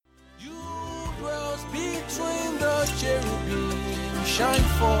between the cherubim shine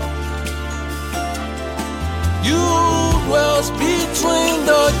forth. You dwells between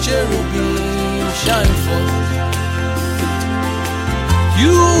the cherubim shine forth.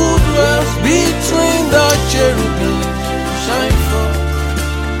 You dwells between the cherubim shine forth.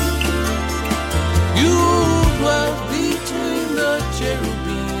 You dwells between the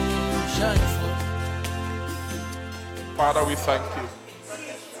cherubim shine forth. Father, we thank you.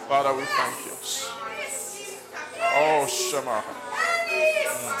 Father, we thank you. Oh, Shema.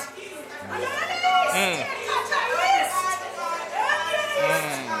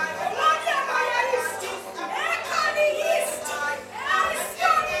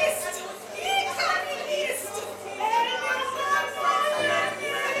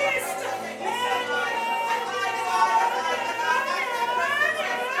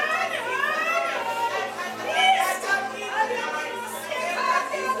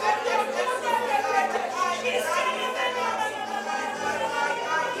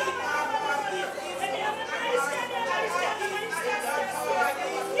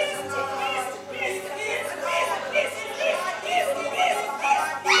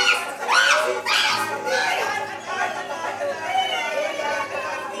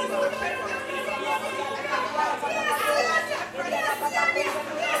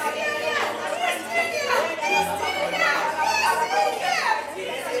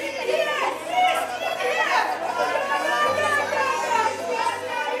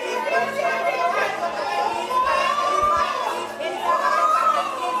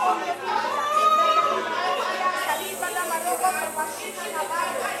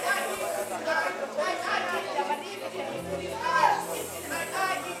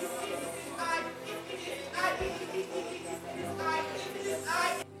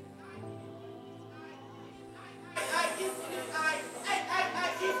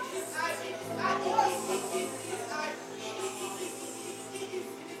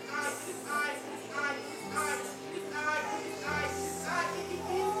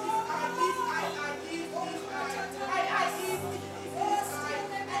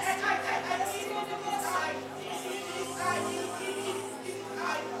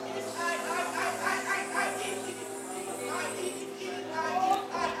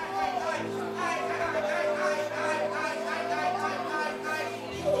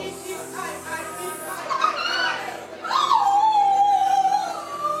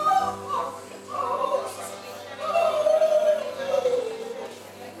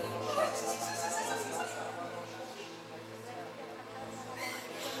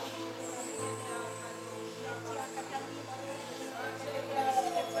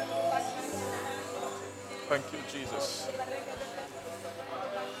 Thank you, Jesus.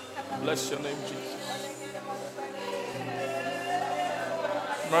 Bless your name, Jesus.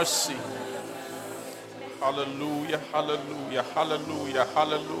 Mercy. Hallelujah, hallelujah, hallelujah,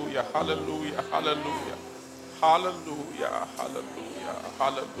 hallelujah, hallelujah, hallelujah. Hallelujah, hallelujah,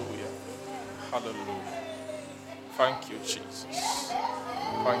 hallelujah, hallelujah. Thank you, Jesus.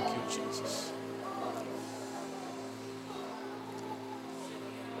 Thank you, Jesus.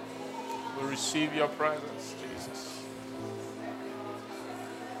 We receive your presence, Jesus.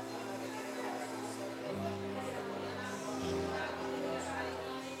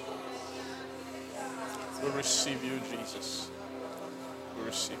 We receive you, Jesus. We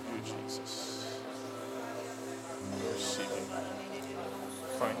receive you, Jesus. We receive you.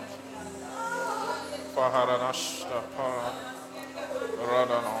 Thank you. Faharanashta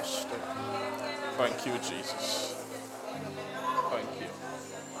Paradanashta. Thank you, Jesus. Thank you.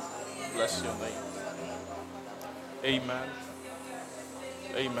 Bless your name. Amen.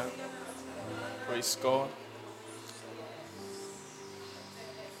 Amen. Praise God.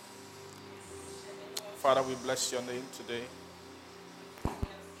 Father, we bless your name today.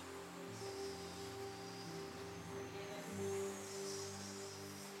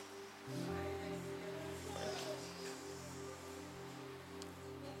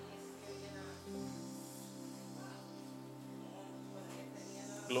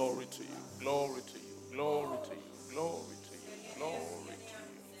 Glory to you, glory to you, glory to you, glory to you, glory to you.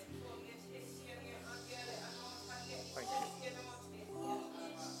 Thank you.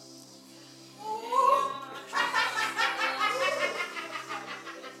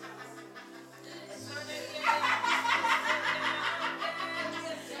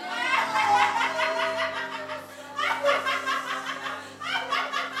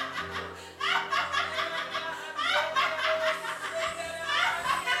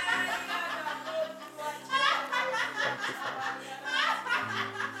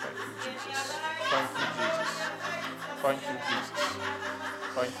 Thank you, Jesus.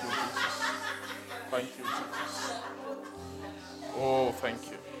 Thank you, Jesus. Thank you, Jesus. Oh,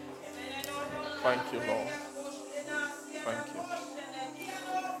 thank you. Thank you, Lord. Thank you.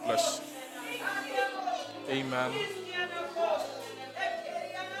 Bless you. Amen.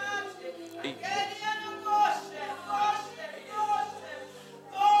 Amen.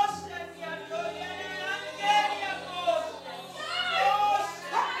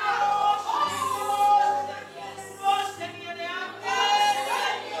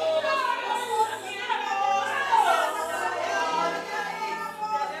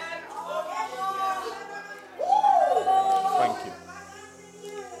 Thank you.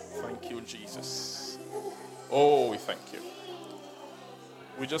 Thank you, Jesus. Oh, we thank you.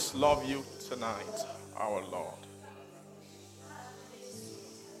 We just love you tonight, our Lord.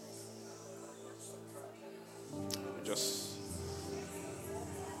 We just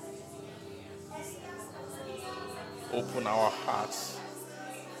open our hearts.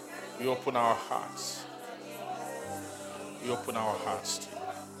 We open our hearts. We open our hearts to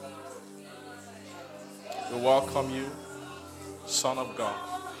you. We welcome you, Son of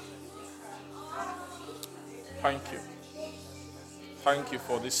God. Thank you. Thank you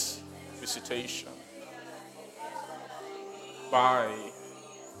for this visitation by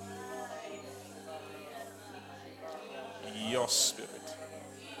your Spirit,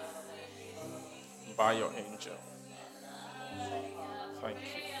 by your angel. Thank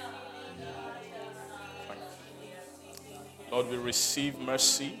you. Thank you. Lord, we receive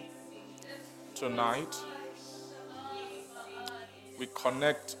mercy tonight. We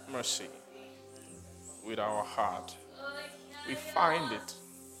connect mercy with our heart. We find it.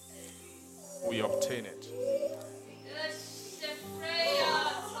 We obtain it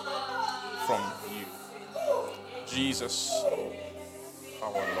from you. Jesus,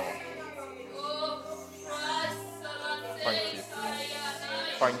 our Lord. Thank you.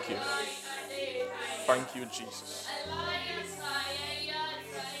 Thank you. Thank you, Jesus.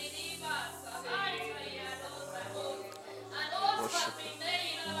 Worship you.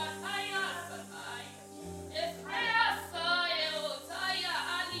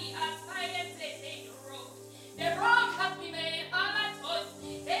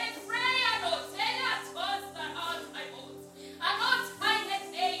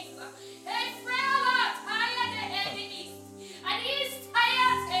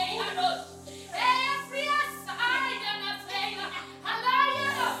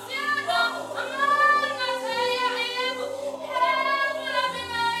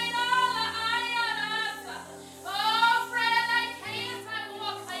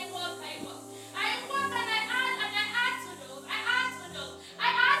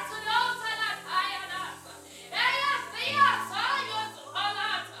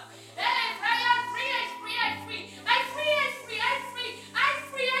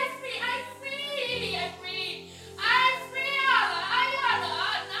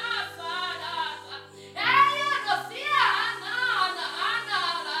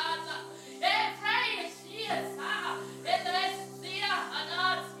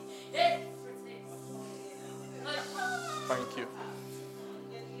 Thank you.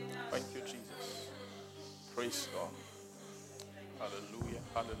 Thank you, Jesus. Praise God. Hallelujah.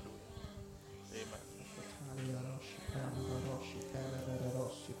 Hallelujah. Amen.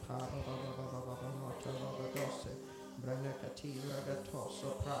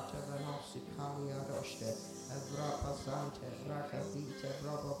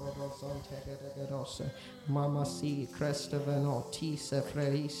 Mama si cresta venotisa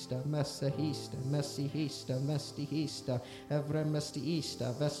frerista messahista messihista mestihista evre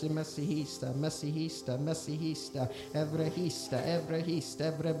mestihista vesi messihista messihista messihista evrehista evrehista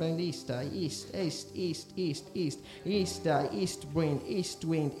evrebenista east east east east east easter east wind east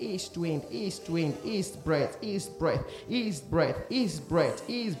wind east wind east wind east breath east breath east breath east breath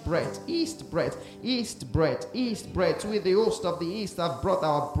east breath east breath east breath east breath. With the host of the east have brought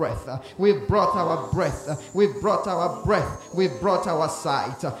our breath. We've brought our breath. We've brought our breath. We've brought our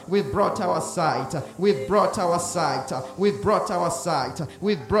sight. We've brought our sight. We've brought our sight. We've brought our sight.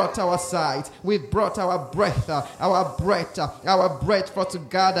 We've brought our sight. We've brought our breath. Our breath for to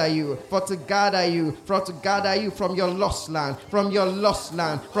gather you. For to gather you. For to gather you from your lost land. From your lost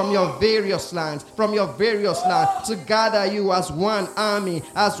land. From your various lands. From your various lands. To gather you as one army.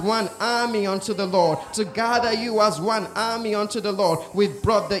 As one army unto the Lord. To gather gather you as one army unto the Lord. We've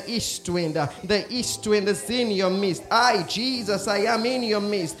brought the east wind. The east wind is in your midst. I, Jesus, I am in your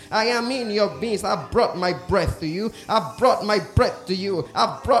midst. I am in your midst. I've brought my breath to you. I've brought my breath to you.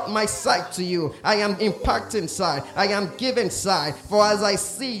 I've brought my sight to you. I am impacting sight. I am giving sight. For as I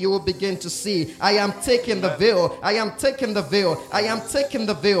see, you will begin to see. I am taking the veil. I am taking the veil. I am taking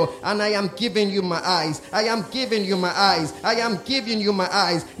the veil. And I am giving you my eyes. I am giving you my eyes. I am giving you my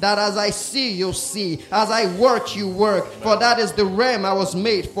eyes. That as I see, you see. As I work, you work. For that is the realm I was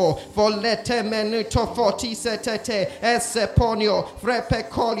made for. For lete menuto forti setete eseponio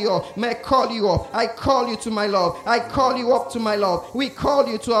frepecolio me colio. I call you to my love. I call you up to my love. We call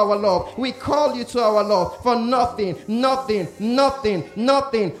you to our love. We call you to our love. For nothing,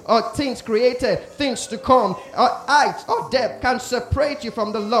 or things created, things to come, or height or depth can separate you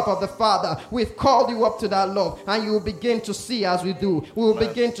from the love of the Father. We've called you up to that love, and you will begin to see as we do. We will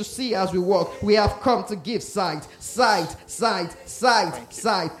begin to see as we walk. We have come to give sight.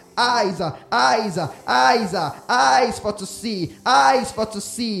 Eyes for to see, eyes for to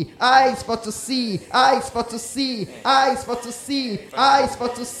see, eyes for to see, eyes for to see, eyes for to see, eyes for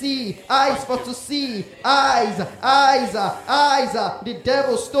to see, eyes for to see, eyes. The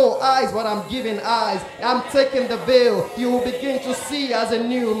devil stole eyes, but I'm giving eyes. I'm taking the veil. You will begin to see as a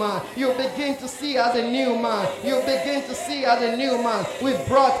new man. You'll begin to see as a new man. You'll begin to see as a new man. We've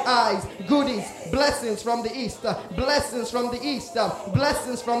brought eyes, goodies, blessings from the east, blessings from the east,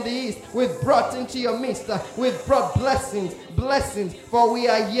 blessings from the east. We've brought into your midst. We've brought blessings, for we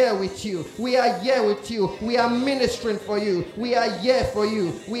are here with you. We are here with you. We are ministering for you. We are here for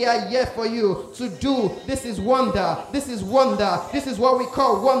you. We are here for you to do. This is wonder. This is wonder. This is what we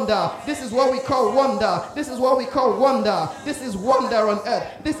call wonder. This is what we call wonder. This is what we call wonder. This is wonder on earth.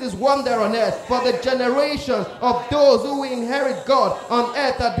 This is wonder on earth. For the generation of those who will inherit God on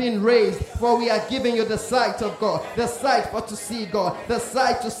earth have been raised. For we are giving you the sight of God, the sight for to see God, the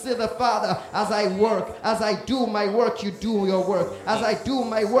sight to see the Father. As I work, as I do my work, you do your work. As I do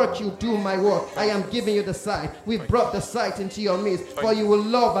my work, you do my work. I am giving you the sight. We've brought the sight into your midst. For you will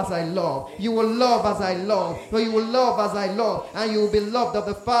love as I love. You will love as I love. For you will love as I love. And you will be loved of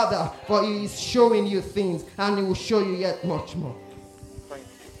the Father. For he is showing you things, and he will show you yet much more. Thank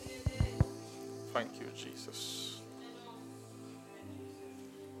you. Thank you, Jesus.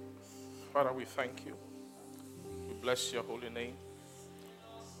 Father, we thank you. We bless your holy name.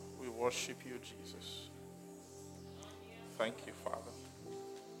 We worship you, Jesus. Thank you, Father.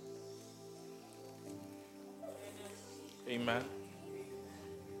 Amen.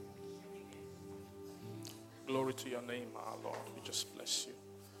 Glory to your name, our Lord. We just bless you.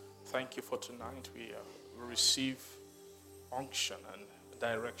 Thank you for tonight. We receive unction and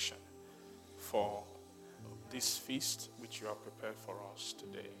direction for this feast which you have prepared for us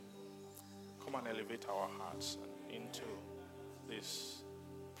today. Come and elevate our hearts into this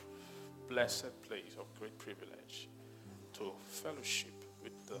blessed place of great privilege to fellowship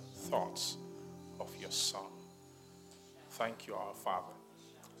with the thoughts of your Son. Thank you, our Father.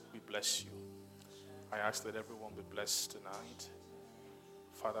 We bless you. I ask that everyone be blessed tonight.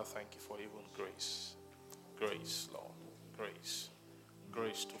 Father, thank you for even grace. Grace, Lord. Grace.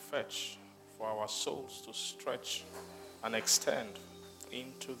 Grace to fetch, for our souls to stretch and extend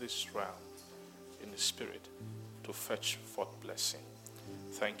into this realm in the Spirit to fetch forth blessing.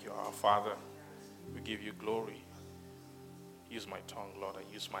 Thank you, our Father. We give you glory. Use my tongue, Lord, and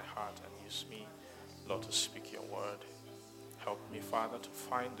use my heart, and use me, Lord, to speak your word. Help me, Father, to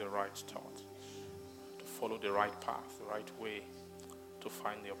find the right thought, to follow the right path, the right way, to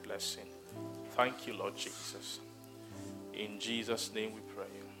find your blessing. Thank you, Lord Jesus. In Jesus' name we pray.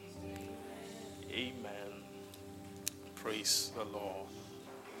 Amen. Praise the Lord.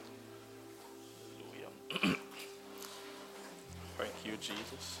 Hallelujah. Thank you,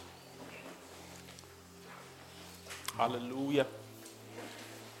 Jesus. Hallelujah.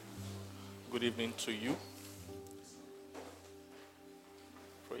 Good evening to you.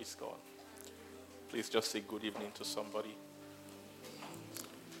 Praise God. Please just say good evening to somebody.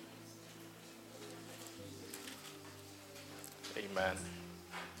 Amen.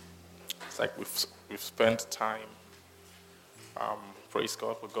 It's like we've spent time. Praise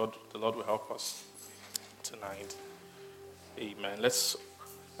God, but the Lord will help us tonight. Amen. Let's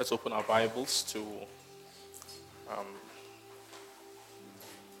open our Bibles to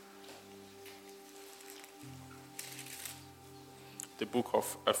the book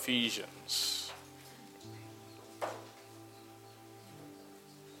of Ephesians.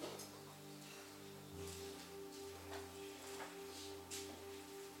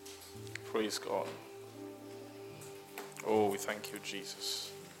 Praise God. Oh, we thank you,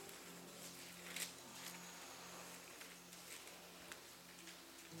 Jesus.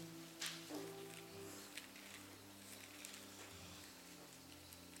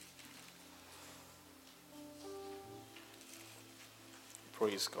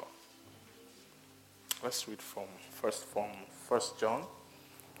 Praise God. Let's read from 1 John.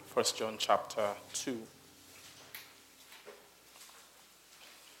 1 John chapter 2.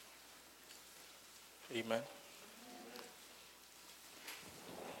 Amen.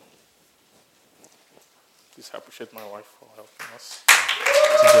 Please appreciate my wife for helping us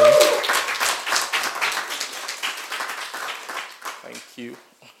today. Thank you.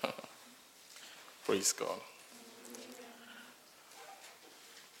 Praise God.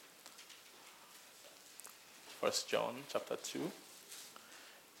 First John chapter 2.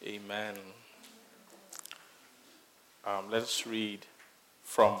 Amen. Let's read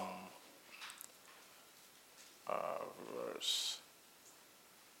from verse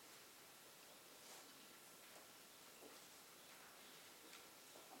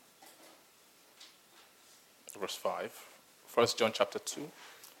 5. 1 John chapter 2,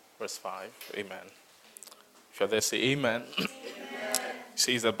 verse 5. Amen. Shall they say amen? Amen. It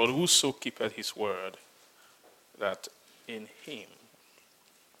says that, but whoso keepeth his word, that in him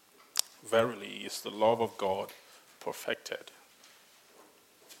verily is the love of God perfected.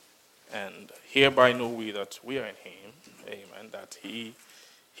 And hereby know we that we are in him, amen, that he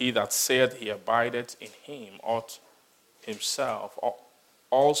that saith he abideth in him ought himself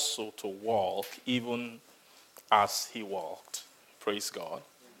also to walk even as he walked. Praise God.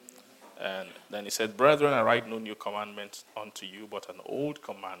 And then he said, brethren, I write no new commandment unto you, but an old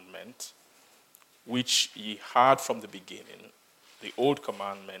commandment, which ye heard from the beginning. The old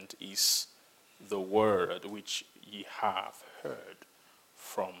commandment is the word which ye have heard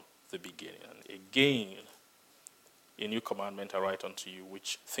from the beginning. And again, a new commandment I write unto you,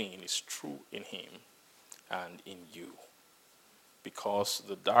 which thing is true in him and in you. Because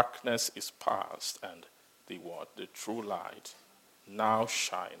the darkness is past, and the true light now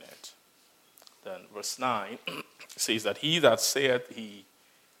shineth. Then verse 9 says that he that saith he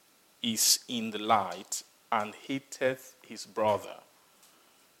is in the light and hateth his brother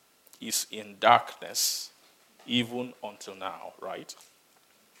is in darkness even until now, right?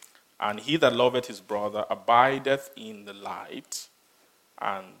 And he that loveth his brother abideth in the light,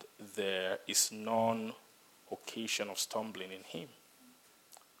 and there is none occasion of stumbling in him.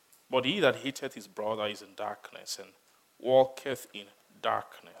 But he that hateth his brother is in darkness, and walketh in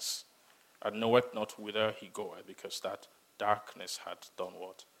darkness, and knoweth not whither he goeth, because that darkness had done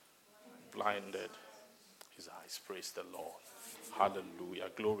what? Blinded his eyes. Praise the Lord. Hallelujah.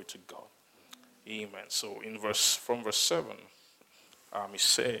 Glory to God. Amen. So from verse 7, he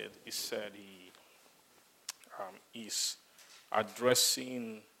said he is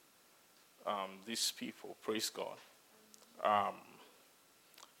addressing these people. Praise God.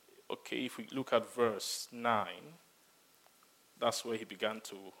 Okay, if we look at verse 9, that's where he began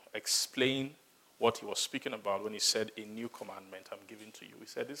to explain what he was speaking about when he said, a new commandment I'm giving to you. He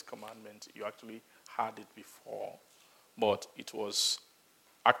said, this commandment, you actually had it before, but it was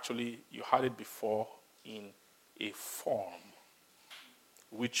actually, you had it before in a form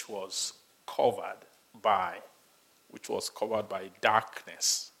which was covered by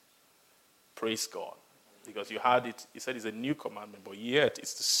darkness. Praise God. Because you had it, he said it's a new commandment, but yet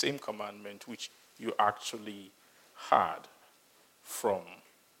it's the same commandment which you actually had from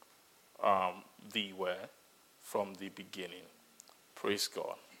the beginning. Praise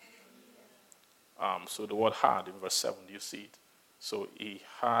God. So the word had in verse 7, do you see it? So they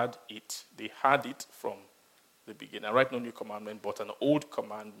had it from the beginning. I write no new commandment, but an old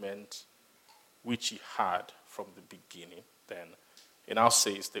commandment which he had from the beginning. Then it now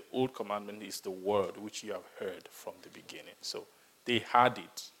says the old commandment is the word which you have heard from the beginning. So they had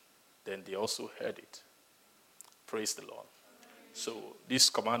it, then they also heard it. Praise the Lord. So this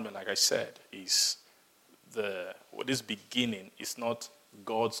commandment, like I said, is this beginning is not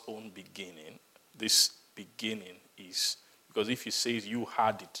God's own beginning. This beginning is, because if he says you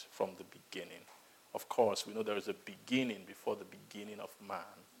had it from the beginning, of course, we know there is a beginning before the beginning of man,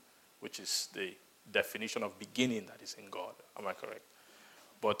 which is the definition of beginning that is in God. Am I correct?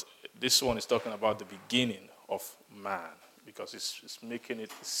 But this one is talking about the beginning of man, because it's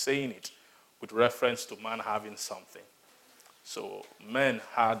saying it with reference to man having something. So man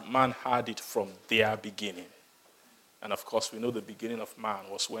had it from their beginning. And of course, we know the beginning of man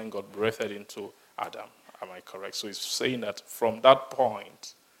was when God breathed into Adam. Am I correct? So it's saying that from that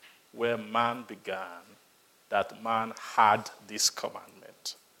point where man began, that man had this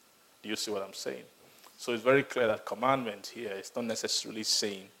commandment. Do you see what I'm saying? So it's very clear that commandment here is not necessarily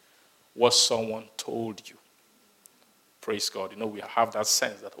saying what someone told you. Praise God. You know, we have that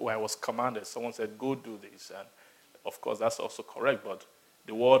sense that, I was commanded. Someone said, go do this. And of course, that's also correct. But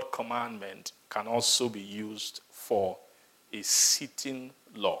the word commandment can also be used for a sitting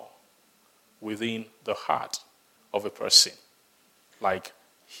law within the heart of a person, like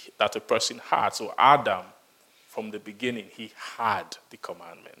that a person had. So Adam, from the beginning, he had the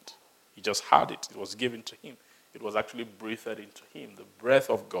commandment. He just had it. It was given to him. It was actually breathed into him. The breath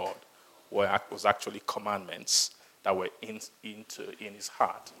of God was actually commandments that were in his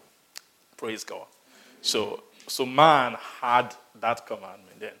heart. Praise God. So man had that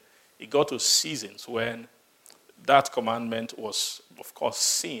commandment. Then it got to seasons when that commandment was, of course,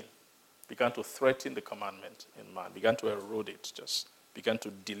 sin began to threaten the commandment in man, began to erode it, just began to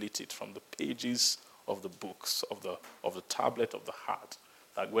delete it from the pages of the books, of the tablet of the heart,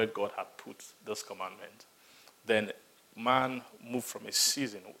 like where God had put this commandment. Then man moved from a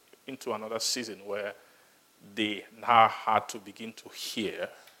season into another season where they now had to begin to hear.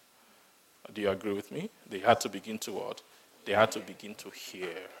 Do you agree with me? They had to begin to what? They had to begin to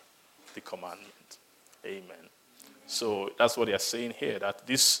hear the commandment. Amen. So that's what they are saying here, that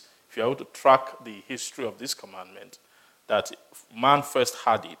this, if you are able to track the history of this commandment, that man first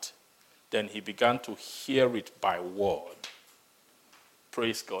had it, then he began to hear it by word.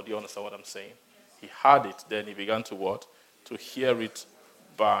 Praise God. You understand what I'm saying? He had it, then he began to what? To hear it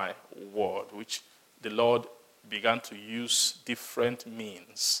by word, which the Lord began to use different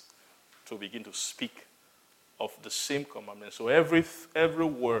means to begin to speak of the same commandment. So every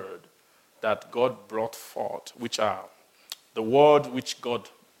word that God brought forth, which are the word which God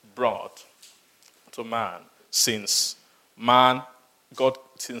brought to man since man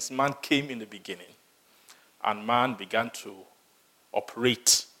came in the beginning, and man began to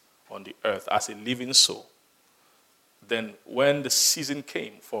operate on the earth as a living soul. Then when the season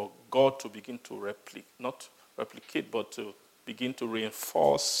came for God to begin to not replicate, but to begin to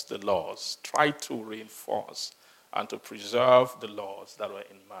reinforce the laws, try to reinforce and to preserve the laws that were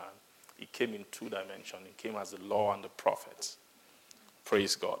in man, he came in two dimensions. He came as the law and the prophets.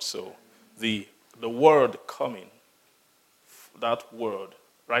 Praise God. So the word coming, that word,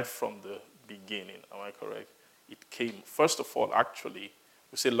 right from the beginning, am I correct? It came, first of all, actually,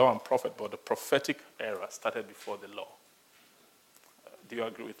 we say law and prophet, but the prophetic era started before the law. Do you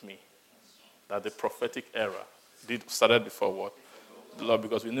agree with me? That the prophetic era started before what? The law,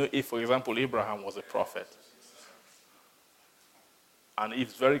 because we know, if, for example, Abraham was a prophet. And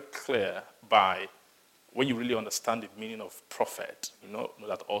it's very clear when you really understand the meaning of prophet, you know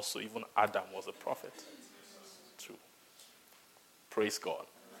that also even Adam was a prophet too. Praise God.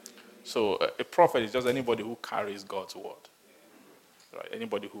 So a prophet is just anybody who carries God's word. Right?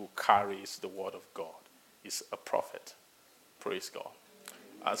 Anybody who carries the word of God is a prophet. Praise God.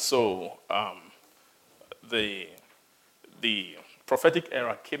 And so the prophetic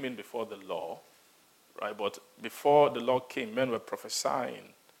era came in before the law, right? But before the law came, men were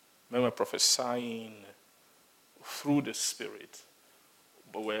prophesying through the Spirit,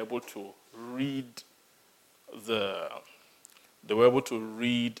 but were able to read the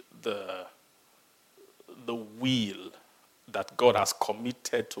will that God has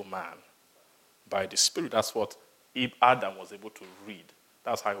committed to man by the Spirit. That's what Adam was able to read.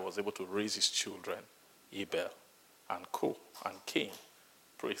 That's how he was able to raise his children, Abel and Cain.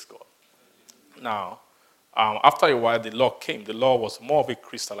 Praise God. Now, after a while, the law came. The law was more of a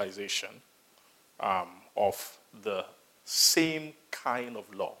crystallization of the same kind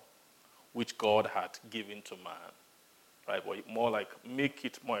of law which God had given to man. Right? But more like make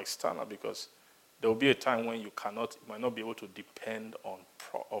it more external, because there will be a time when you might not be able to depend on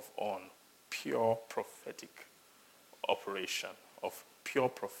pure prophetic operation, of pure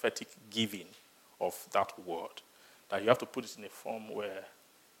prophetic giving of that word. That you have to put it in a form where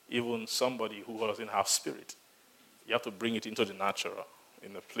even somebody who doesn't have spirit, you have to bring it into the natural,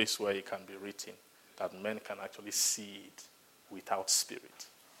 in a place where it can be written, that men can actually see it without spirit.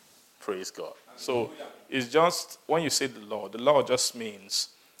 Praise God. So it's just, when you say the law just means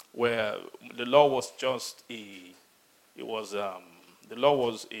where the law was just the law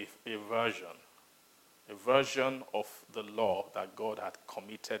was a version of the law that God had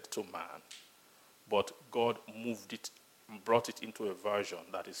committed to man. But God moved it and brought it into a version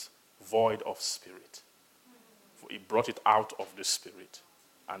that is void of spirit. He brought it out of the spirit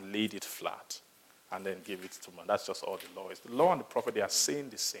and laid it flat and then gave it to man. That's just all the law is. The law and the prophet, they are saying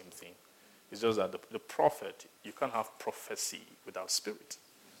the same thing. It's just that the prophet, you can't have prophecy without spirit.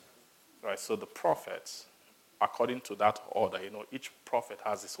 Right? So the prophets, according to that order, each prophet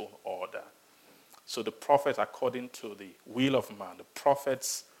has his own order. So the prophets, according to the will of man, the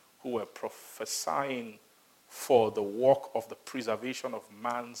prophets who were prophesying for the work of the preservation of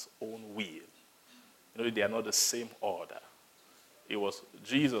man's own will. They are not the same order.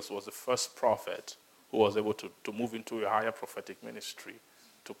 Jesus was the first prophet who was able to move into a higher prophetic ministry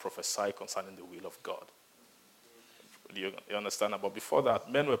to prophesy concerning the will of God. You understand? But before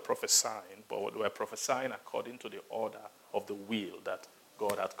that, men were prophesying, but they were prophesying according to the order of the will that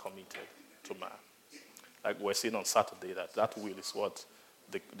God had committed to man. Like we're seeing on Saturday, that will is what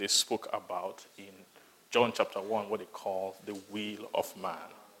they spoke about in John chapter 1, what they call the will of man.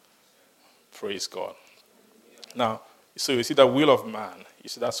 Praise God. Now, so you see the will of man, you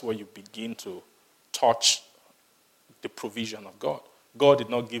see that's where you begin to touch the provision of God. God did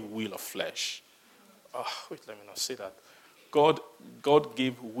not give will of flesh. Let me not say that. God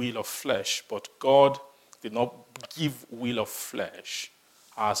gave will of flesh, but God did not give will of flesh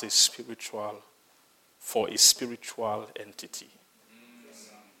as for a spiritual entity.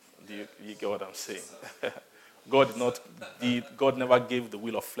 Do you get what I'm saying? God never gave the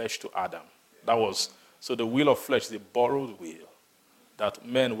will of flesh to Adam. So the will of flesh is a borrowed will that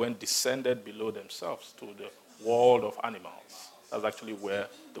men, when descended below themselves to the world of animals, that's actually where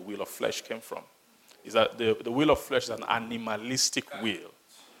the will of flesh came from. Is that the will of flesh is an animalistic will,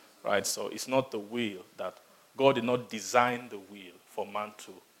 right? So it's not the will that God did not design the will for man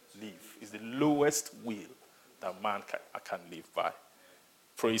to live. It's the lowest will that man can live by.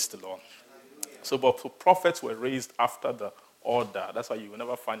 Praise the Lord. So, but prophets were raised after the order. That's why you will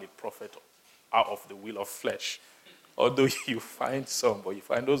never find a prophet out of the will of flesh. Although you find some, but you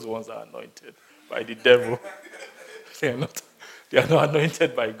find those ones that are anointed by the devil. They are not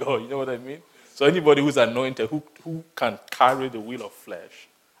anointed by God. You know what I mean? So anybody who's anointed, who can carry the will of flesh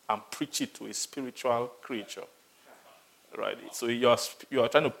and preach it to a spiritual creature, right? So you are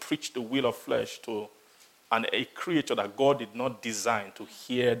trying to preach the will of flesh to a creature that God did not design to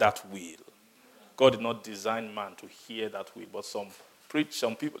hear that will. God did not design man to hear that will. But some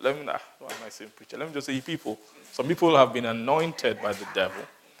people, why am I saying preacher? Let me just say people. Some people have been anointed by the devil,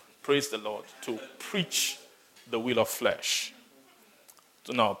 praise the Lord, to preach the will of flesh.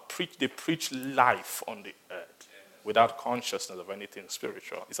 So now, they preach life on the earth without consciousness of anything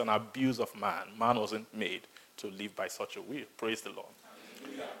spiritual. It's an abuse of man. Man wasn't made to live by such a will. Praise the Lord.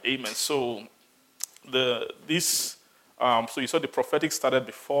 Amen. So, so you saw the prophetic started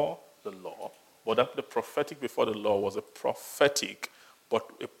before the law, but the prophetic before the law was a prophetic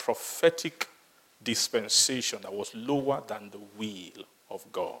dispensation that was lower than the will of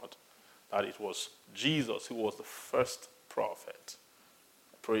God. That it was Jesus who was the first prophet.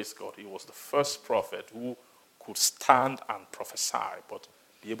 Praise God. He was the first prophet who could stand and prophesy, but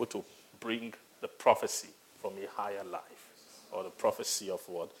be able to bring the prophecy from a higher life, or the prophecy of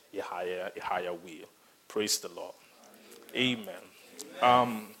what? A higher will. Praise the Lord. Amen.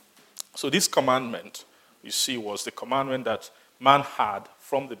 So this commandment, you see, was the commandment that man had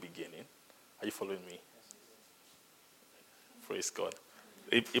from the beginning. Are you following me? Praise God.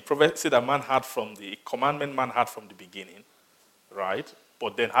 A prophecy that a commandment man had from the beginning, right?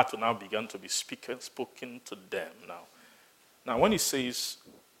 But then had to now begin to be spoken to them now. Now, when he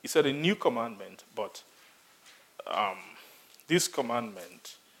said a new commandment, but this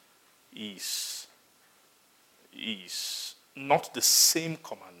commandment is not the same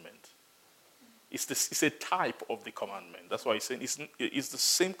commandment. It's a type of the commandment. That's why he's saying it's the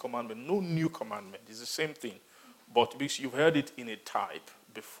same commandment, no new commandment. It's the same thing. But because you've heard it in a type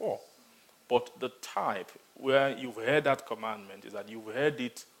before. But the type where you've heard that commandment is that you've heard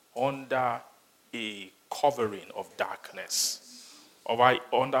it under a covering of darkness,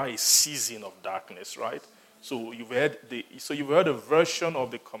 under a season of darkness, right? So you've heard a version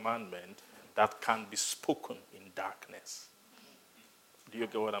of the commandment that can be spoken in darkness. Do you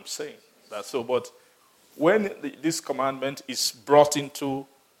get what I'm saying? But when this commandment is brought into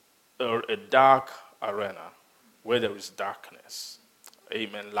a dark arena where there is darkness,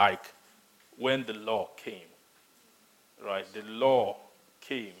 amen, like when the law came, right? The law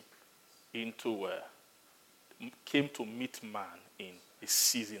came to meet man in a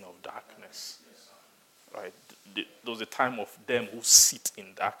season of darkness, right? There was a time of them who sit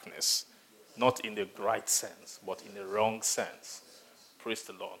in darkness, not in the right sense, but in the wrong sense. Praise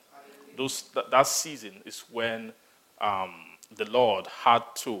the Lord. That season is when the Lord had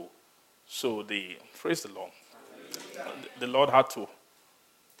to. Praise the Lord. The Lord had to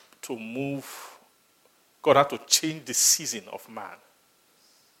move. God had to change the season of man.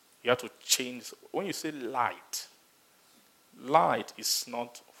 He had to change. When you say light is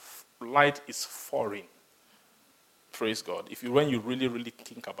foreign. Praise God. When you really, really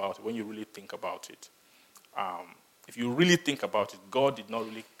think about it, if you really think about it, God did not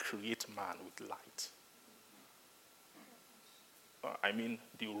really create man with light. I mean,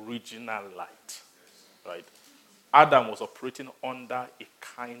 the original light, right? Adam was operating under a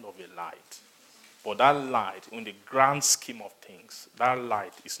kind of a light. But that light, in the grand scheme of things, that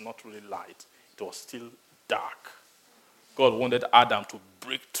light is not really light. It was still dark. God wanted Adam to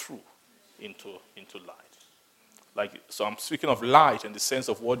break through into light. So I'm speaking of light in the sense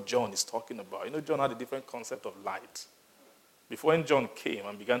of what John is talking about. John had a different concept of light. Before when John came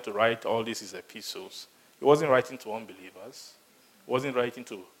and began to write all these epistles, he wasn't writing to unbelievers. He wasn't writing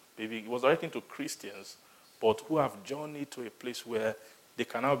to he was writing to Christians, but who have journeyed to a place where they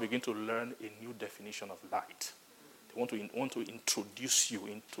can now begin to learn a new definition of light. They want to introduce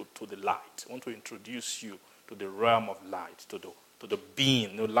you to the light. They want to introduce you to the realm of light, to the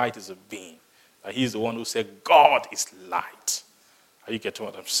being. Light is a being. He's the one who said, God is light. Are you getting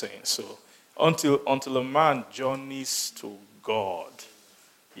what I'm saying? So until a man journeys to God,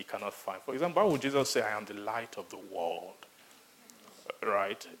 he cannot find. For example, why would Jesus say, I am the light of the world?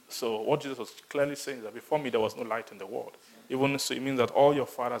 Right? So what Jesus was clearly saying is that before me there was no light in the world. Even so, it means that all your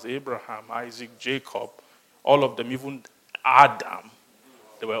fathers, Abraham, Isaac, Jacob, all of them, even Adam,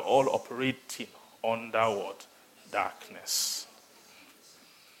 they were all operating under what? Darkness.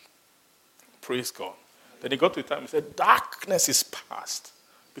 Praise God. Then he got to a time, he said, darkness is past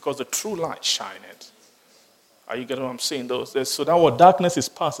because the true light shineth. Are you getting what I'm saying? So that word darkness is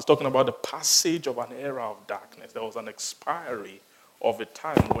past is talking about the passage of an era of darkness. There was an expiry of a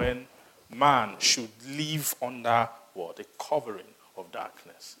time when man should live under what? A covering of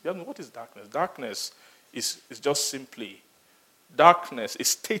darkness. What is darkness? Darkness is just simply darkness, a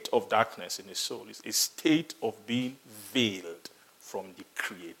state of darkness in the soul. It's a state of being veiled from the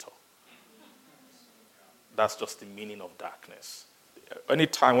Creator. That's just the meaning of darkness. Any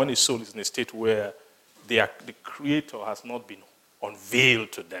time when a soul is in a state where the Creator has not been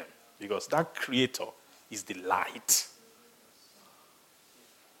unveiled to them, because that Creator is the light.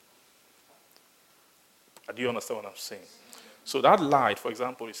 Do you understand what I'm saying? So that light, for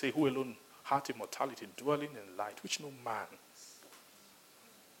example, you say, who alone hath immortality, dwelling in light, which no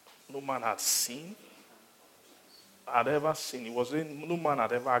man had seen, had ever seen. No man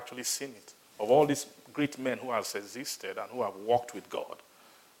had ever actually seen it. Of all these great men who have existed and who have walked with God,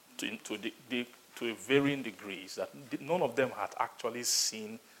 to a varying degrees, that none of them had actually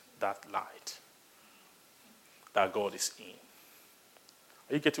seen that light that God is in.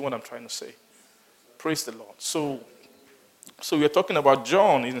 Are you getting what I'm trying to say? Praise the Lord. So we are talking about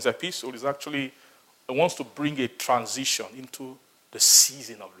John in his epistle. Is actually wants to bring a transition into the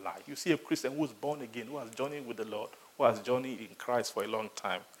season of life. You see a Christian who is born again, who has journeyed with the Lord, who has journeyed in Christ for a long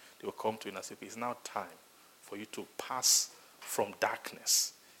time. They will come to you and say, it's now time for you to pass from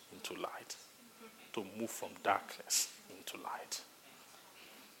darkness into light. To move from darkness into light.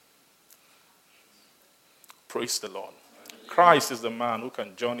 Praise the Lord. Christ is the man who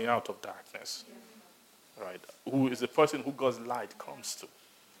can journey out of darkness. Right? Who is the person who God's light comes to.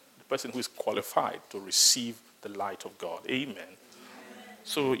 The person who is qualified to receive the light of God. Amen.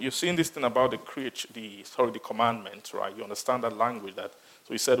 So you're seeing this thing about the commandment, right? You understand that language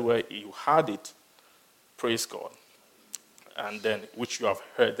so he said where you had it, praise God. And then, which you have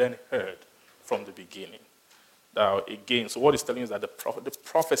heard from the beginning. Now, again, so what he's telling you is that the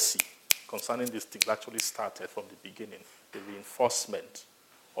prophecy concerning these things actually started from the beginning. The reinforcement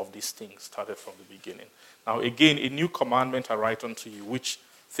of these things started from the beginning. Now, again, a new commandment I write unto you, which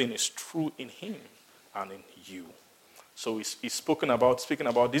thing is true in him and in you. So he's speaking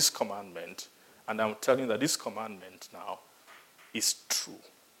about this commandment, and I'm telling you that this commandment now is true.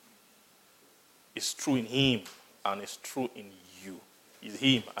 It's true in him and it's true in you. It's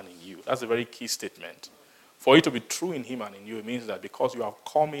him and in you. That's a very key statement. For it to be true in him and in you, it means that because you have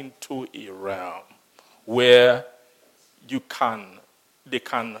come into a realm where they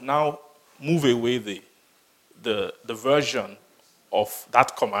can now move away the version of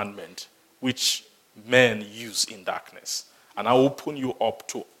that commandment which men use in darkness, and I open you up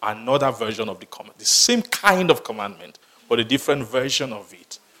to another version of the commandment, the same kind of commandment, but a different version of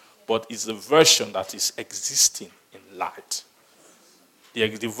it. But it's a version that is existing in light. The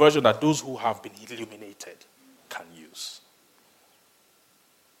version that those who have been illuminated can use.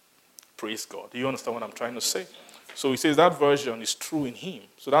 Praise God. Do you understand what I'm trying to say? So he says that version is true in him.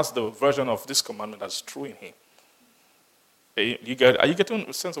 So that's the version of this commandment that's true in him. Are you getting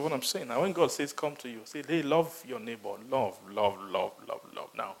a sense of what I'm saying? Now, when God says, come to you, say, hey, love your neighbor. Love.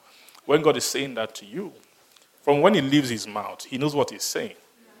 Now, when God is saying that to you, from when he leaves his mouth, he knows what he's saying.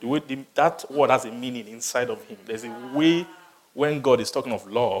 That word has a meaning inside of him. There's a way when God is talking of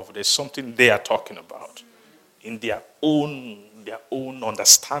love, there's something they are talking about in their own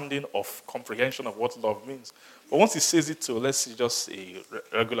understanding of comprehension of what love means. But once he says it to, let's say, just a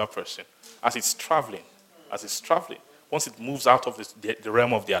regular person, as it's traveling, once it moves out of the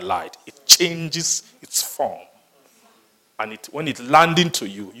realm of their light, it changes its form. And when it lands into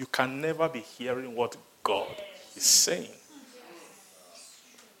you, you can never be hearing what God is saying.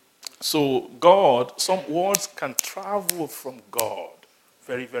 So some words can travel from God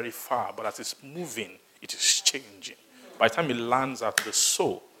very, very far, but as it's moving, it is changing. By the time it lands at the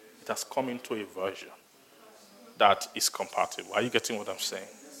soul, it has come into a version that is compatible. Are you getting what I'm saying?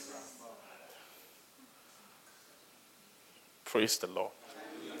 Praise the Lord.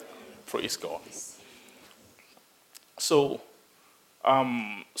 Praise God. So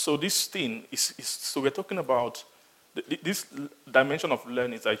this thing is so we're talking about this dimension of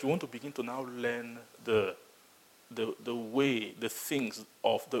learning is that you want to begin to now learn the way, the things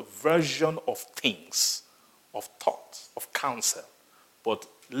of the version of things, of thoughts, of counsel, but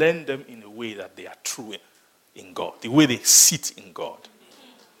learn them in a way that they are true in God, the way they sit in God.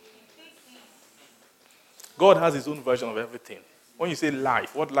 God has his own version of everything. When you say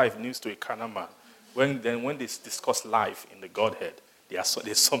life, what life means to a carnal man, when they discuss life in the Godhead,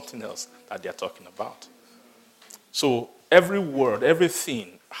 there's something else that they're talking about. So every word,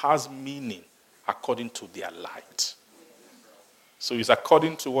 everything has meaning according to their light. So it's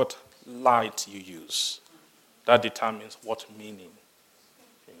according to what light you use. That determines what meaning.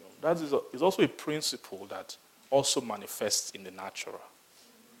 That is also a principle that also manifests in the natural.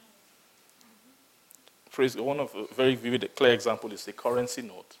 One of a very vivid, clear example is the currency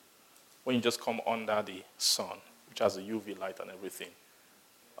note. When you just come under the sun, which has a UV light and everything,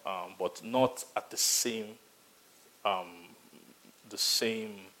 but not at the same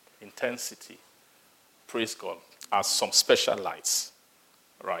intensity, praise God, as some special lights,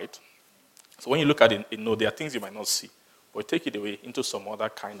 right? So when you look at it, there are things you might not see, but take it away into some other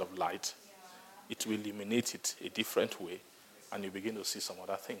kind of light, it will illuminate it a different way, and you begin to see some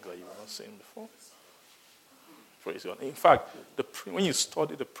other things that you were not seeing before. Praise God. In fact, when you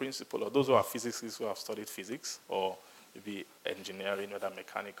study the principle, or those who are physicists who have studied physics, or maybe engineering, whether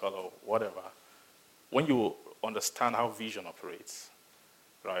mechanical or whatever, when you understand how vision operates,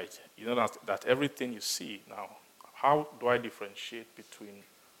 right, you know that everything you see now, how do I differentiate between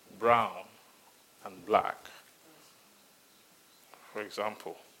brown and black? For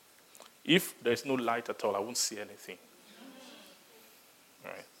example, if there's no light at all, I won't see anything.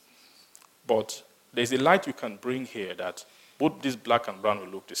 Right? But there's a light you can bring here that both this black and brown will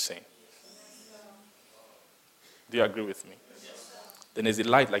look the same. Do you agree with me? Then there's a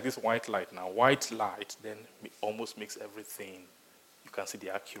light, like this white light now. White light then almost makes everything, you can see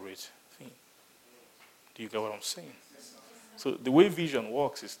the accurate thing. Do you get what I'm saying? So the way vision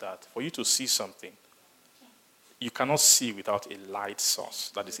works is that for you to see something, you cannot see without a light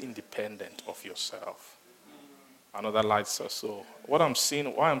source that is independent of yourself. Another light source. So why I'm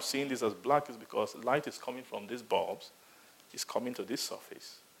seeing this as black is because light is coming from these bulbs, it's coming to this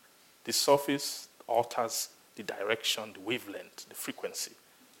surface. This surface alters the direction, the wavelength, the frequency.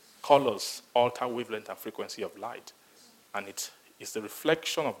 Colors alter wavelength and frequency of light. And it is the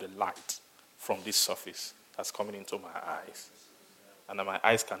reflection of the light from this surface that's coming into my eyes. And then my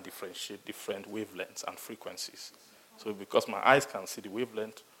eyes can differentiate different wavelengths and frequencies. So because my eyes can see the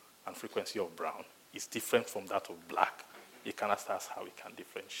wavelength and frequency of brown, it's different from that of black. You can ask us how we can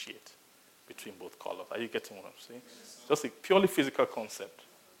differentiate between both colors. Are you getting what I'm saying? Just a purely physical concept.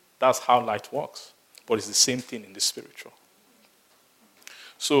 That's how light works. But it's the same thing in the spiritual.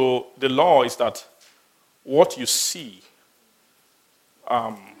 So the law is that what you see,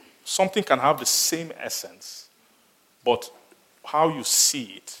 something can have the same essence, but how you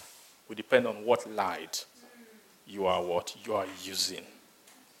see it will depend on what light you are using.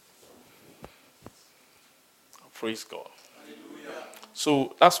 Praise God. Hallelujah.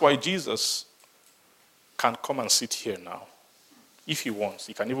 So that's why Jesus can come and sit here now. If he wants,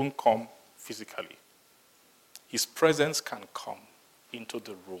 he can even come physically. His presence can come into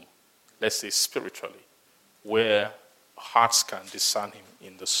the room, let's say spiritually, where hearts can discern him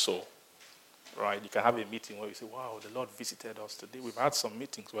in the soul. Right? You can have a meeting where you say, wow, the Lord visited us today. We've had some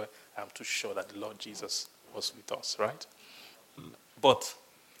meetings where I'm too sure that the Lord Jesus was with us, right? But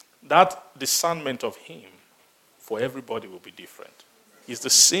that discernment of him for everybody will be different. He's the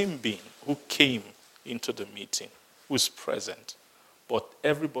same being who came into the meeting, who is present. But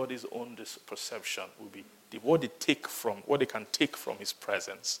everybody's own perception will be what they can take from his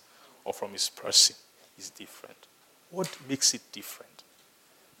presence or from his person is different. What makes it different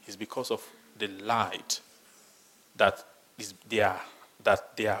is because of the light that they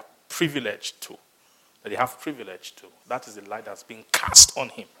are privileged to, that they have privilege to. That is the light that's being cast on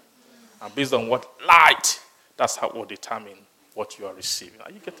him. And based on what light, that's how will determine what you are receiving.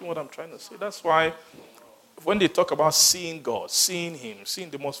 Are you getting what I'm trying to say? That's why when they talk about seeing God, seeing Him, seeing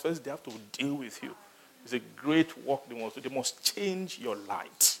the most first, they have to deal with you. It's a great work they must do. They must change your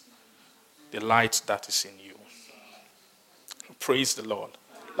light, the light that is in you. Praise the Lord.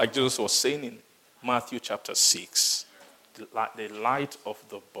 Like Jesus was saying in Matthew chapter 6, the light of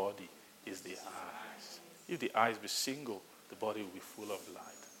the body is the eyes. If the eyes be single, the body will be full of light.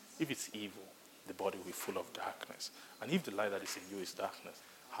 If it's evil, the body will be full of darkness. And if the light that is in you is darkness,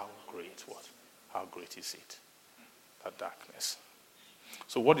 how great what? How great is it? That darkness.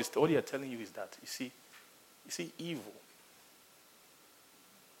 So what they are telling you is that, you see evil.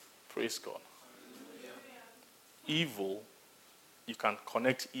 Praise God. Evil, you can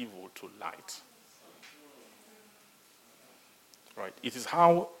connect evil to light. Right? It's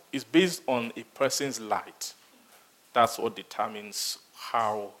based on a person's light. That's what determines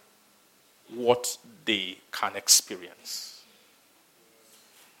what they can experience.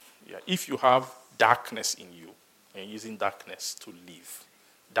 Yeah. If you have darkness in you and using darkness to live,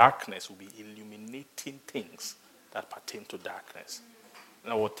 darkness will be illuminating things that pertain to darkness.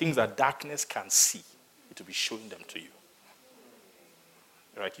 Now, things that darkness can see, it will be showing them to you.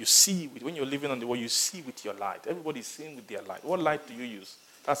 Right? You see, when you're living on the world, you see with your light. Everybody's seeing with their light. What light do you use?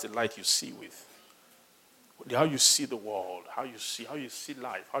 That's the light you see with. How you see the world, how you see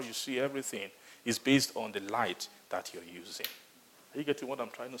life, how you see everything is based on the light that you're using. Are you getting what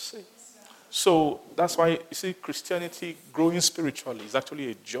I'm trying to say? So that's why, you see, Christianity, growing spiritually, is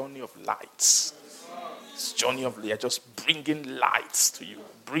actually a journey of lights. It's a journey of light, just bringing lights to you,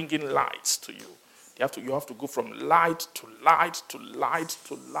 bringing lights to you. You have to go from light to light to light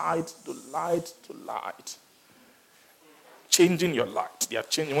to light to light to light. Changing your light. They are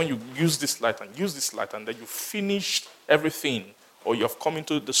changing. When you use this light, and then you finish everything, or you have come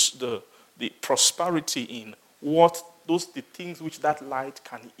into the prosperity in the things which that light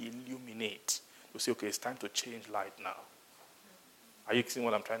can illuminate. You say, okay, it's time to change light now. Are you seeing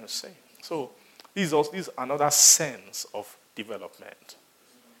what I'm trying to say? So this is another sense of development.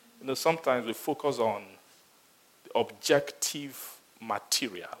 Sometimes we focus on the objective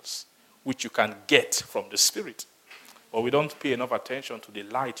materials which you can get from the Spirit, but we don't pay enough attention to the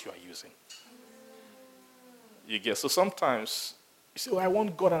light you are using. You get, so sometimes you say, I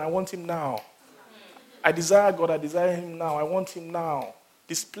want God and I want Him now. I desire God, I desire Him now, I want Him now.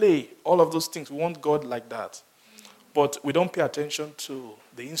 Display all of those things. We want God like that. But we don't pay attention to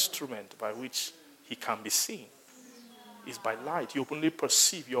the instrument by which He can be seen. It's by light. You openly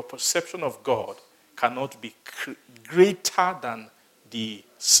perceive. Your perception of God cannot be greater than the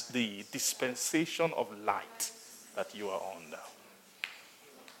dispensation of light that you are under.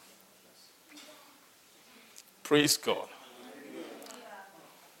 Praise God.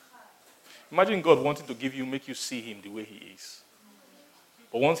 Imagine God wanting to make you see Him the way He is.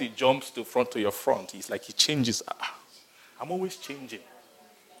 But once He jumps to your front, it's like He changes. I'm always changing.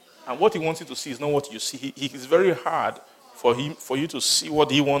 And what He wants you to see is not what you see. It's very hard for you to see what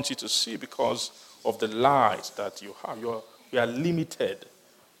He wants you to see because of the light that you have. We are limited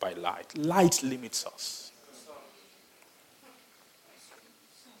by light. Light limits us.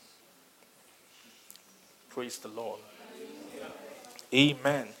 Praise the Lord.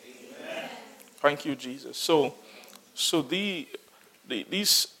 Amen. Thank you, Jesus. So one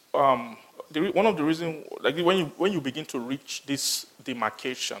of the reasons, like when you begin to reach this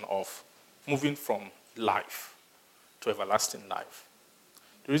demarcation of moving from life to everlasting life,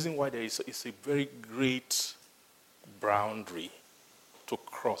 the reason why there is a very great boundary to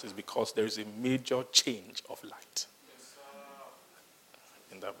cross is because there is a major change of light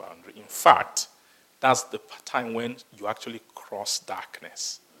in that boundary. In fact, that's the time when you actually cross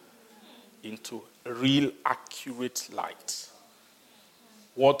darkness into real, accurate light.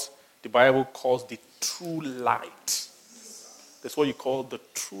 What the Bible calls the true light. That's what you call the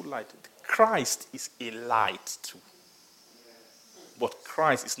true light. Christ is a light too. But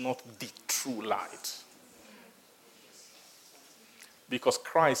Christ is not the true light. Because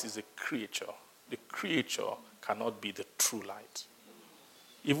Christ is a creature. The creature cannot be the true light.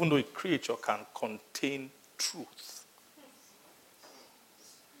 Even though a creature can contain truth.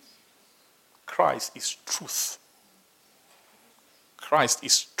 Christ is truth. Christ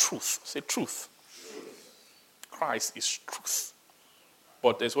is truth. Say truth. Christ is truth.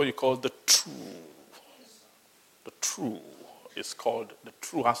 But there's what you call the true. The true is called, the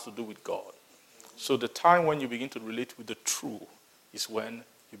true has to do with God. So the time when you begin to relate with the true is when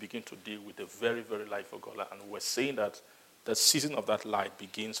you begin to deal with the very, very light of God. And we're saying that the season of that light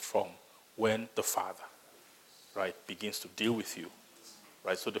begins from when the Father, right, begins to deal with you.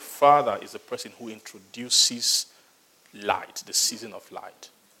 Right? So the Father is the person who introduces light, the season of light,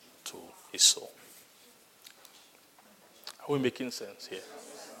 to his soul. Are we making sense here?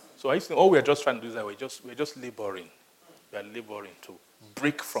 So I think all we're just trying to do is that we're just laboring. We are laboring to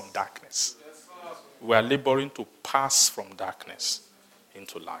break from darkness. We are laboring to pass from darkness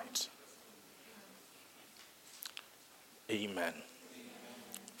into light. Amen.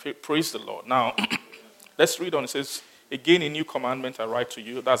 Praise the Lord. Now, let's read on. It says, again, a new commandment I write to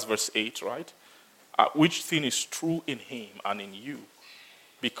you. That's verse 8, right? Which thing is true in him and in you?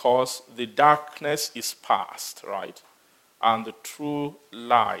 Because the darkness is past, right? And the true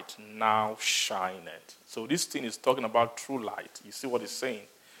light now shineth. So this thing is talking about true light. You see what he's saying?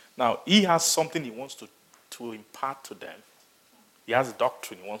 Now, he has something he wants to impart to them. He has a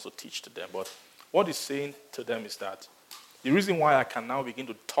doctrine he wants to teach to them. But what he's saying to them is that the reason why I can now begin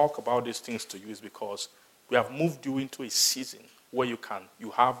to talk about these things to you is because we have moved you into a season where you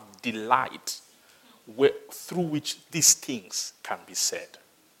have delight through which these things can be said.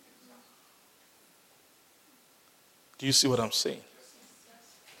 Do you see what I'm saying?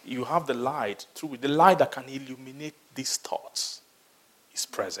 You have the light the light that can illuminate these thoughts is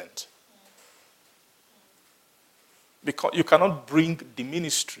present. Because you cannot bring the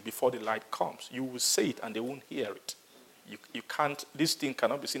ministry before the light comes. You will say it and they won't hear it. You can't, this thing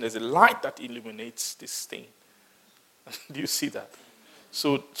cannot be seen as a light that illuminates this thing. Do you see that?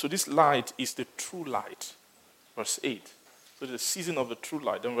 So this light is the true light. Verse 8. So the season of the true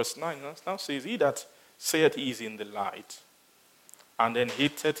light. Then verse 9 now says, he that saith he is in the light, and then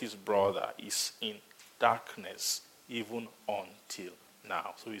hateth his brother, is in darkness, even until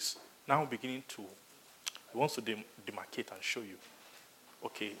now. So he's now beginning to, he wants to demarcate and show you,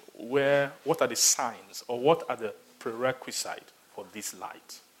 okay, what are the signs, or what are the prerequisites for this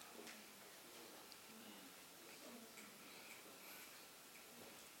light?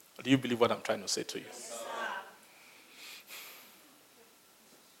 Do you believe what I'm trying to say to you?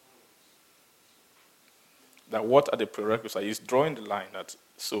 That what are the prerequisites? He's drawing the line that,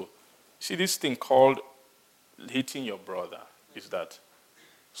 so, see this thing called hating your brother is that,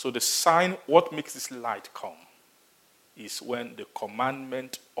 so the sign, what makes this light come is when the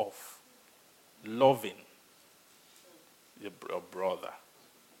commandment of loving your brother,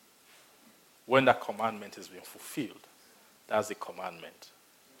 when that commandment is being fulfilled, that's the commandment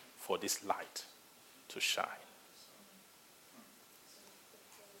for this light to shine.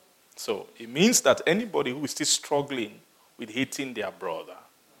 So it means that anybody who is still struggling with hating their brother,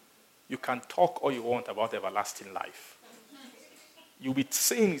 you can talk all you want about everlasting life. You'll be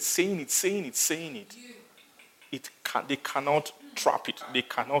saying it. They cannot trap it. They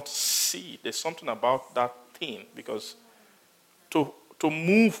cannot see. There's something about that thing, because to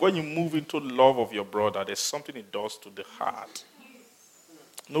move, when you move into love of your brother, there's something it does to the heart.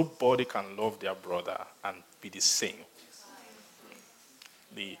 Nobody can love their brother and be the same.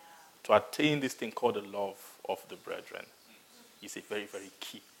 To attain this thing called the love of the brethren is a very, very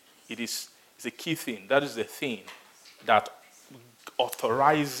key. It's a key thing. That is the thing that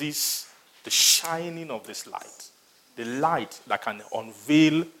authorizes the shining of this light. The light that can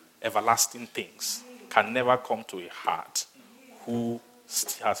unveil everlasting things can never come to a heart who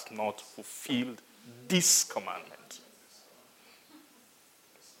has not fulfilled this commandment.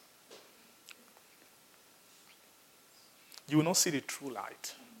 You will not see the true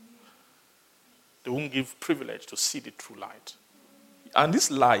light. They won't give privilege to see the true light. And this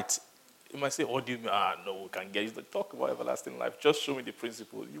light, you might say, what do you mean? No, we can get it. Talk about everlasting life. Just show me the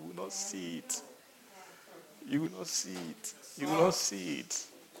principle. You will not see it. You will not see it. You will not see it.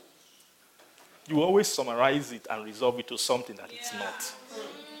 You always summarize it and resolve it to something that it's not.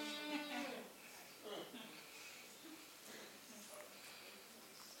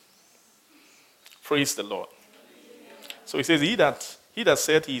 Praise the Lord. So he says, he that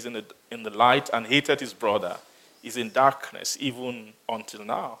said he is in the light and hated his brother is in darkness even until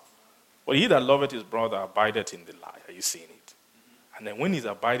now. But he that loveth his brother abideth in the light. Are you seeing it? And then when he's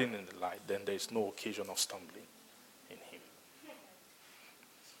abiding in the light, then there is no occasion of stumbling in him.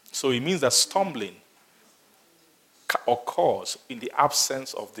 So it means that stumbling occurs in the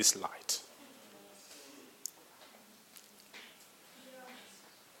absence of this light.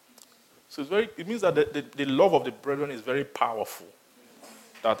 So it means that the love of the brethren is very powerful.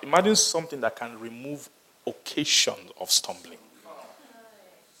 That imagine something that can remove occasions of stumbling.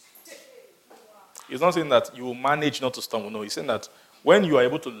 He's not saying that you will manage not to stumble. No, he's saying that when you are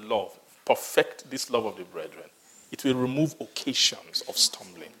able to love, perfect this love of the brethren, it will remove occasions of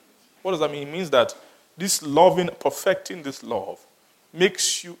stumbling. What does that mean? It means that this loving, perfecting this love,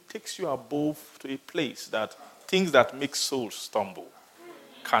 takes you above to a place that things that make souls stumble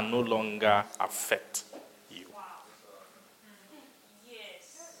can no longer affect you.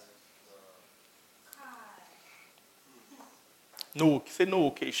 No, say no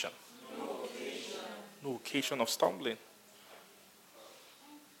occasion. No occasion of stumbling.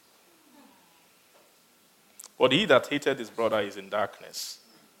 But he that hated his brother is in darkness,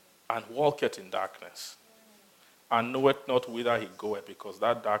 and walketh in darkness, and knoweth not whither he goeth, because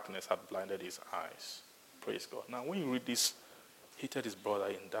that darkness had blinded his eyes. Praise God. Now, when you read this, hated his brother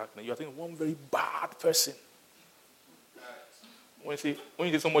in darkness, you are thinking one very bad person. When you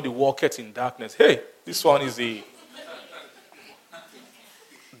see somebody walketh in darkness, hey, this one is a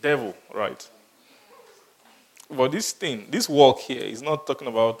devil, right? But this walk here is not talking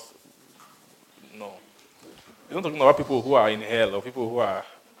about, no. It's not talking about people who are in hell or people who are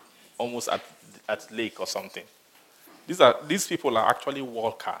almost at lake or something. These people are actually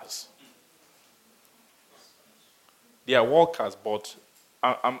walkers. They are walkers, but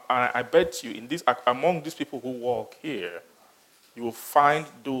I bet you among these people who walk here, you will find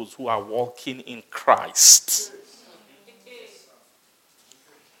those who are walking in Christ.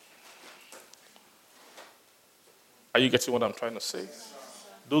 Are you getting what I'm trying to say?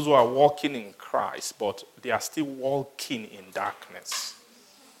 Those who are walking in Christ, but they are still walking in darkness.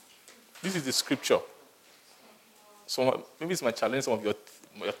 This is the scripture. So maybe it's my challenge, some of your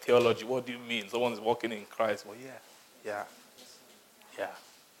theology. What do you mean? Someone is walking in Christ. Well, yeah.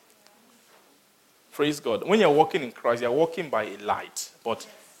 Praise God. When you're walking in Christ, you're walking by a light. But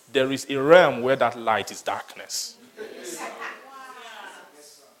there is a realm where that light is darkness.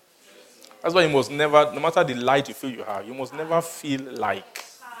 That's why you must never, no matter the light you feel you have, you must never feel like,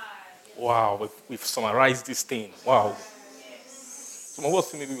 wow, we've summarized this thing. Wow. Some of us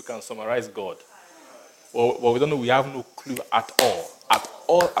think maybe we can summarize God. Well, we don't know, we have no clue at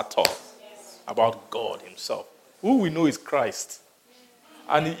all about God himself. Who we know is Christ.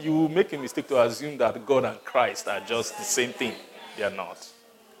 And you will make a mistake to assume that God and Christ are just the same thing. They are not.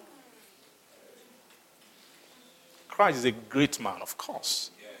 Christ is a great man, of course.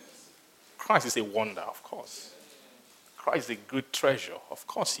 Christ is a wonder, of course. Christ is a great treasure. Of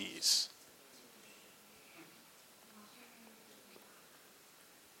course he is.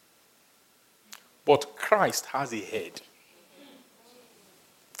 But Christ has a head.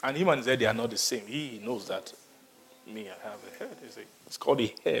 And him and his head, they are not the same. He knows that I have a head. It's called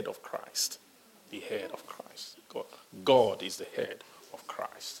the head of Christ. The head of Christ. God is the head of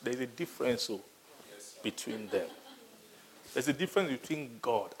Christ. There's a difference between them. There's a difference between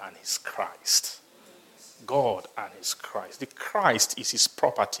God and his Christ. God and his Christ. The Christ is his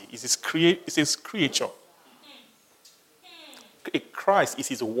property. It's his creature. Christ is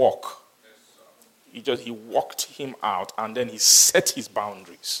his work. He walked him out, and then he set his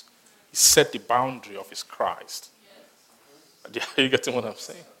boundaries. He set the boundary of his Christ. Are you getting what I'm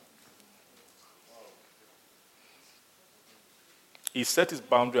saying? He set his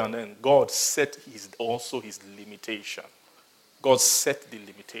boundary, and then God set also his limitation. God set the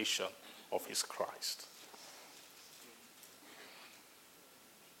limitation of his Christ.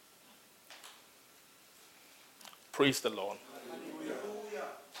 Praise the Lord.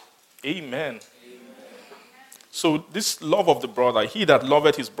 Amen. So this love of the brother, he that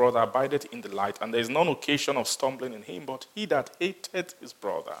loveth his brother abideth in the light, and there is none occasion of stumbling in him, but he that hateth his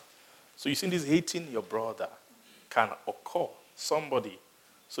brother. So you see, this hating your brother can occur. Somebody.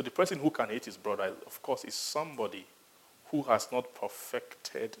 So the person who can hate his brother, of course, is somebody who has not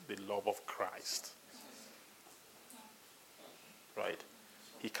perfected the love of Christ. Right?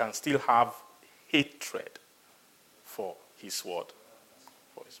 He can still have hatred for his word,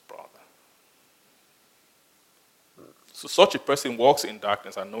 for his brother. So such a person walks in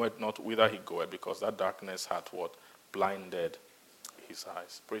darkness and knoweth not whither he goeth, because that darkness had what? Blinded his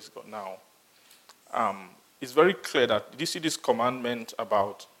eyes. Praise God. Now, it's very clear that, did you see this commandment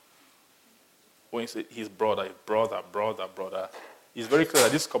about when he said his brother, brother? It's very clear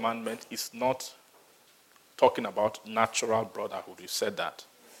that this commandment is not talking about natural brotherhood. You said that.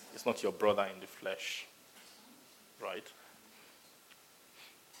 It's not your brother in the flesh. Right?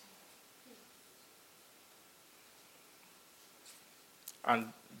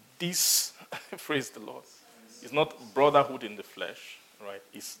 And this, praise the Lord, is not brotherhood in the flesh, right?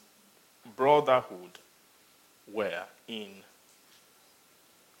 It's brotherhood where in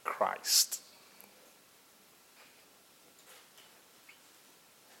Christ.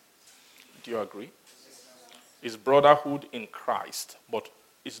 Do you agree? It's brotherhood in Christ, but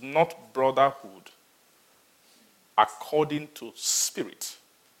it's not brotherhood according to spirit.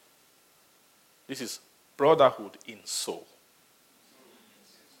 This is brotherhood in soul.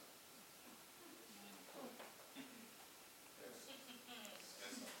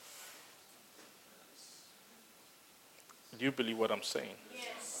 Do you believe what I'm saying?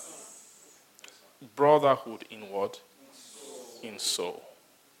 Yes. Brotherhood in what? in soul.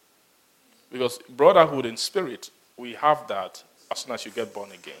 Because brotherhood in spirit, we have that as soon as you get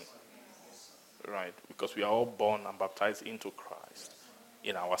born again. Right? Because we are all born and baptized into Christ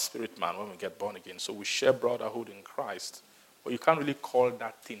in our spirit man when we get born again. So we share brotherhood in Christ. But you can't really call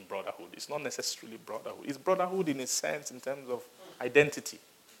that thing brotherhood. It's not necessarily brotherhood. It's brotherhood in a sense in terms of identity.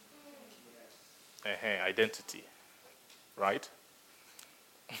 Identity. Right?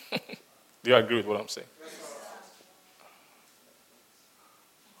 Do you agree with what I'm saying?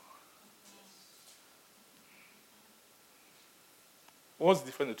 What's the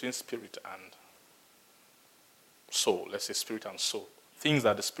difference between spirit and soul? Let's say spirit and soul. Things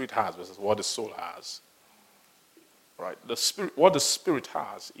that the spirit has versus what the soul has. Right? The spirit, what the spirit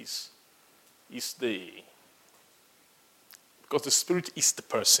has is because the spirit is the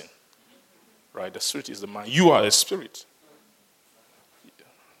person. Right? The spirit is the man. You are a spirit.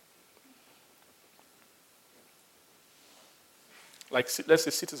 Like, let's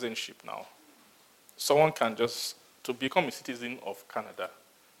say citizenship now. Someone can just, to become a citizen of Canada,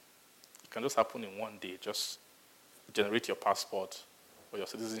 it can just happen in one day. Just generate your passport or your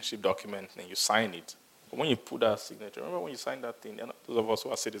citizenship document and you sign it. But when you put that signature, remember when you sign that thing, those of us who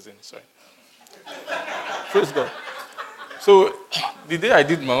are citizens, right? Praise God. So the day I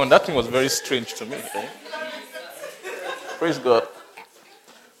did my own, that thing was very strange to me. Okay? Praise God.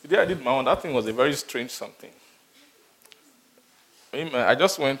 The day I did my own, that thing was a very strange something. I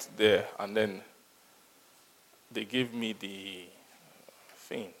just went there and then they gave me the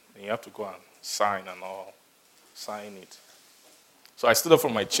thing. And you have to go and sign and all. Sign it. So I stood up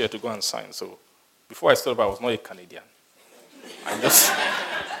from my chair to go and sign. So before I stood up, I was not a Canadian. I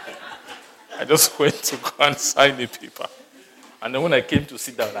just went to go and sign the paper. And then when I came to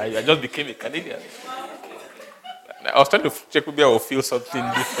sit down, I just became a Canadian. I was trying to check maybe I would feel something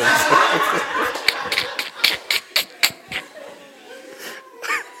different.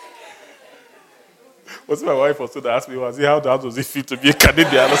 Was my wife also that asked me, how does it feel to be a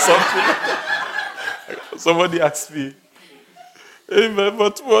Canadian or something? Somebody asked me, hey man,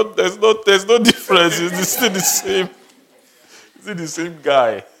 but what? There's no difference. It's still the same. Is it the same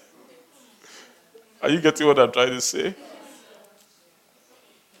guy? Are you getting what I'm trying to say?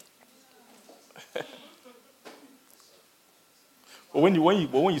 But when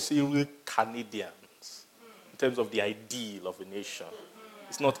you say really Canadians, in terms of the ideal of a nation,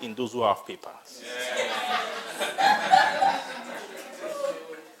 it's not in those who have papers.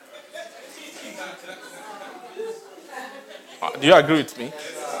 Do you agree with me?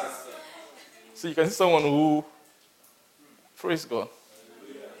 So you can see someone who, praise God.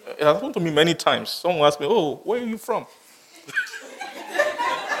 It has happened to me many times. Someone asked me, oh, where are you from?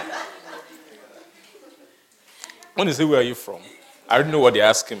 When they say, where are you from? I already know what they're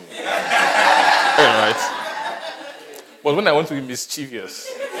asking me. All right. But when I want to be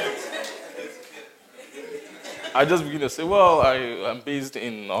mischievous, I just begin to say, well, I'm based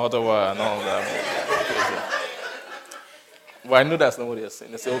in Ottawa and all that. Well, I know that's not what they're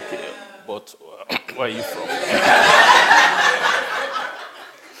saying. They say, okay, but where are you from?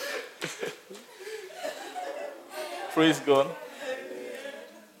 Praise God.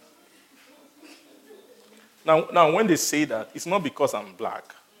 Now, when they say that, it's not because I'm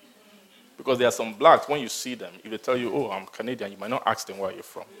black. Because there are some blacks, when you see them, if they tell you, oh, I'm Canadian, you might not ask them where you're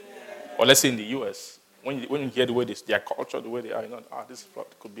from. Or let's say in the U.S., when you hear the way their culture, the way they are, this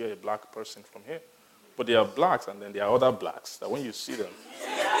could be a black person from here. But they are blacks, and then there are other blacks that when you see them,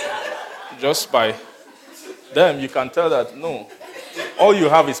 just by them, you can tell that, no, all you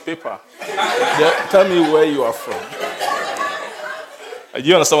have is paper. Tell me where you are from. Do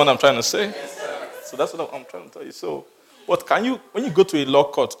you understand what I'm trying to say? So that's what I'm trying to tell you. So, but when you go to a law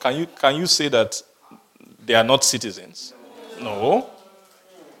court, can you say that they are not citizens? No.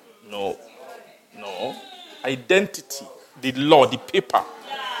 Identity, the law, the paper,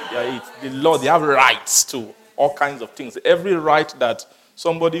 the law, they have rights to all kinds of things. Every right that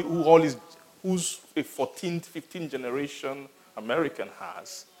somebody who's a 14th, 15th generation American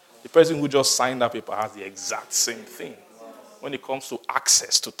has, the person who just signed that paper has the exact same thing. When it comes to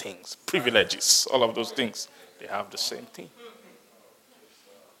access to things, privileges, all of those things, they have the same thing.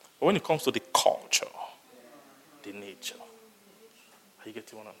 But when it comes to the culture, the nature, are you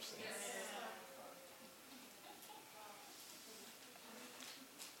getting what I'm saying?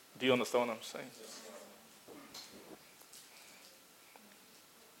 Do you understand what I'm saying?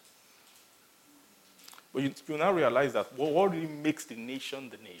 But you now realize that what really makes the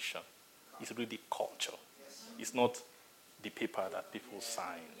nation is really the culture. It's not the paper that people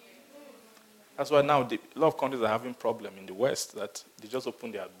sign. That's why now a lot of countries are having problem in the West that they just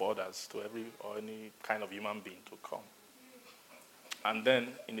open their borders to any kind of human being to come. And then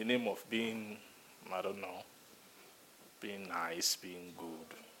in the name of being, I don't know, being nice, being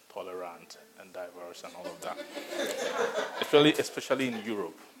good, tolerant, and diverse, and all of that. especially in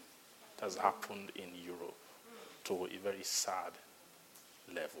Europe. It has happened in Europe to a very sad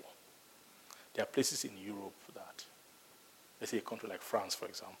level. There are places in Europe that, let's say a country like France, for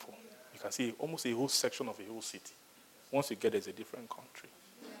example, you can see almost a whole section of a whole city. Once you get there, it's a different country.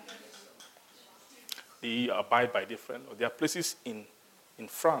 They abide by different. There are places in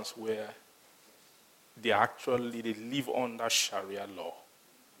France where they live under Sharia law.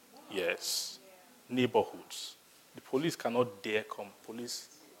 Yes. Neighborhoods. The police cannot dare come. Police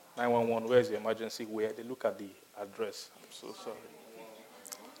 911, where's the emergency? Where they look at the address. I'm so sorry.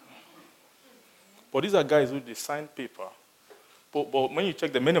 But these are guys who they sign paper. But when you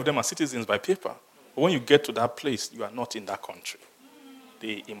check them, many of them are citizens by paper. But when you get to that place, you are not in that country.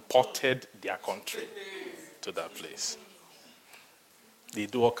 They imported their country to that place. They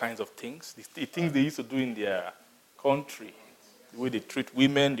do all kinds of things. The things they used to do in their country, the way they treat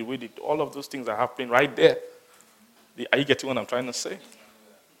women, the way they do, all of those things are happening right there. Are you getting what I'm trying to say?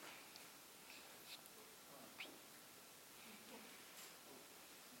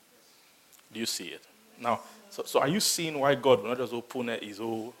 Do you see it? Now, so are you seeing why God will not just open his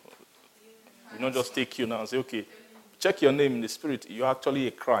whole, will not just take you now and say, okay, check your name in the spirit. You're actually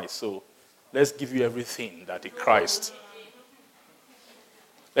a Christ, so let's give you everything that a Christ.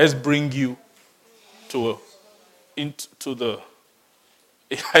 Let's bring you into the.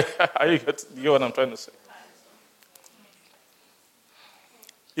 You get what I'm trying to say?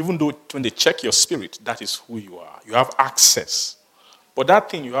 Even though when they check your spirit, that is who you are. You have access. But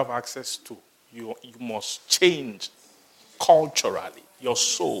that thing you have access to, you must change culturally. Your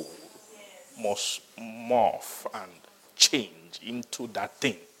soul must morph and change into that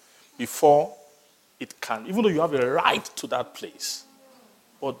thing before it can, even though you have a right to that place,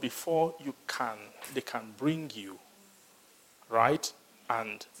 but before they can bring you, right,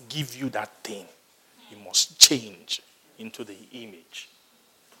 and give you that thing, you must change into the image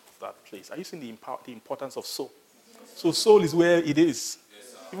of that place. Are you seeing the importance of soul? So soul is where it is.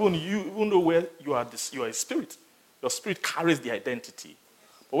 Even though where you are a spirit, your spirit carries the identity.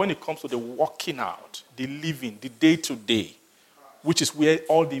 But when it comes to the walking out, the living, the day-to-day, which is where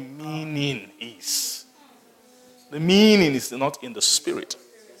all the meaning is. The meaning is not in the spirit.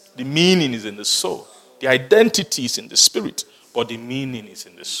 The meaning is in the soul. The identity is in the spirit, but the meaning is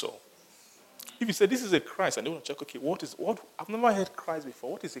in the soul. If you say this is a Christ, and they want to check, okay, what? I've never heard Christ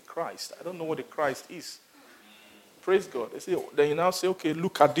before. What is a Christ? I don't know what a Christ is. Praise God. Then you now say, okay,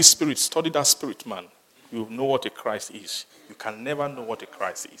 look at this spirit, study that spirit, man. You know what a Christ is. You can never know what a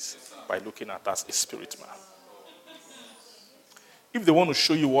Christ is by looking at that a spirit, man. If they want to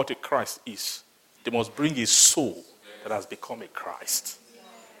show you what a Christ is, they must bring a soul that has become a Christ.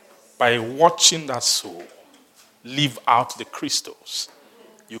 By watching that soul live out the Christos,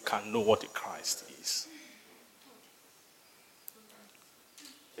 you can know what a Christ is.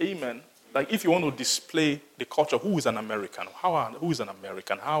 Amen. Like if you want to display the culture, who is an American? Who is an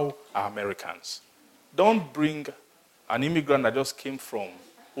American? How are Americans? Don't bring an immigrant that just came from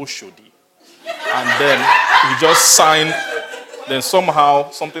Oshodi and then he just signed, then somehow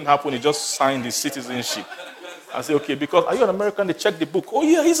something happened, he just signed his citizenship. I say, okay, because are you an American? They check the book. Oh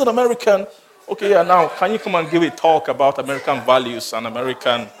yeah, he's an American. Okay, yeah, now can you come and give a talk about American values and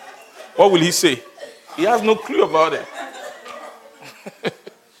American... What will he say? He has no clue about it.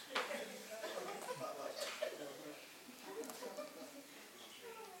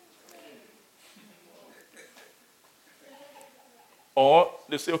 Or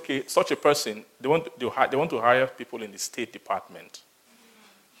they say, okay, such a person, they want to hire people in the State Department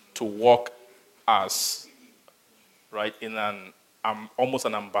to work as, right, in almost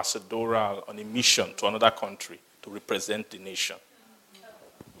an ambassadorial, on a mission to another country to represent the nation.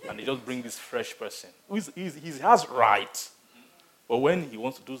 And they just bring this fresh person. He has rights. But when he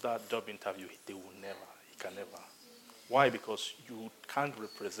wants to do that job interview, he can never. Why? Because you can't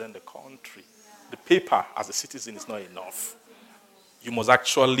represent the country. The paper as a citizen is not enough. You must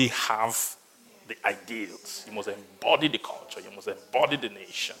actually have the ideals. You must embody the culture. You must embody the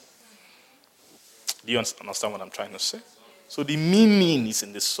nation. Do you understand what I'm trying to say? So the meaning is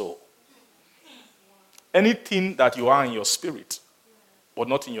in the soul. Anything that you are in your spirit, but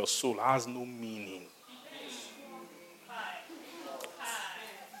not in your soul, has no meaning.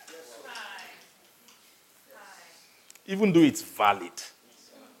 Even though it's valid,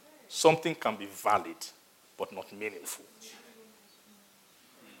 something can be valid, but not meaningful.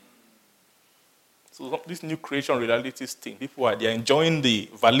 So this new creation realities thing, they're enjoying the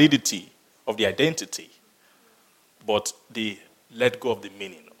validity of the identity, but the let go of the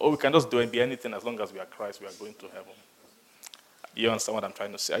meaning. Or we can just do and be anything as long as we are Christ, we are going to heaven. Do you understand what I'm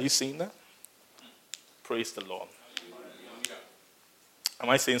trying to say? Are you seeing that? Praise the Lord. Am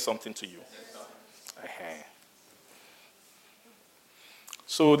I saying something to you? Uh-huh.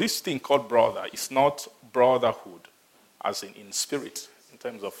 So this thing called brother is not brotherhood as in spirit, in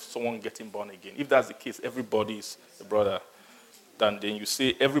terms of someone getting born again. If that's the case, everybody is a brother. Then you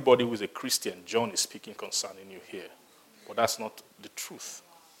say everybody who is a Christian, John is speaking concerning you here. But that's not the truth.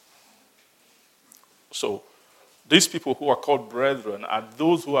 So these people who are called brethren are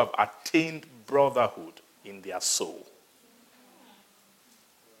those who have attained brotherhood in their soul.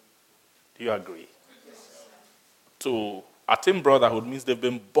 Do you agree? To attain brotherhood means they've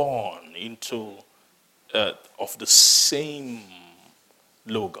been born into of the same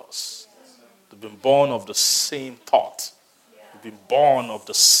logos. They've been born of the same thought. They've been born of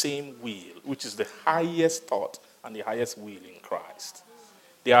the same will, which is the highest thought and the highest will in Christ.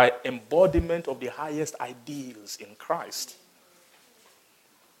 They are embodiment of the highest ideals in Christ.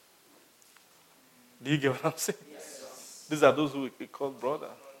 Do you get what I'm saying? Yes. These are those who we call brother.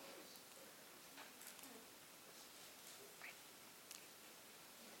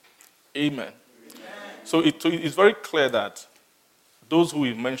 Amen. So it's very clear that those who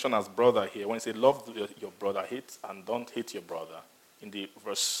we mention as brother here, when you say love your brother, hate and don't hate your brother, in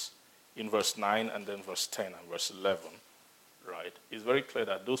verse 9 and then verse 10 and verse 11, right? It's very clear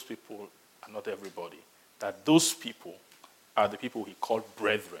that those people are not everybody. That those people are the people he called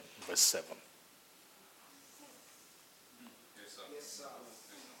brethren, verse 7.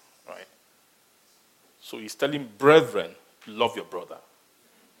 Right? So he's telling brethren, love your brother.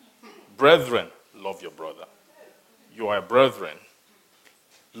 Brethren, love your brother. You are a brethren,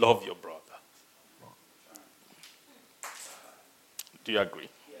 love your brother. Do you agree?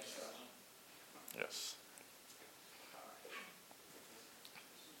 Yes.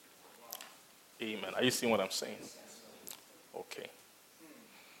 Amen. Are you seeing what I'm saying? Okay.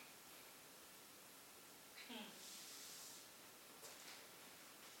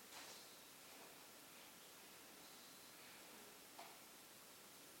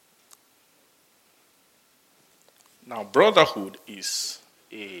 Now, brotherhood, when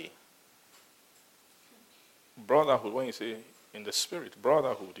you say in the spirit,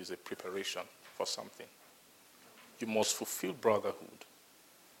 brotherhood is a preparation for something. You must fulfill brotherhood.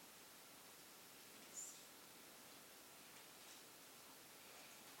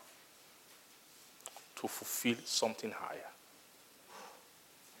 To fulfill something higher.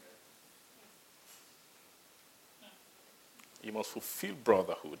 You must fulfill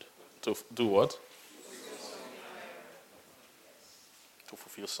brotherhood. To do what? To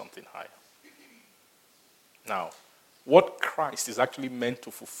fulfill something higher. Now, what Christ is actually meant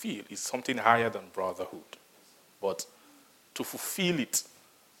to fulfill is something higher than brotherhood. But to fulfill it,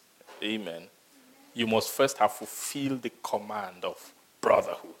 amen, you must first have fulfilled the command of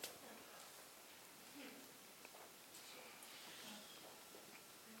brotherhood.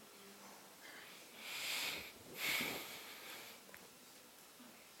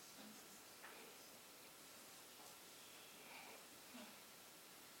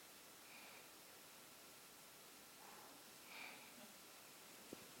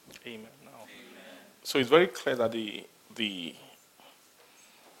 Amen. Now, so it's very clear that the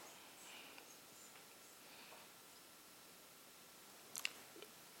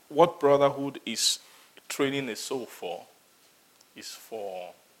what brotherhood is training a soul for is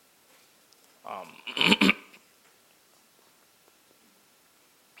for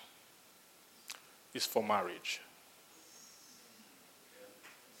is for marriage.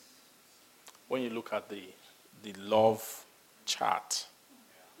 When you look at the love chart,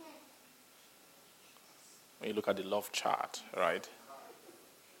 right?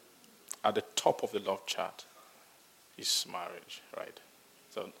 At the top of the love chart is marriage, right?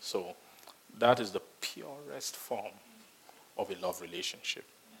 So that is the purest form of a love relationship.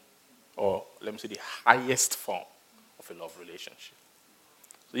 Or let me say the highest form of a love relationship.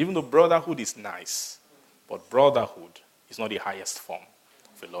 So even though brotherhood is nice, but brotherhood is not the highest form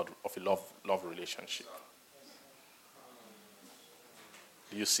of a love relationship.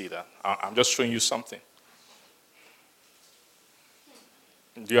 Do you see that? I'm just showing you something.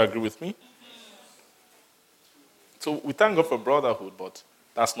 Do you agree with me? So we thank God for brotherhood, but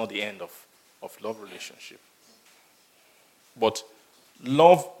that's not the end of love relationship. But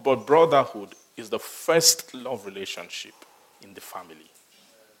brotherhood is the first love relationship in the family.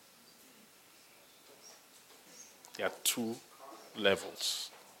 There are two levels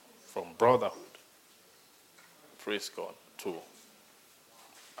from brotherhood, praise God, to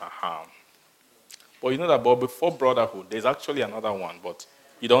But you know that but before brotherhood, there's actually another one, but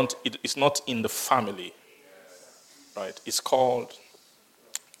you don't. It's not in the family, right? It's called.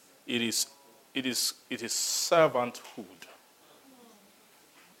 It is servanthood.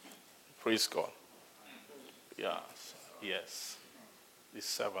 Praise God. Yes.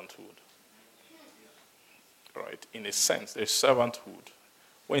 It's servanthood. Right? In a sense, there's servanthood.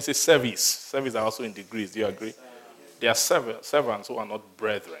 When you say service are also in degrees. Do you agree? There are servants who are not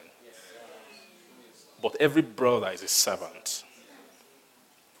brethren. But every brother is a servant.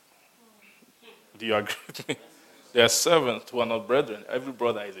 Do you agree with me? There are servants who are not brethren. Every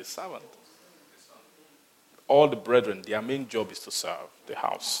brother is a servant. All the brethren, their main job is to serve the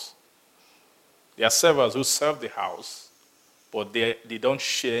house. There are servants who serve the house, but they don't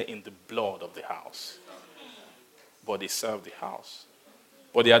share in the blood of the house. But they serve the house.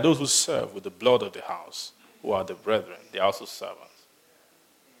 But there are those who serve with the blood of the house, who are the brethren. They are also servants.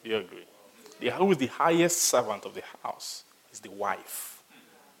 Do you agree? Who is the highest servant of the house is the wife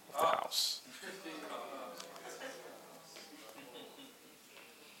of the house.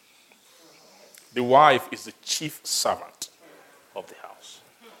 The wife is the chief servant of the house.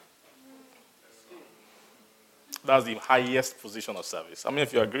 That's the highest position of service. I mean,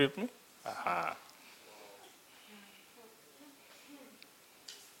 if you agree with me? Uh-huh.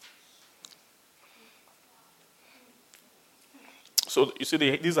 So you see,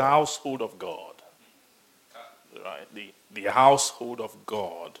 this is a household of God. Right? The household of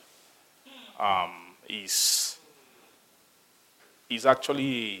God is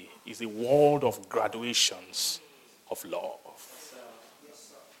actually a world of graduations of love.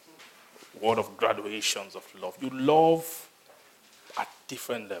 World of graduations of love. You love at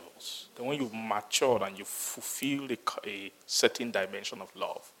different levels. Then when you've matured and you fulfill a certain dimension of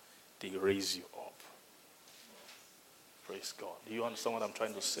love, they raise you up. Praise God. Do you understand what I'm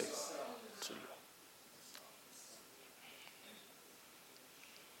trying to say to you?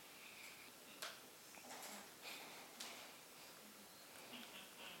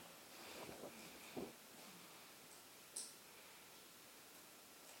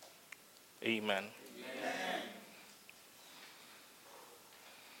 Amen. Amen.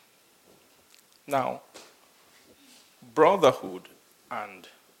 Now, brotherhood and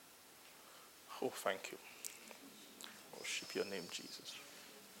thank you. Worship your name, Jesus.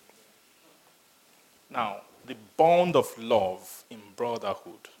 Now, the bond of love in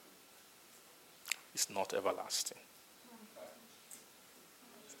brotherhood is not everlasting.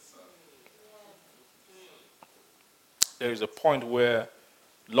 There is a point where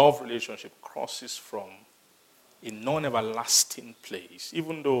love relationship crosses from a non-everlasting place,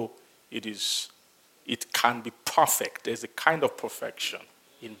 even though it can be perfect. There's a kind of perfection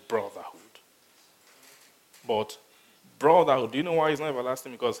in brotherhood. But brotherhood, do you know why it's not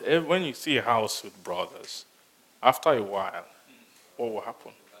everlasting? Because when you see a house with brothers, after a while, what will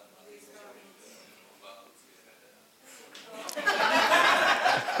happen?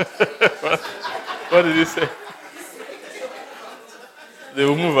 What did he say? They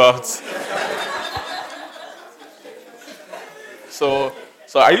will move out. So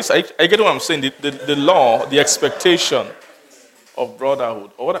I get what I'm saying. The law, the expectation of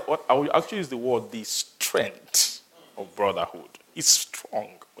brotherhood, or what I will actually use the word, the strength of brotherhood. It's strong.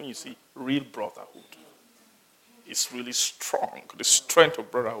 When you see real brotherhood, it's really strong. The strength of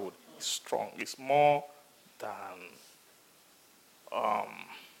brotherhood is strong. It's more than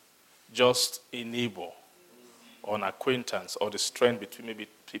just a neighbor or an acquaintance, or the strength between maybe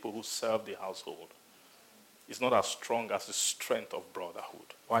people who serve the household. It's not as strong as the strength of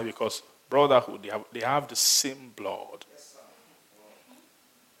brotherhood. Why? Because brotherhood, they have the same blood.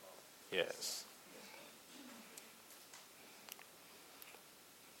 Yes.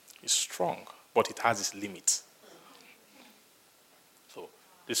 It's strong, but it has its limits. So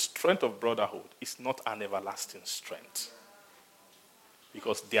the strength of brotherhood is not an everlasting strength.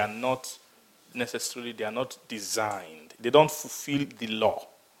 Because they are not designed. They don't fulfill the law.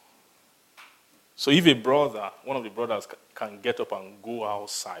 So if one of the brothers can get up and go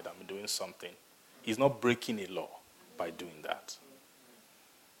outside and be doing something, he's not breaking a law by doing that.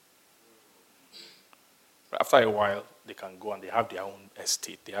 But after a while, they can go and they have their own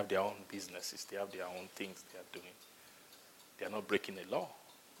estate, they have their own businesses, they have their own things they are doing. They are not breaking a law.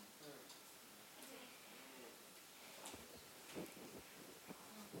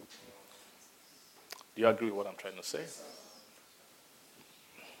 Do you agree with what I'm trying to say?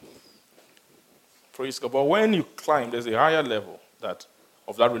 Praise God. But when you climb, there's a higher level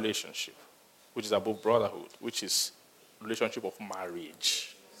of that relationship, which is above brotherhood, which is relationship of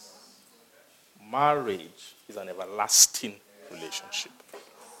marriage. Marriage is an everlasting relationship.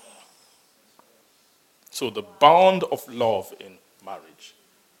 So the bond of love in marriage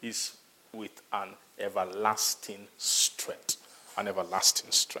is with an everlasting strength. An everlasting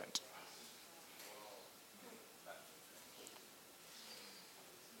strength.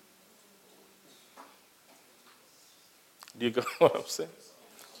 Do you get what I'm saying?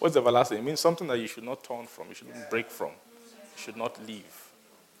 What's everlasting? It means something that you should not turn from, you shouldn't break from, you should not leave.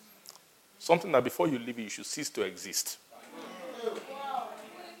 Something that before you leave it, you should cease to exist.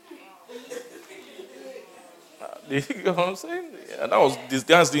 Do you get what I'm saying? Yeah,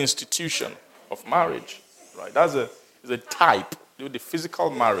 that's the institution of marriage, right? That's a type. The physical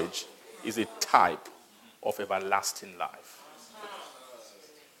marriage is a type of everlasting life.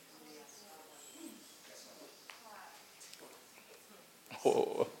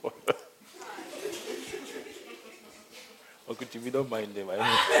 Oh. Okay, if you don't mind them,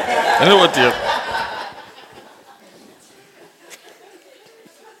 I know what you're.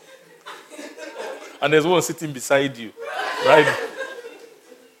 And there's one sitting beside you, right?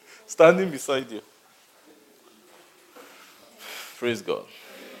 Standing beside you. Praise God.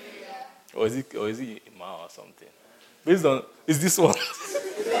 Or is it Imam or something? Based on, is this one?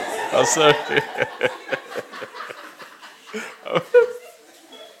 I'm sorry.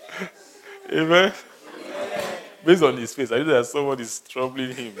 Amen. Based on his face, I know that someone is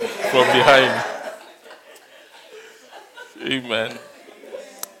troubling him from behind. Amen.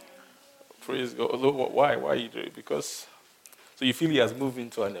 Praise God. Why? Why are you doing it? Because so you feel he has moved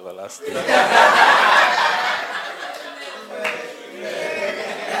into an everlasting.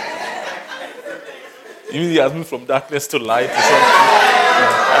 You mean he has moved from darkness to light or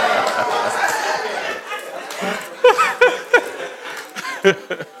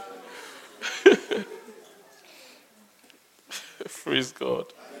something? Praise God.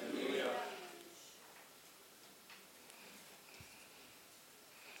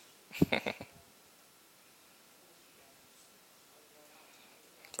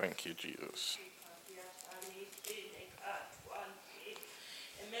 Thank you, Jesus.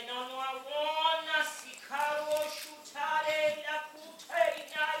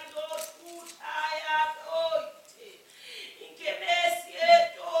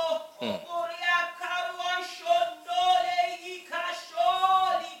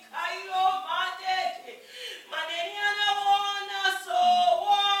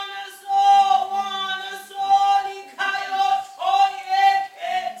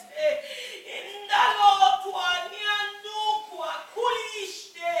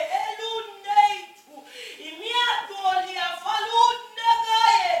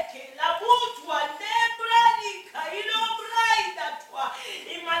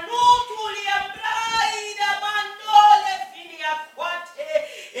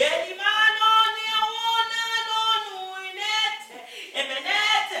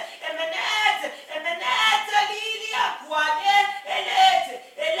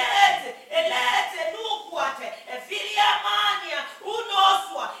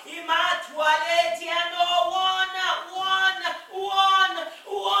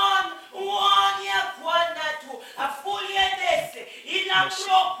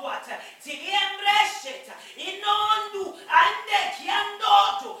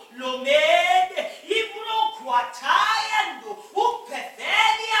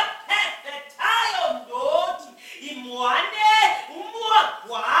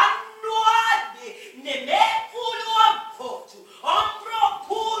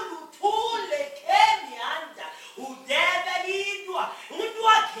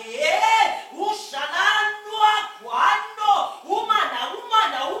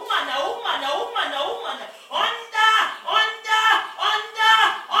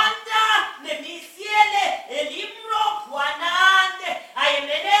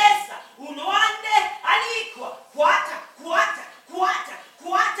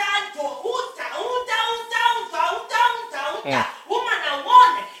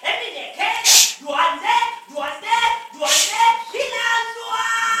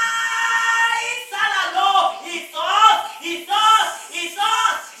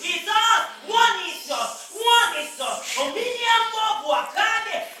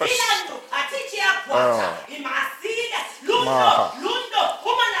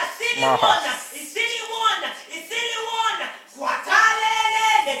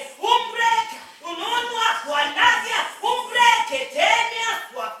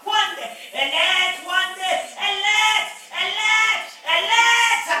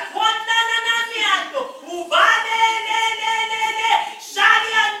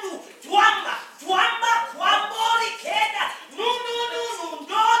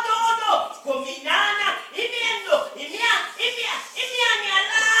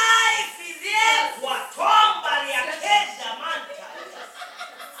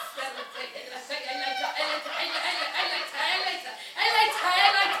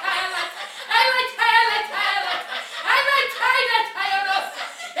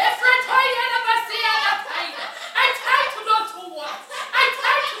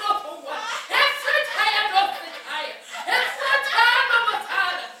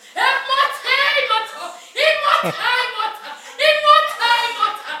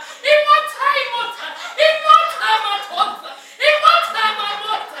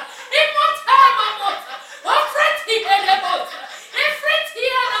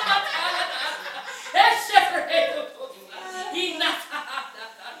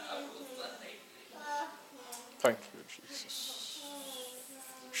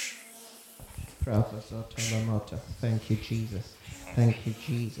 Professor Talamata. Thank you, Jesus. Thank you,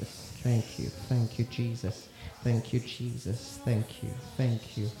 Jesus. Thank you. Thank you, Jesus. Thank you, Jesus. Thank you.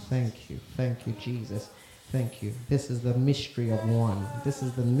 Thank you. Thank you. Thank you, Jesus. Thank you. This is the mystery of one. This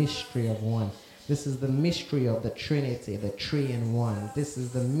is the mystery of one. This is the mystery of the Trinity, the three in one. This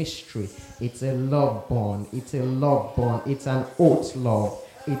is the mystery. It's a love bond. It's a love bond. It's an oath love.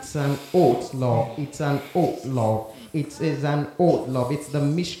 It's an oath love. It's an oath love. It is an oath love. It's the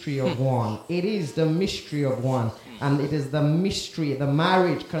mystery of one. It is the mystery of one. And it is the mystery. The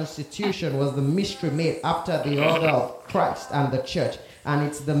marriage constitution was the mystery made after the order of Christ and the church. And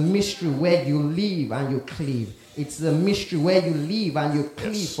it's the mystery where you live and you cleave. It's the mystery where you live and you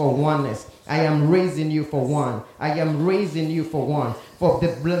cleave for oneness. I am raising you for one. I am raising you for one. For the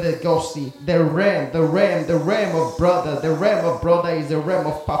brother Gossi, the realm of brother. The realm of brother is the realm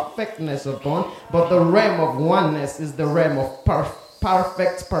of perfectness of bond, but the realm of oneness is the realm of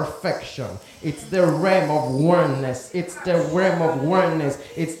perfect perfection. It's the realm of oneness. It's the realm of oneness.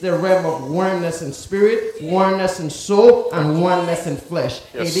 It's the realm of oneness in spirit, oneness in soul, and oneness in flesh.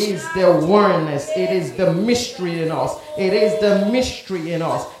 Yes. It is the oneness. It is the mystery in us. It is the mystery in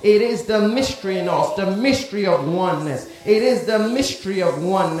us. It is the mystery in us. The mystery of oneness. It is the mystery of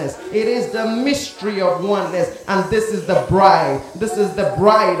oneness. It is the mystery of oneness. And this is the bride. This is the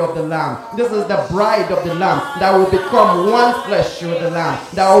bride of the Lamb. This is the bride of the Lamb that will become one flesh with the Lamb.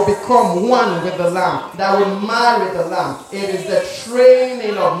 That will become one with the Lamb, that will marry the Lamb. It is the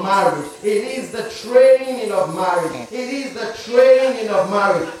training of marriage. It is the training of marriage. It is the training of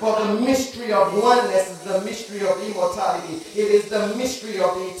marriage. For the mystery of oneness is the mystery of immortality. It is the mystery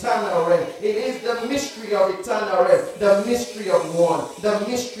of the eternal realm. It is the mystery of eternal realm. The mystery of one. The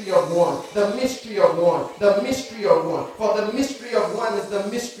mystery of one. The mystery of one. The mystery of one. For the mystery of one is the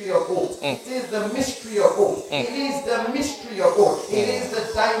mystery of oath. It is the mystery of oath. It is the mystery of oath. It is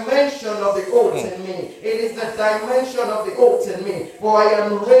the dimension of the oath in me. It is the dimension of the oath in me. For I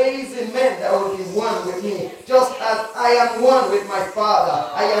am raising men that will be one with me. Just as I am one with my Father,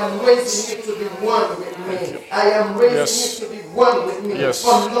 I am raising you to be one with me. I am raising you to be one with me.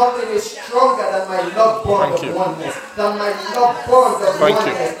 For nothing is stronger than my love bond of oneness. Than my love bond of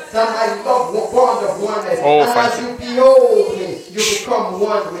oneness. Than my love bond of oneness. And as you behold me, you become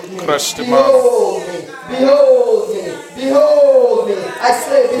one with me. Behold me. Behold me. Behold me. I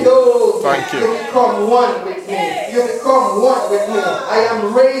say behold me. You become one with me. You become one with me. I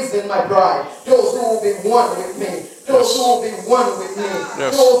am raising my bride. Those who will be one with me. Those who will be one with me.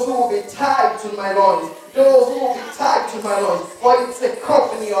 Those who will be tied to my loins. Those who will be tied to my loins. For it's a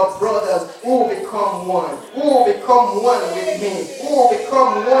company of brothers who will become one. Who will become one with me. Who will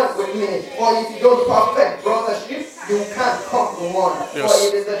become one with me. For if you don't perfect brothership, you can't come to one. For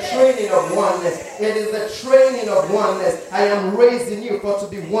it is the training of oneness. It is the training of oneness. I am raising you for to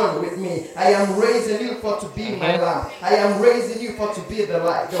be one with me. I am raising you for to be my lamb. I am raising you for to be the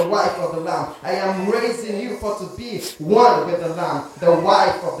wife of the lamb. I am raising you for to be one with the lamb. The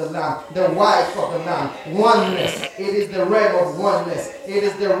wife of the lamb. The wife of the lamb. Oneness. It is the realm of oneness. It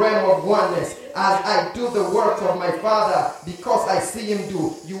is the realm of oneness. As I do the work of my Father, because I see him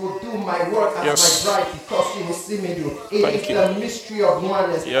do, you will do my work as my bride, because you will see me do. It is the mystery of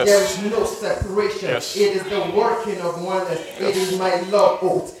oneness. There is no separation. It is the working of oneness. It is my love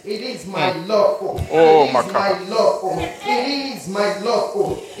oath. It is my love oath. It is my love oath. It is my love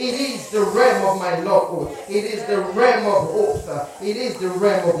oath. It is the realm of my love oath. It is the realm of oath. It is the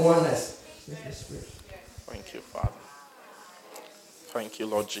realm of oneness. Thank you, Father. Thank you,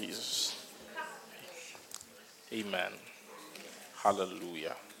 Lord Jesus. Amen.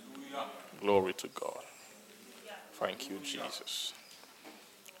 Hallelujah. Glory to God. Thank you, Jesus.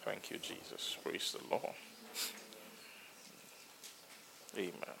 Thank you, Jesus. Praise the Lord.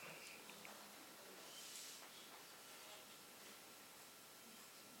 Amen.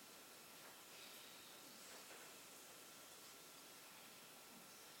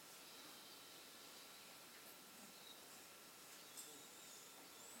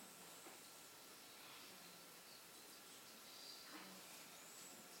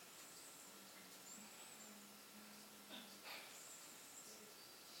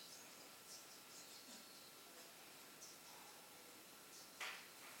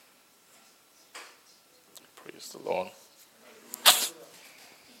 Praise the Lord.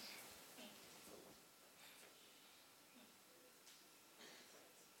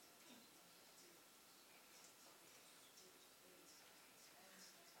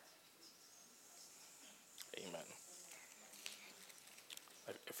 Amen.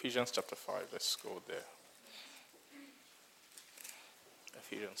 Ephesians chapter 5, let's go there.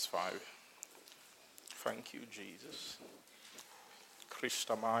 Ephesians 5. Thank you, Jesus.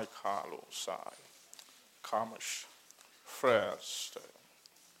 Christa Mai Carlo Sai, Kamish, First,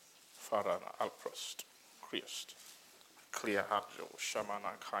 Farana Alprost, Christ, Clear Hadjo,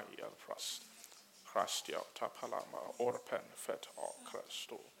 Shamana Kai Alprost, Christia Tapalama, Orpen Fet or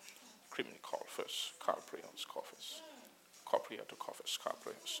Cresto, Crimin Colfus, Calprions Coffis, Copria to Coffis,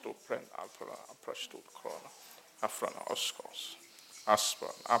 Calprions, to Pren Alpera, Aprestud Crona, Afrana Oscos,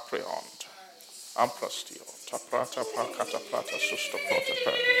 Aspran, Apreont, Amprastio, Taprata Palcata Plata, Susto Prota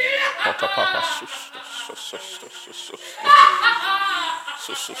Per, Pota Papa Susto.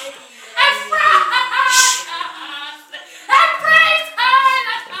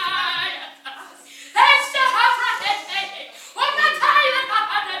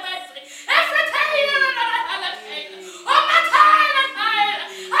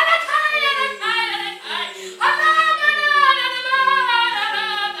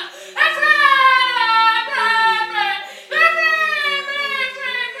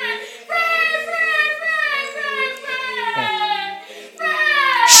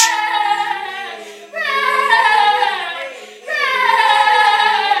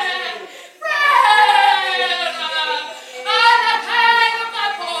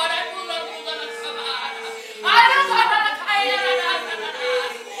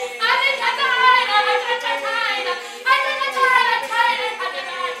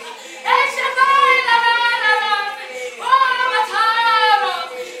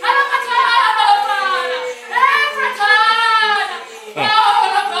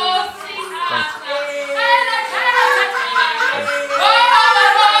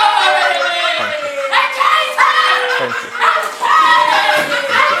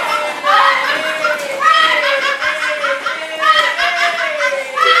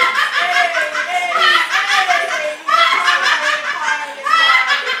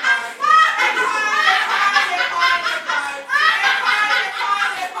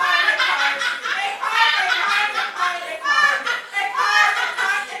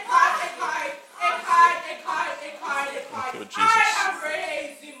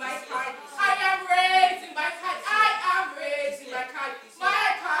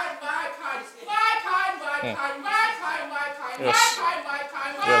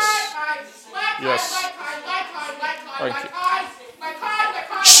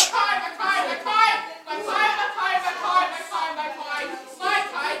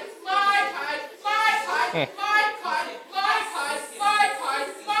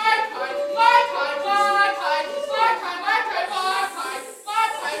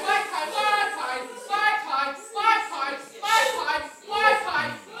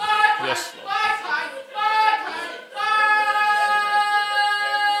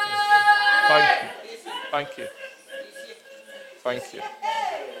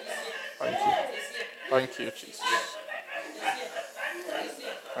 Thank you, Jesus.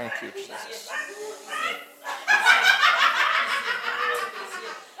 Thank you, Jesus.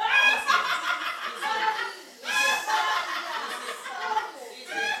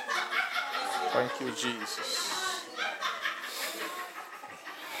 Thank you, Jesus.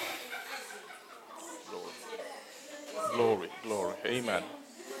 Glory, glory. Amen.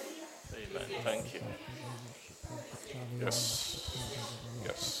 Amen. Thank you. Yes.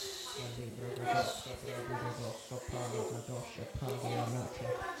 Yes.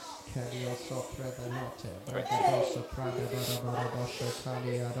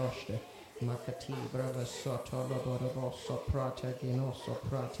 Makati brava soto loboroboso prata ginoso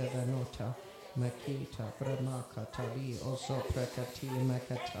prata venota Makita Brahmaka Tali Oso Prekati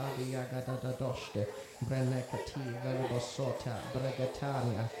Makatali Agada Doshte Brenekati Velibosota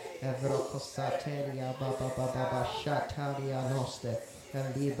Bregatania Evrokosatelia Baba Baba Shatalia Noste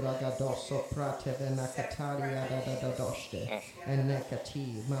Libra Gadoso Prate Venakatalia da Doshte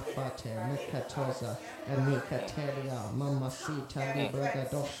Enekati Mafate Mekatoza Enikatelia Mamasita Libra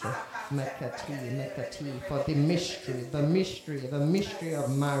Gadoshe Mekati for the mystery of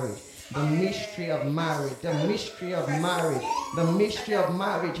marriage. The mystery of marriage, the mystery of marriage, the mystery of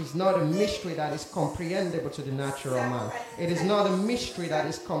marriage is not a mystery that is comprehensible to the natural man. It is not a mystery that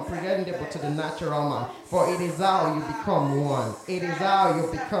is comprehensible to the natural man, for it is how you become one. It is how you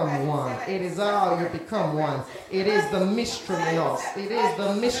become one. It is how you become one. It is the mystery in us. It is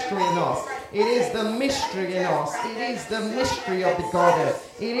the mystery in us. It is the mystery in us. It is the mystery of the Godhead.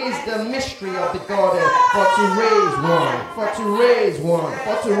 It is the mystery of the Godhead for to raise one, for to raise one,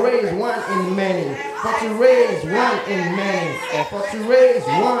 for to raise one in many, for to raise one in many, for to raise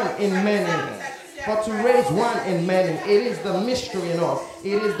one in many. for to raise one in many. It is the mystery in us.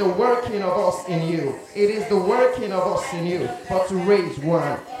 It is the working of us in you. It is the working of us in you, for to raise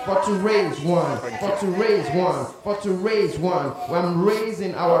one, for to raise one, for to raise one, for to raise one. I'm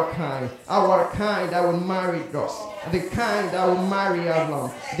raising our kind that will marry us, the kind that will marry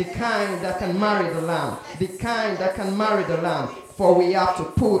Absalom, the kind that can marry the lamb, the kind that can marry the lamb. For we have to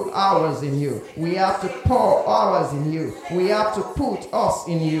put ours in you. We have to pour ours in you. We have to put us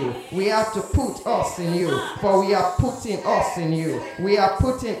in you. We have to put us in you. For we are putting us in you. We are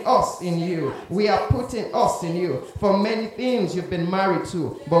putting us in you. We are putting us in you. For many things you've been married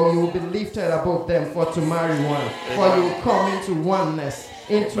to, but you will be lifted above them for to marry one. For you will come into oneness.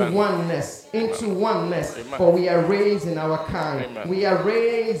 Into oneness, into oneness. For we are raising our kind. We are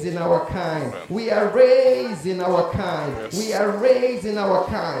raising our kind. We are raising our kind. We are raising our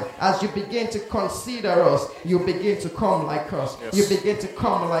kind. As you begin to consider us, you begin to come like us. You begin to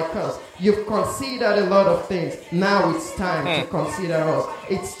come like us. You've considered a lot of things. Now it's time to consider us.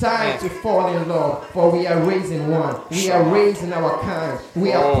 It's time to fall in love. For we are raising one. We are raising our kind.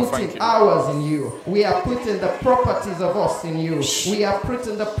 We are putting ours in you. We are putting the properties of us in you. We are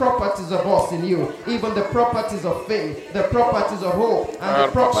putting the properties of us in you. Even the properties of faith, the properties of hope, and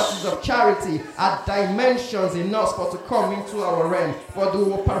the properties of charity are dimensions in us for to come into our realm. For we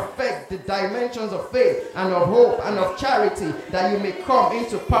will perfect the dimensions of faith and of hope and of charity, that you may come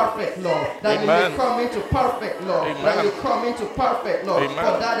into perfect love. That you may come into perfect love. That you come into perfect love.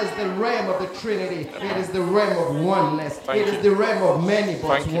 For that is the realm of the Trinity. It is the realm of oneness. It is the realm of many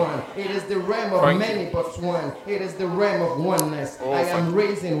but one. It is the realm of many but one. It is the realm of oneness. I am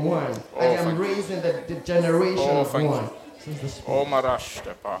raising one. I am raising the generation of one. Oh, Marash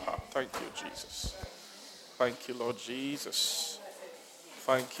Tepaha. Thank you, Jesus. Thank you, Lord Jesus.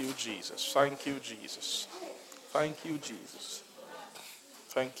 Thank you, Jesus. Thank you, Jesus. Thank you, Jesus.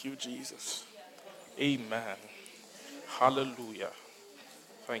 Thank you, Jesus. Amen. Hallelujah.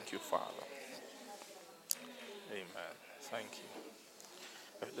 Thank you, Father. Amen. Thank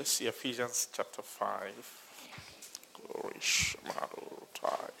you. Let's see Ephesians chapter 5. Glory Shemaro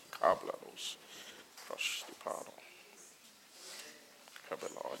Tai Kablanos Prashtipano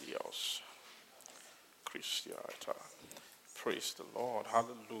Kabeladios Christiata. Praise the Lord.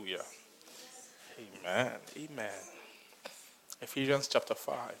 Hallelujah. Amen. Amen. Ephesians chapter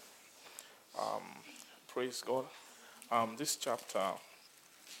 5. Praise God. This chapter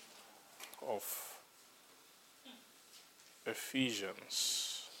of Ephesians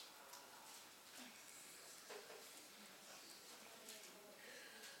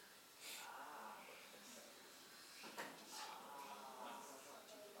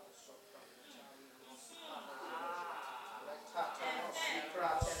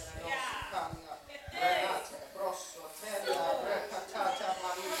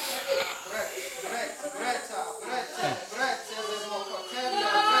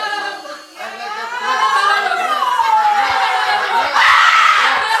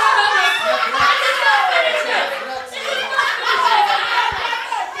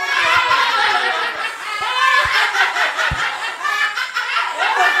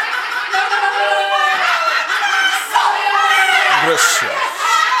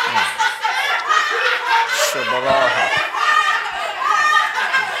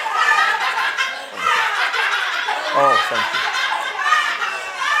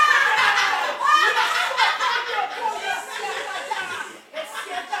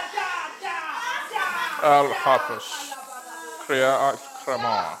Al-Hafiz, Kriya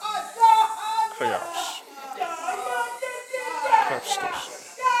Krama, Kriyas, Kristus,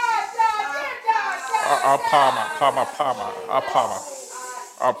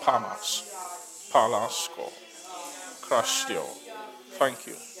 Apamas, Palasco, Krastio. Thank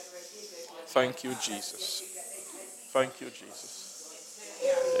you. Thank you, Jesus. Thank you, Jesus.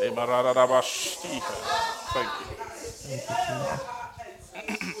 Thank you. Thank you, Father.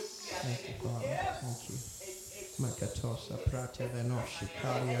 Thank you. Makatosa prate venoshi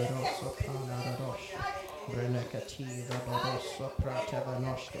kalia rosso pana roshi. Brenekati rabarosso prate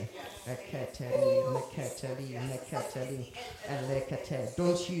venoshi. Neketeli. Elekate.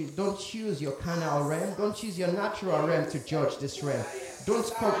 Don't use your carnal realm. Don't use your natural realm to judge this realm. You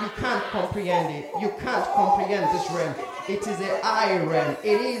can't comprehend it. You can't comprehend this realm. It is a I realm.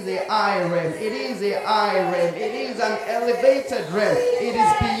 It is a I realm. It is a I realm. It is an elevated realm. It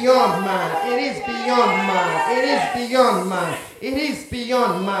is beyond man. It is beyond man. It is beyond man. It is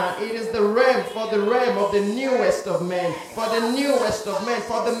beyond man. It is the realm of the newest of men. For the newest of men.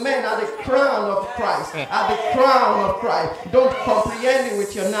 For the men at the crown of Christ. At the crown of Christ. Don't comprehend it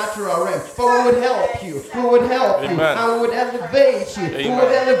with your natural realm. For we would help you. We would help you. And we would elevate you. We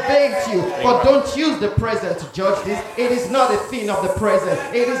would elevate you. But don't use the present to judge this. It is not a thing of the present.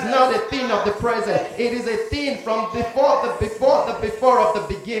 It is not a thing of the present. It is a thing from before of the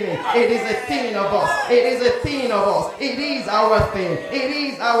beginning. It is a thing of us. It is a thing of us. It is our thing. It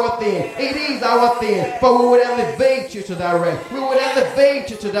is our thing. It is our thing. But we would elevate you to that realm. We would elevate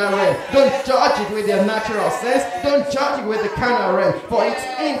you to that realm. Don't judge it with your natural sense. Don't judge it with the carnal realm. For it's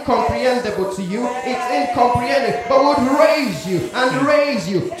incomprehensible to you. It's incomprehensible. But would raise you and raise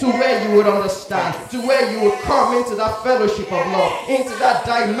you to where you would understand. To where you would come into that fellowship of love. Into that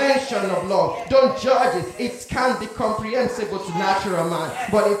dimension of love. Don't judge it. It can be comprehensible to natural man.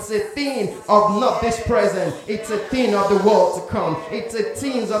 But it's a thing of not this present. It's a thing of the world to come. It's the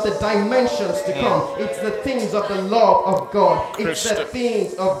things of the dimensions to come. It's the things of the love of God. It's the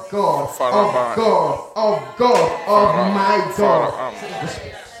things of God. Of God. Of God. Of my God.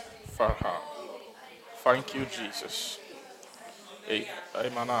 Thank you, Jesus.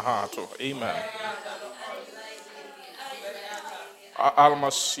 Amen.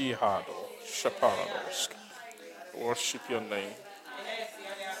 Almasihado, Shaparados. Worship your name.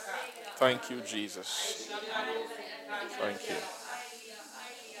 Thank you, Jesus. Thank you.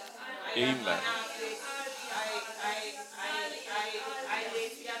 Amen.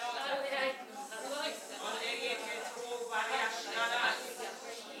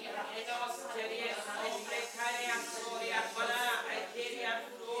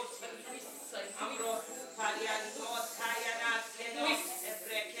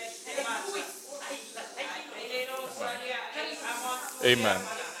 Amen.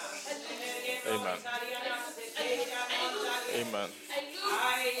 Amen. Amen.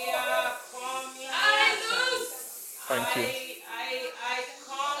 Thank you. I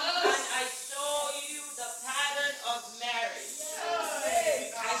come and I show you the pattern of marriage.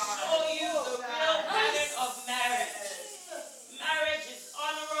 I show you the real pattern of marriage. Marriage is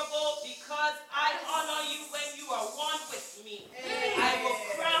honorable because I honor you when you are one with me. I will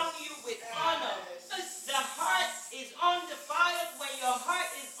crown you with honor. The heart is undefiled. When your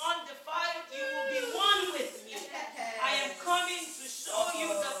heart is undefiled, you will be one with me. I am coming to show you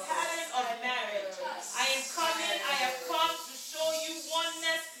the pattern of marriage. I have come to show you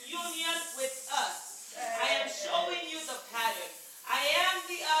oneness, union with us. I am showing you the pattern. I am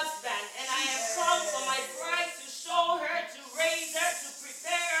the husband, and I have come for my bride to show her, to raise her, to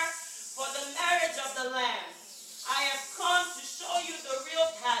prepare her for the marriage of the Lamb. I have come to show you the real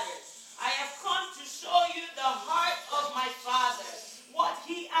pattern. I have come to show you the heart of my Father, what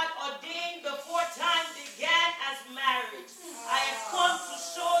he had ordained before time began as marriage. I have come to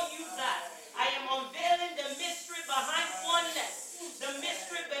show you that. I am unveiling the mystery behind oneness, the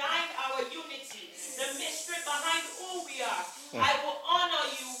mystery behind our unity, the mystery behind who we are. I will honor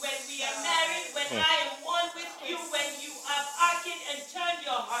you when we are married, when I am one with you, when you have hearkened and turned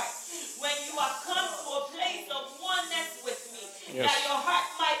your heart, when you have come to a place of oneness with me, that your heart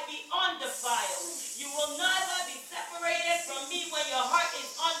might be undefiled. You will never be separated from me when your heart is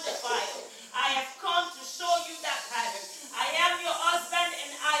undefiled. I have come to show you that pattern. I am your husband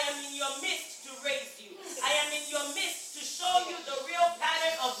and I am in your midst to raise you. I am in your midst to show you the real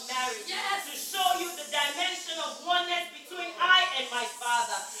pattern of marriage. To show you the dimension of oneness between I and my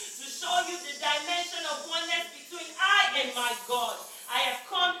Father. To show you the dimension of oneness between I and my God. I have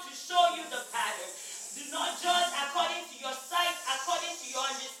come to show you the pattern. Do not judge according to your sight, according to your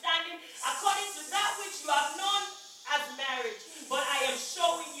understanding, according to that which you have known as marriage. But I am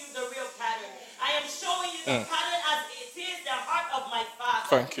showing you the real pattern. I am showing you the pattern as it is the heart of my Father.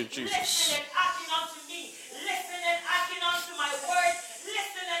 Thank you, Jesus. Listen and hearken unto me. Listen and hearken unto my word.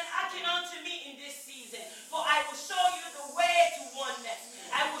 Listen and hearken unto me in this season. For I will show you the way to oneness.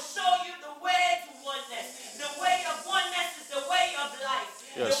 I will show you the way to oneness. The way of oneness is the way of life.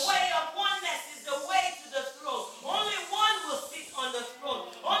 Yes. The way of oneness is the way to the throne. Only one will sit on the throne.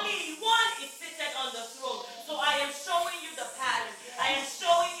 Only one is seated on the throne. So I am showing you the pattern. I am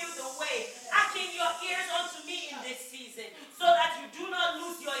showing you the way. Hearken your ears unto me in this season, so that you do not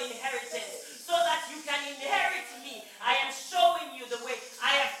lose your inheritance, so that you can inherit me. I am showing you the way.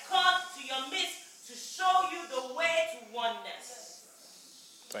 I have come to your midst to show you the way to oneness.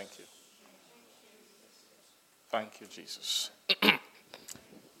 Thank you. Thank you, Jesus.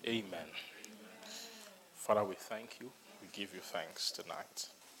 Amen. Father, we thank you. We give you thanks tonight.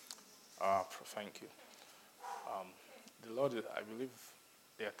 Thank you. The Lord, I believe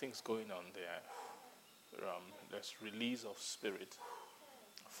there are things going on there. There's release of spirit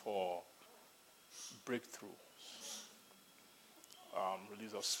for breakthroughs.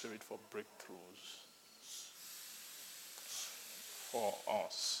 Release of spirit for breakthroughs for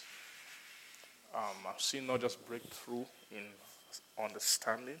us. I've seen not just breakthrough in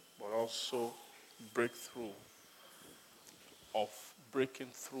understanding, but also breakthrough of breaking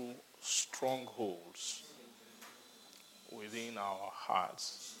through strongholds within our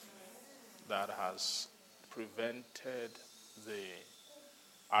hearts that has prevented the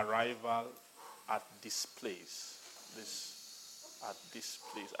arrival at this place, at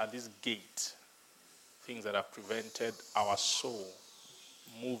this gate, things that have prevented our soul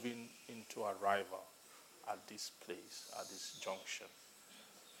moving into arrival at this place, at this junction.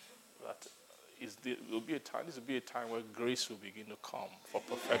 That will be a time. This will be a time where grace will begin to come for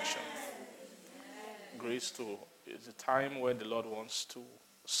perfection. Grace is a time where the Lord wants to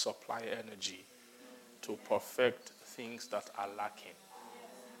supply energy to perfect things that are lacking.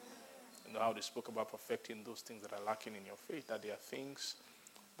 You know how they spoke about perfecting those things that are lacking in your faith, that there are things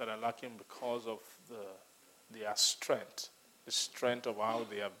that are lacking because of their strength, the strength of how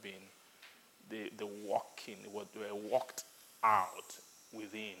they have been, the walking, what they were walked out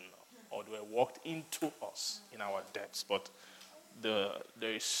within, or they were walked into us in our depths. But there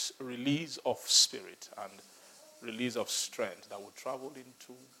is release of spirit and release of strength that will travel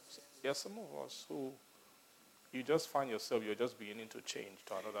into. There are some of us who you just find yourself, you're just beginning to change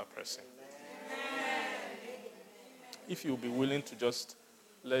to another person. If you'll be willing to just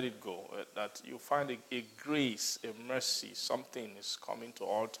let it go, that you find a grace, a mercy, something is coming to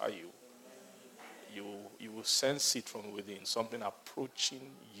alter you. You will sense it from within, something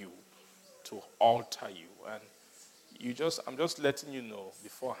approaching you to alter you. And I'm just letting you know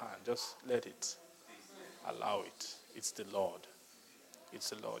beforehand, just let it. Allow it. It's the Lord. It's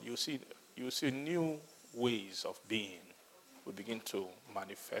the Lord. You see new ways of being will begin to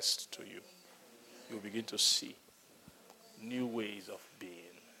manifest to you. You'll begin to see new ways of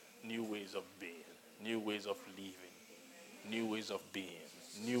being, new ways of being, new ways of living, new ways of being,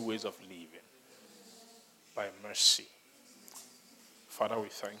 new ways of living by mercy. Father, we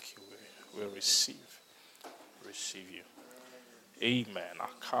thank you. We receive you. Amen.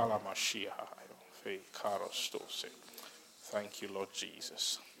 Akala Mashiach. Thank you, Lord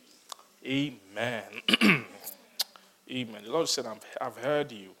Jesus. Amen. Amen. The Lord said, I've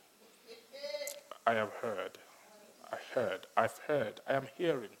heard you. I have heard. I've heard. I am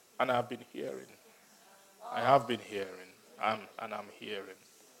hearing. And I've been hearing. I have been hearing. And I'm hearing.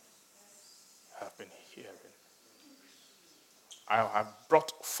 I have been hearing. I have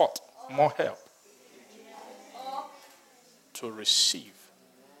brought forth more help to receive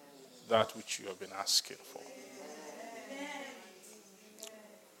that which you have been asking for.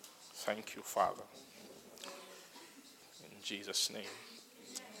 Thank you, Father. In Jesus' name.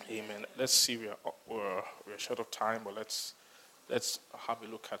 Amen. Let's see, we're short of time, but let's have a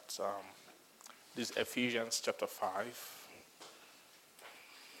look at this Ephesians chapter 5.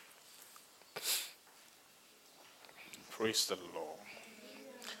 Praise the Lord.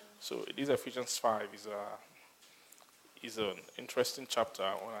 So this Ephesians 5 is an interesting chapter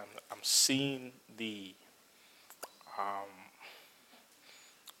when I'm seeing the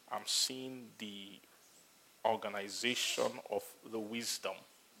organization of the wisdom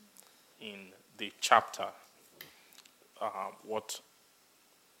in the chapter. What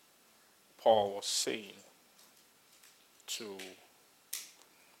Paul was saying to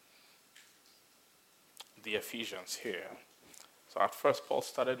the Ephesians here. So at first, Paul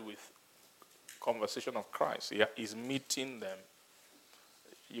started with conversation of Christ. He's meeting them.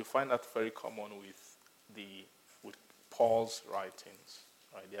 You find that very common with Paul's writings.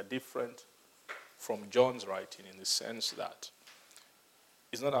 Right? They are different from John's writing in the sense that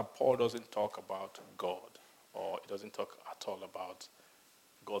it's not that Paul doesn't talk about God, or he doesn't talk at all about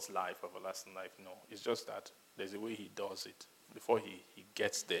God's life, everlasting life. No, it's just that there's a way he does it. Before he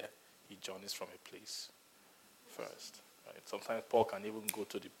gets there, he journeys from a place first. Right? Sometimes Paul can even go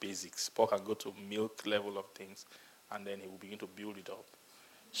to the basics. Paul can go to milk level of things, and then he will begin to build it up.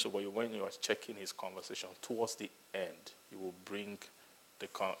 So when you are checking his conversation, towards the end, he will it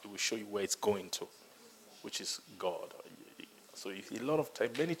will show you where it's going to, which is God. So a lot of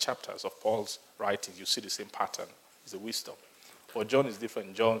time, many chapters of Paul's writings, you see the same pattern. It's a wisdom. But John is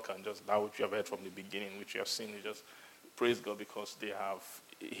different. John can just, that which you have heard from the beginning, which you have seen, you just praise God because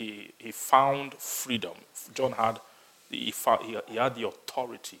he found freedom. John had he had the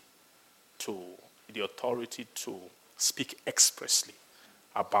authority to speak expressly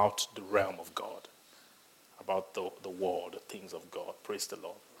about the realm of God, about the world, the things of God. Praise the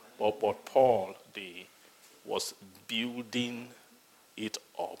Lord. But Paul was building it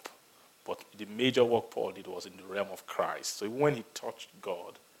up. But the major work Paul did was in the realm of Christ. So when he touched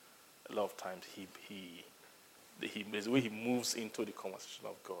God, a lot of times the way he moves into the conversation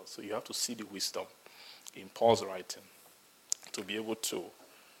of God. So you have to see the wisdom in Paul's writing. to be able to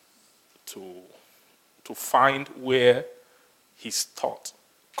find where his thought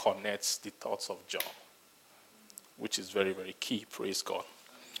connects the thoughts of John, which is very, very key. Praise God.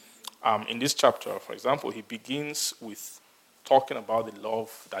 In this chapter, for example, he begins with talking about the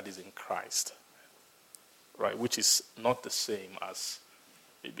love that is in Christ, right? Which is not the same as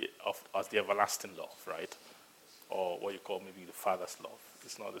as the everlasting love, right? Or what you call maybe the Father's love.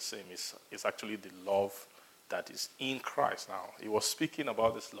 It's not the same. It's actually the love that is in Christ. Now, he was speaking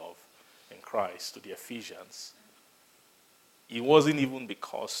about this love in Christ to the Ephesians. It wasn't even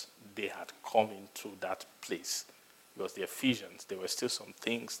because they had come into that place. Because the Ephesians, there were still some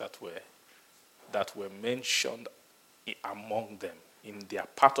things that were mentioned among them in their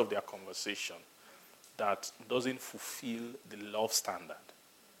part of their conversation that doesn't fulfill the love standard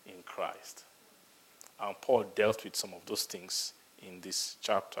in Christ. And Paul dealt with some of those things in this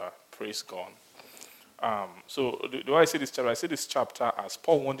chapter. Praise God. So do I say this chapter? I say this chapter as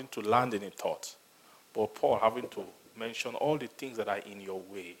Paul wanting to land in a thought, but Paul having to mention all the things that are in your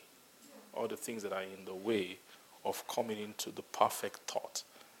way, all the things that are in the way of coming into the perfect thought,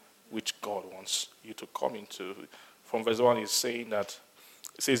 which God wants you to come into. From verse 1, he's saying that,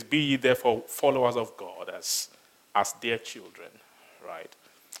 it says, be ye therefore followers of God as dear children, right?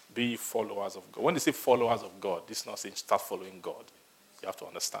 Be ye followers of God. When they say followers of God, this is not saying start following God. You have to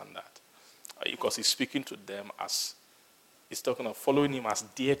understand that. Because he's speaking to them as, he's talking about following him as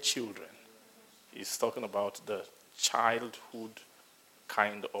dear children. He's talking about the childhood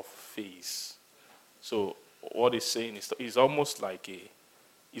kind of phase. So what he's saying is almost like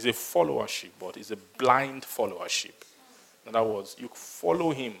it's a followership, but it's a blind followership. In other words, you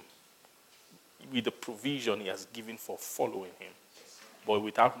follow him with the provision he has given for following him, but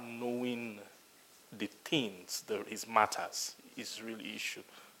without knowing the things, his matters, his real issue.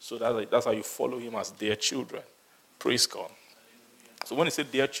 So that's how you follow him as dear children. Praise God. So when he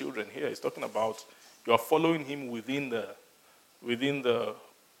said dear children here, he's talking about you are following him within the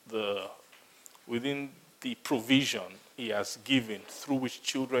provision he has given through which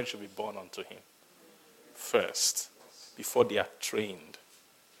children should be born unto him first, before they are trained,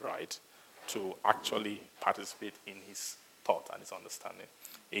 right, to actually participate in his thought and his understanding.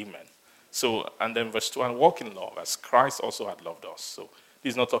 Amen. So, and then verse 2, and walk in love as Christ also had loved us. So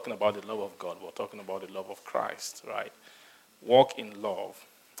this is not talking about the love of God, we're talking about the love of Christ, right? Walk in love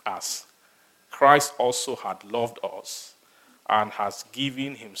as Christ also had loved us and has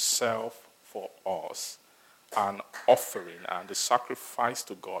given himself for us, an offering and a sacrifice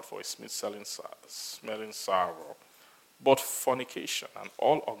to God for a smelling sorrow. But fornication and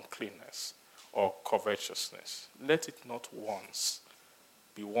all uncleanness or covetousness, let it not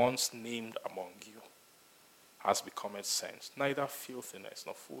be once named among you, has become a sense, neither filthiness,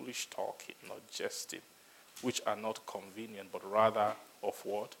 nor foolish talking, nor jesting, which are not convenient, but rather of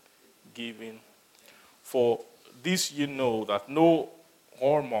what? Giving. For this you know that no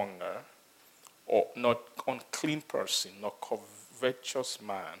whoremonger, or not unclean person, nor covetous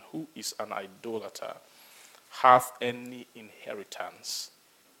man, who is an idolater, hath any inheritance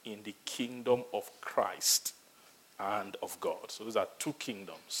in the kingdom of Christ and of God. So those are two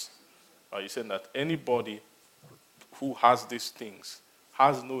kingdoms. You're saying that anybody who has these things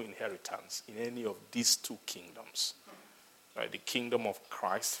has no inheritance in any of these two kingdoms. Right? The kingdom of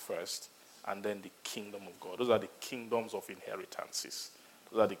Christ first, and then the kingdom of God. Those are the kingdoms of inheritances.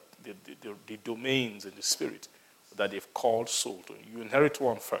 Those are the domains in the spirit that they've called soul to. You inherit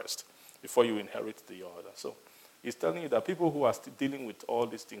one first before you inherit the other. So he's telling you that people who are still dealing with all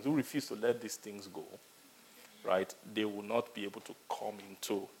these things, who refuse to let these things go, right, they will not be able to come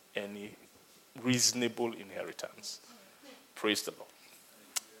into any reasonable inheritance. Praise the Lord.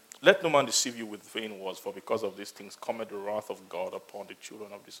 Let no man deceive you with vain words, for because of these things cometh the wrath of God upon the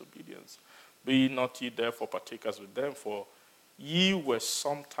children of disobedience. Be not ye therefore partakers with them, for ye were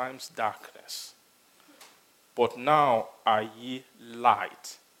sometimes darkness, but now are ye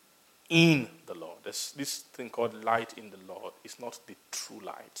light in the Lord. This thing called light in the Lord is not the true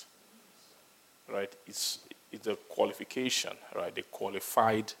light, right? It's a qualification, right? They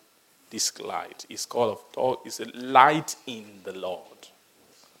qualified this light. It's a light in the Lord.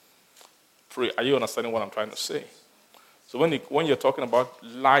 Are you understanding what I'm trying to say? So when you're talking about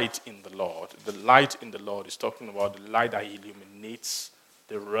light in the light in the Lord is talking about the light that illuminates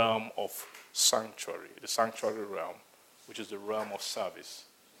the realm of sanctuary, the sanctuary realm, which is the realm of service,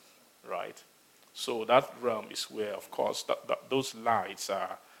 right? So that realm is where, of course, those lights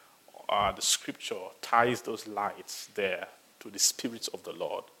are the scripture ties those lights there to the spirits of the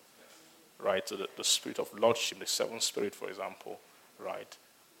Lord, right? So the spirit of lordship, the seventh spirit, for example, right?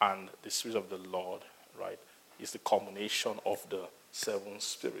 And the spirit of the Lord, right? is the culmination of the seven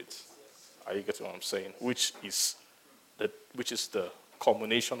spirits. Are you getting what I'm saying? Which is the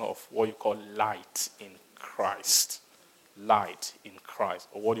culmination of what you call light in Christ. Light in Christ,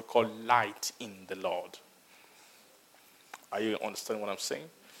 or what you call light in the Lord. Are you understanding what I'm saying?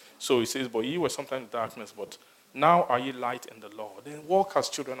 So he says, but ye were sometimes darkness, but now are ye light in the Lord. Then walk as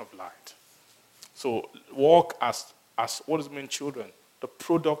children of light. So walk as what does it mean, children? The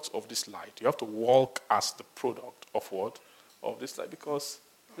product of this light. You have to walk as the product of what? Of this light. Because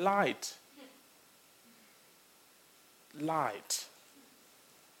light.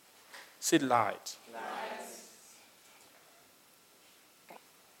 Say light.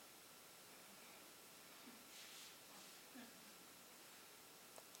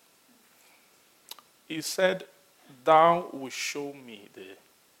 He said, thou wilt show me the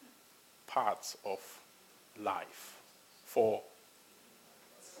paths of life. For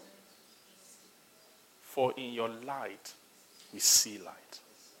in your light, we see light.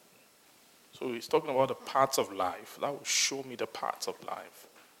 So he's talking about the paths of life. That will show me the paths of life.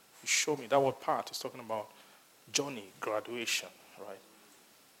 You show me. That word path is talking about journey, graduation, right?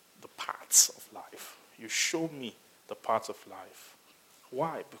 The paths of life. You show me the paths of life.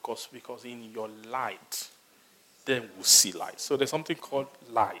 Why? Because in your light, then we'll see light. So there's something called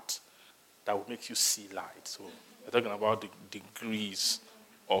light that will make you see light. So we're talking about the degrees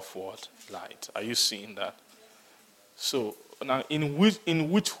of what? Light. Are you seeing that? So now,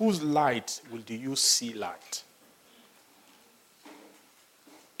 whose light will you see light?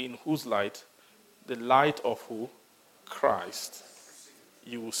 In whose light? The light of who? Christ.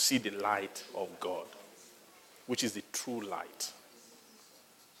 You will see the light of God, which is the true light.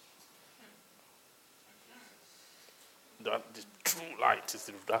 The true light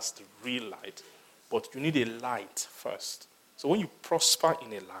that's the real light. But you need a light first. So when you prosper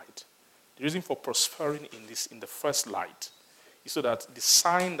in a light, the reason for prospering in the first light is so that the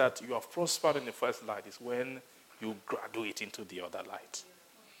sign that you have prospered in the first light is when you graduate into the other light.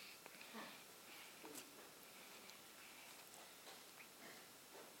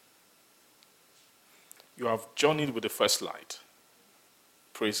 You have journeyed with the first light.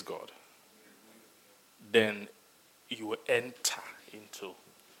 Praise God. Then you will enter into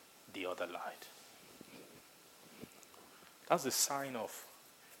the other light. That's the sign of,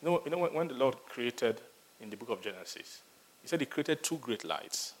 you know when the Lord created in the book of Genesis, he said he created two great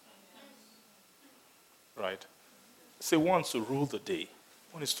lights. Right? Say one is to rule the day,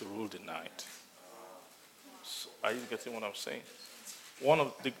 one is to rule the night. So, are you getting what I'm saying? One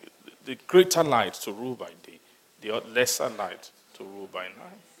of the greater light to rule by day, the lesser light to rule by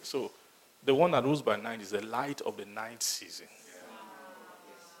night. So the one that rules by night is the light of the night season.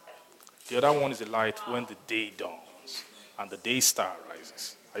 The other one is the light when the day dawns and the day star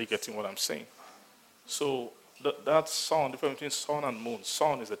rises. Are you getting what I'm saying? So that sun, the difference between sun and moon,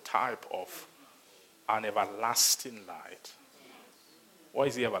 sun is a type of an everlasting light. Why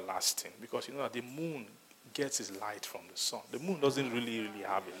is it everlasting? Because you know that the moon gets its light from the sun. The moon doesn't really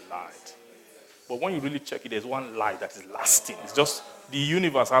have a light. But when you really check it, there's one light that is lasting. It's just the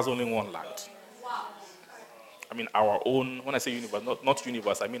universe has only one light. I mean, our own, when I say universe, not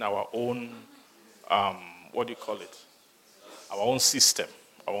universe, I mean our own, what do you call it? Our own system,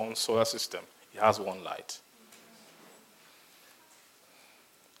 our own solar system. It has one light.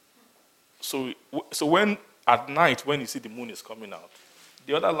 So when at night, when you see the moon is coming out,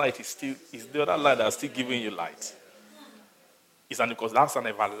 the other light is the other light that's still giving you light. Because that's an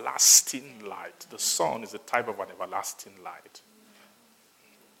everlasting light. The sun is a type of an everlasting light.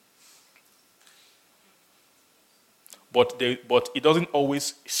 But it doesn't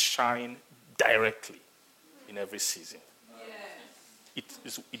always shine directly in every season.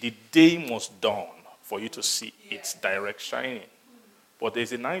 The day must dawn for you to see its direct shining. But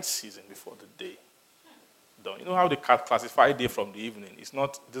there's a night season before the day dawn. You know how they classify day from the evening? It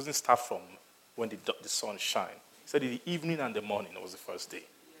doesn't start from when the sun shines. He said the evening and the morning was the first day.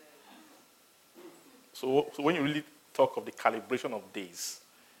 So when you really talk of the calibration of days,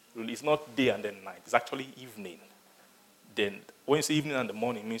 really it's not day and then night. It's actually evening. Then when you say evening and the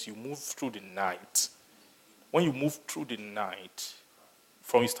morning, it means you move through the night. When you move through the night,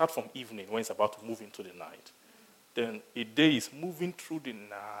 you start from evening when it's about to move into the night. Then a day is moving through the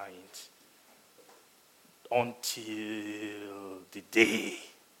night until the day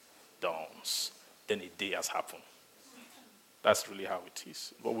dawns. Then a day has happened. That's really how it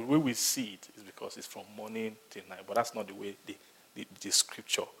is. But the way we see it is because it's from morning till night. But that's not the way the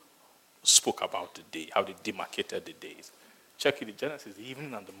scripture spoke about the day, how they demarcated the days. Check it in Genesis. The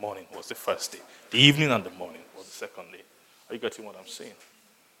evening and the morning was the first day. The evening and the morning was the second day. Are you getting what I'm saying?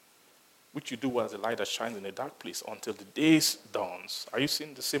 which you do as a light that shines in a dark place until the day dawns. Are you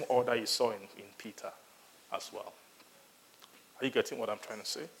seeing the same order you saw in Peter as well? Are you getting what I'm trying to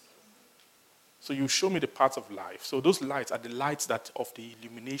say? So you show me the paths of life. So those lights are the lights that of the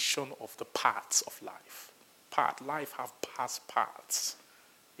illumination of the paths of life. Life have past paths.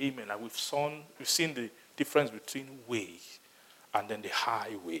 Amen. And we've seen the difference between way and then the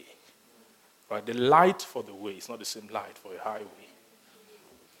highway. Right? The light for the way is not the same light for a highway.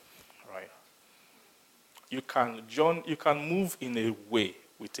 Right? You can move in a way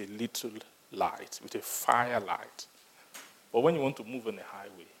with a little light, with a firelight. But when you want to move on a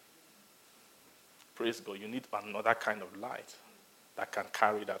highway, praise God, you need another kind of light that can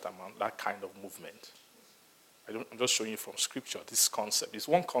carry that amount, that kind of movement. I'm just showing you from Scripture this concept. It's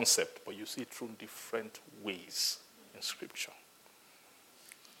one concept, but you see it through different ways in Scripture.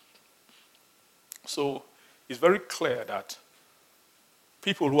 So it's very clear that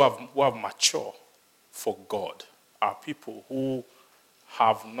people who have matured for God are people who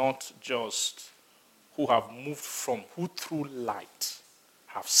have moved from, who through light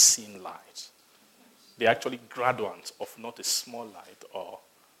have seen light. They're actually graduates of not a small light or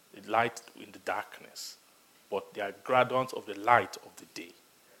a light in the darkness, but they are graduates of the light of the day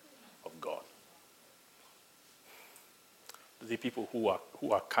of God. The people who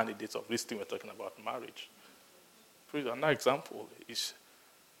are candidates of this thing we're talking about, marriage. Another example is,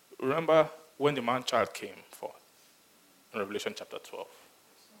 remember when the man-child came forth in Revelation chapter 12?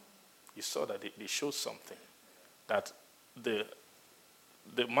 You saw that they showed something, that the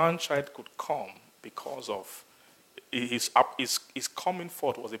man-child could come because of his coming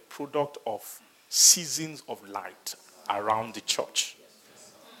forth was a product of seasons of light around the church.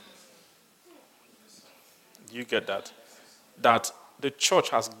 Do you get that? That the church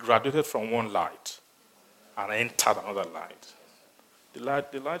has graduated from one light and entered another light.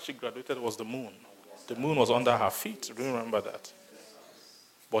 The light she graduated was the moon. The moon was under her feet. Do you remember that?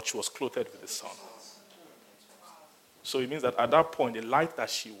 But she was clothed with the sun. So it means that at that point, the light that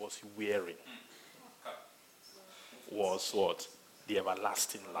she was wearing was what? The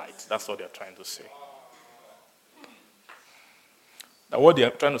everlasting light. That's what they're trying to say. Now what they're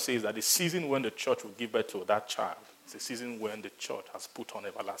trying to say is that the season when the church will give birth to that child is the season when the church has put on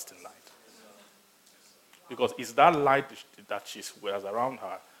everlasting light. Because it's that light that she wears around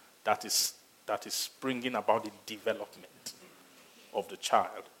her that is bringing about the development of the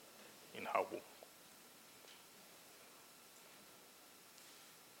child in her womb.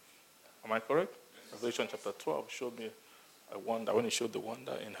 Am I correct? Revelation chapter 12 showed me a wonder. When he showed the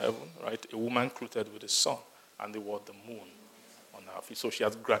wonder in heaven, right? A woman clothed with the sun and the word the moon on her feet. So she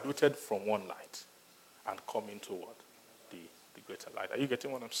has graduated from one light and come into what? The greater light. Are you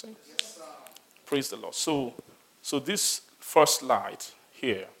getting what I'm saying? Yes, sir. Praise the Lord. So this first light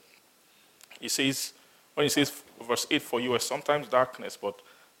here, he says, when he says, verse 8, for you are sometimes darkness, but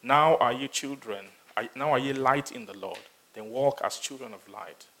now are ye children, now are ye light in the Lord, then walk as children of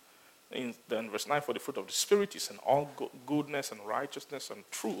light. Then verse 9, for the fruit of the Spirit is in all goodness and righteousness and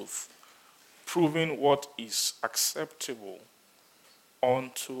truth, proving what is acceptable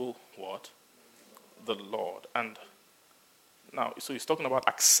unto what? The Lord. And now, so he's talking about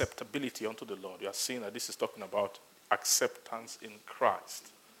acceptability unto the Lord. You are seeing that this is talking about acceptance in Christ.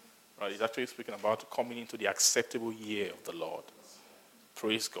 Right? He's actually speaking about coming into the acceptable year of the Lord.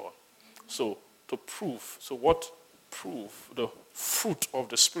 Praise God. So, to prove, so what prove? The fruit of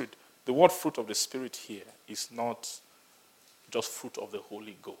the Spirit. The word fruit of the Spirit here is not just fruit of the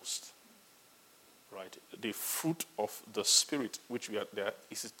Holy Ghost. Right? The fruit of the Spirit, which we are there,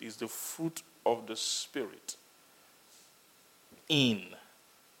 is the fruit of the Spirit in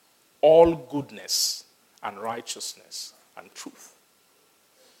all goodness and righteousness and truth.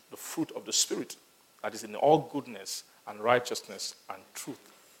 The fruit of the Spirit that is in all goodness and righteousness and truth.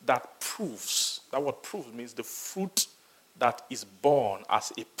 That proves, that word proves means the fruit that is born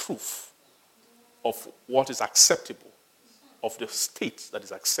as a proof of what is acceptable, of the state that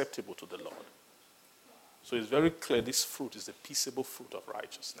is acceptable to the Lord. So it's very clear this fruit is the peaceable fruit of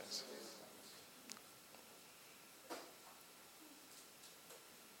righteousness.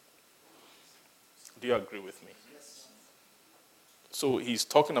 Do you agree with me? So he's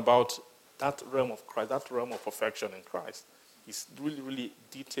talking about that realm of Christ, that realm of perfection in Christ. He's really, really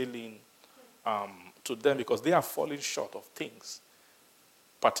detailing to them because they are falling short of things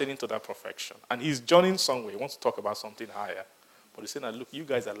pertaining to that perfection. And he's journeying somewhere. He wants to talk about something higher. But he's saying that, look, you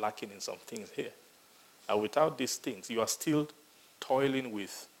guys are lacking in some things here. And without these things, you are still toiling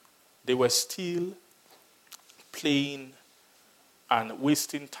with. They were still playing and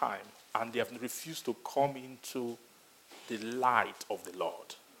wasting time. And they have refused to come into the light of the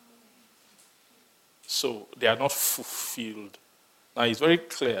Lord. So they are not fulfilled. Now it's very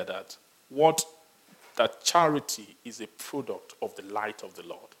clear that charity is a product of the light of the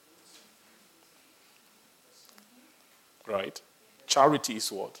Lord. Right? Charity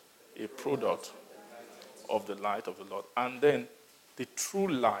is what? A product of the light of the Lord. And then the true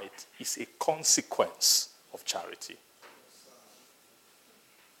light is a consequence of charity.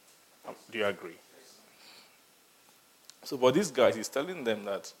 Do you agree? So for these guys, he's telling them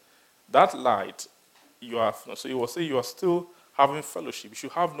that light you have. So he will say you are still having fellowship. You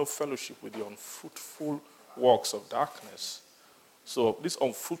should have no fellowship with the unfruitful works of darkness. So these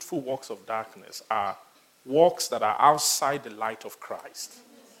unfruitful works of darkness are works that are outside the light of Christ.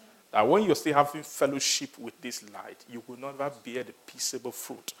 That when you're still having fellowship with this light, you will never bear the peaceable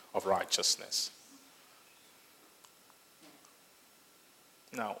fruit of righteousness.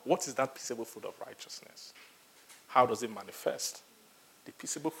 Now, what is that peaceable fruit of righteousness? How does it manifest? The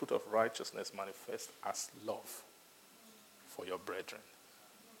peaceable fruit of righteousness manifests as love for your brethren.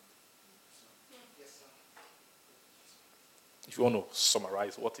 If you want to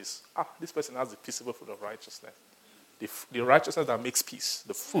summarize what is, this person has the peaceable fruit of righteousness. The righteousness that makes peace,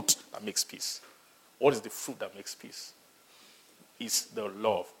 the fruit that makes peace. What is the fruit that makes peace? It's the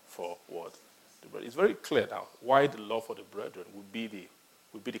love for what? The brethren. It's very clear now why the love for the brethren would be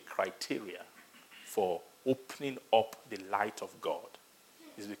the criteria for opening up the light of God.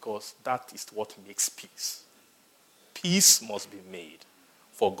 Is because that is what makes peace. Peace must be made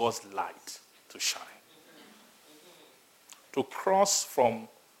for God's light to shine. To cross from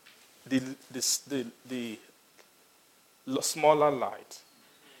the smaller light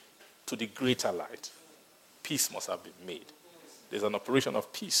to the greater light, peace must have been made. There's an operation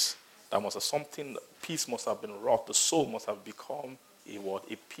of peace. Peace must have been wrought. The soul must have become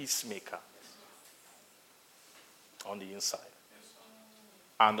a peacemaker on the inside.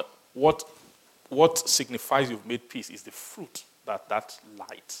 And what signifies you've made peace is the fruit that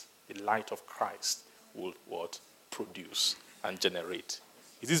light, the light of Christ, will produce and generate.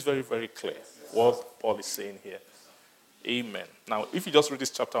 It is very, very clear what Paul is saying here. Amen. Now, if you just read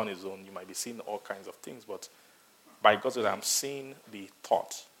this chapter on its own, you might be seeing all kinds of things, but by God's will, I'm seeing the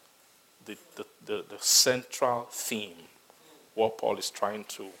thought, the central theme, what Paul is trying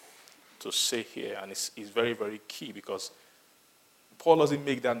to say here, and it's very, very key because Paul doesn't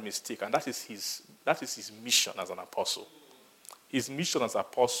make that mistake, and that is his mission as an apostle. His mission as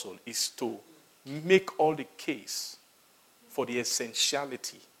apostle is to make all the case for the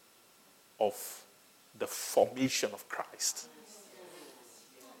essentiality of the formation of Christ.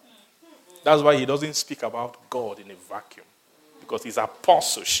 That's why he doesn't speak about God in a vacuum, because his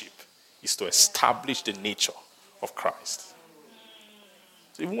apostleship is to establish the nature of Christ.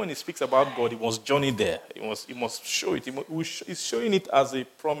 So even when he speaks about God, he must journey there. He must show it. He's showing it as a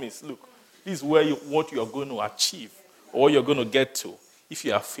promise. Look, this is what you are going to achieve, or what you're going to get to if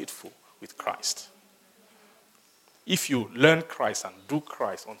you are faithful with Christ. If you learn Christ and do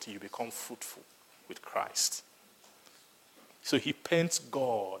Christ until you become fruitful with Christ. So he paints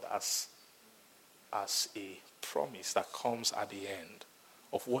God as a promise that comes at the end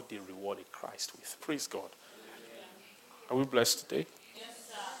of what they rewarded Christ with. Praise God. Are we blessed today? Yes,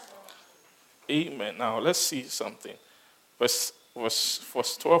 sir. Amen. Now let's see something. Verse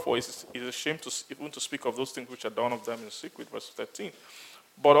 12, for is ashamed even to speak of those things which are done of them in secret. Verse 13.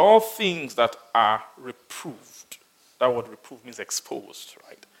 But all things that are reproved, that word reproved means exposed,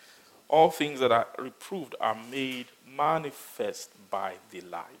 right? All things that are reproved are made manifest by the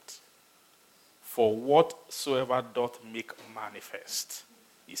light. For whatsoever doth make manifest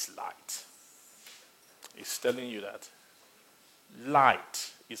is light. It's telling you that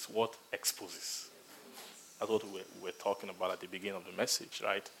light is what exposes. That's what we were talking about at the beginning of the message,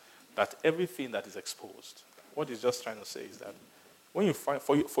 right? That everything that is exposed, what he's just trying to say is that when you find,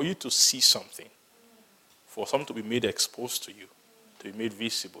 for you to see something, for something to be made exposed to you, to be made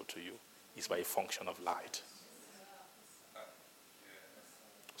visible to you, is by a function of light.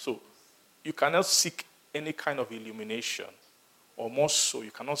 So, you cannot seek any kind of illumination, or more so,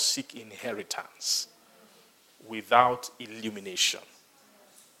 you cannot seek inheritance without illumination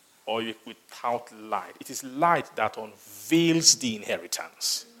or without light. It is light that unveils the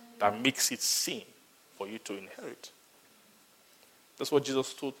inheritance, that makes it seen for you to inherit. That's what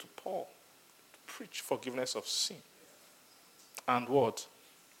Jesus told to Paul, to preach forgiveness of sin. And what?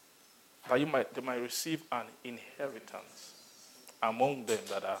 That they might receive an inheritance among them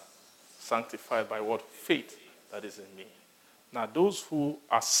that are sanctified by what? Faith that is in me. Now, those who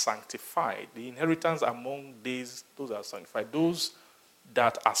are sanctified, the inheritance among those that are sanctified, those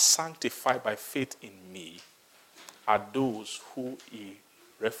that are sanctified by faith in me, are those who he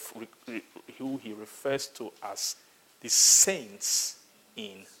who he refers to as the saints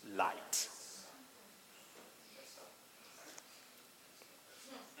in light.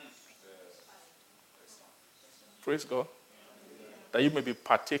 Praise God. That you may be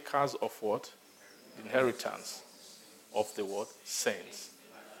partakers of what? The inheritance of the word saints.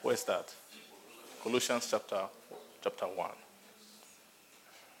 Where's that? Colossians chapter 1.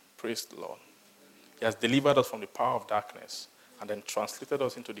 Praise the Lord. He has delivered us from the power of darkness and then translated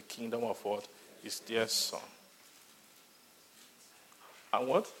us into the kingdom of what? His dear Son. And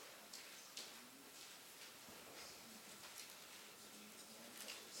what?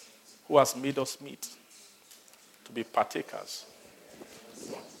 Who has made us meet to be partakers.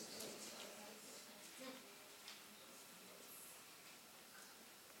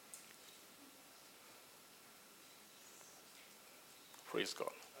 Praise God.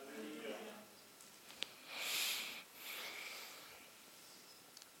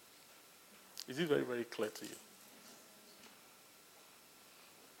 Is it very, very clear to you?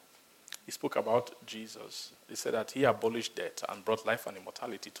 He spoke about Jesus. He said that he abolished death and brought life and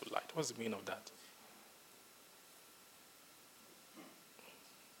immortality to light. What's the meaning of that?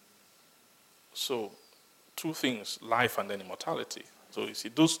 So, two things, life and then immortality. So you see,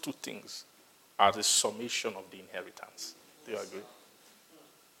 those two things are the summation of the inheritance. Do you agree?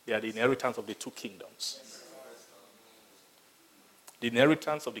 They are the inheritance of the two kingdoms. The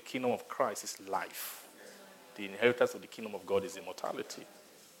inheritance of the kingdom of Christ is life. The inheritance of the kingdom of God is immortality.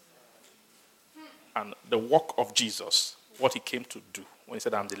 And the work of Jesus, what he came to do, when he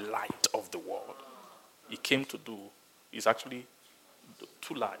said, I'm the light of the world, he came to do is actually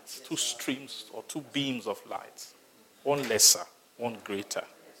two lights, two streams or two beams of light. One lesser, one greater.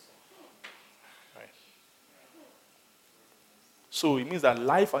 Right? So it means that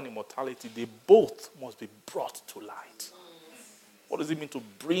life and immortality, they both must be brought to light. What does it mean to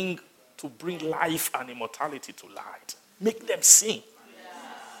bring life and immortality to light? Make them seen.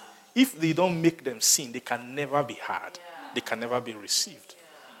 If they don't make them seen, they can never be heard. They can never be received.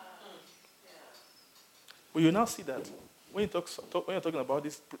 But you now see that when you're talking about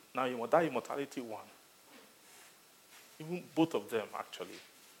this, now that immortality one, even both of them actually,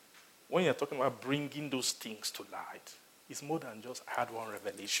 when you're talking about bringing those things to light, it's more than just I had one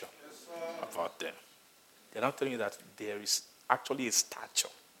revelation about them. They're not telling you that there is actually a stature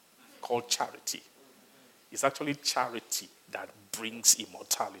called charity. It's actually charity that brings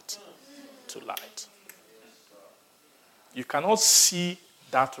immortality to light. You cannot see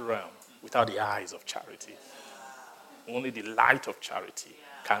that realm without the eyes of charity. Only the light of charity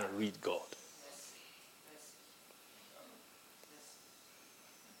can read God.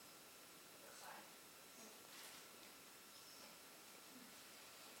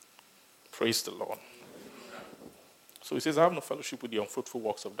 Praise the Lord. So he says, I have no fellowship with the unfruitful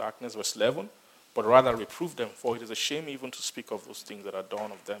works of darkness, verse 11, but rather reprove them, for it is a shame even to speak of those things that are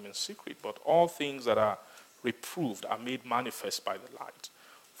done of them in secret. But all things that are reproved are made manifest by the light.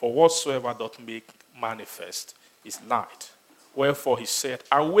 For whatsoever doth make manifest is light. Wherefore he said,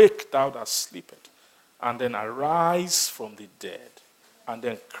 awake thou that sleepest, and then arise from the dead, and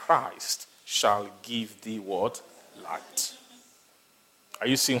then Christ shall give thee what? Light. Are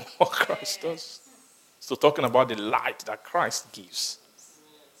you seeing what Christ does? So talking about the light that Christ gives.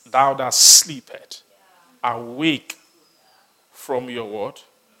 Thou that sleepest, awake from your what?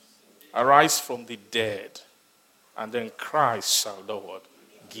 Arise from the dead, and then Christ shall do what?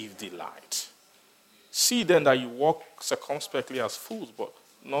 Give thee light. See then that you walk circumspectly as fools, but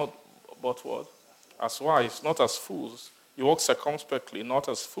what? As wise, not as fools. You walk circumspectly, not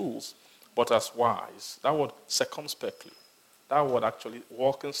as fools, but as wise. That word circumspectly, that word actually,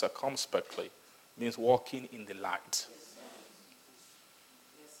 walking circumspectly, means walking in the light.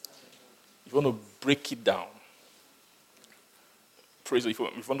 If you want to break it down, praise, if you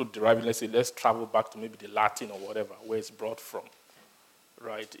want to derive it, let's travel back to maybe the Latin or whatever, where it's brought from.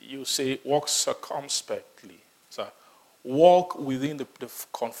 Right? You say, walk circumspectly. So, walk within the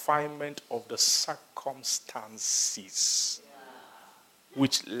confinement of the circumstances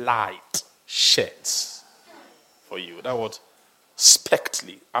which light sheds for you. That word,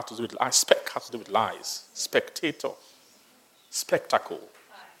 spectly, has to do with lies. Spec has to do with lies. Spectator, spectacle.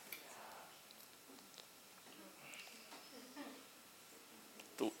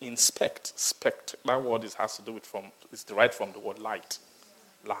 To inspect, that word has to do with it's derived from the word light.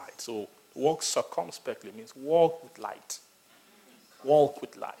 Light. So walk circumspectly means walk with light. Walk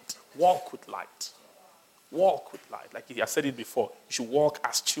with light. Walk with light. Walk with light. Like I said it before, you should walk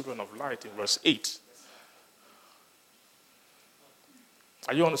as children of light in verse 8.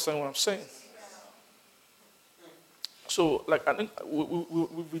 Are you understanding what I'm saying? So, like, I think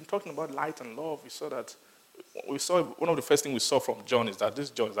we've been talking about light and love. We saw one of the first things we saw from John is that this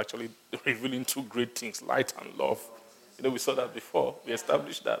John is actually revealing two great things: light and love. We saw that before. We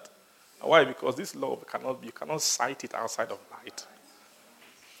established that. Why? Because this love you cannot sight it outside of light.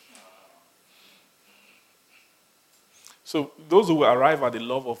 So, those who arrive at the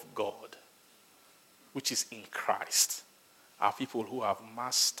love of God, which is in Christ, are people who have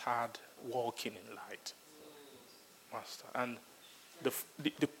mastered walking in light. And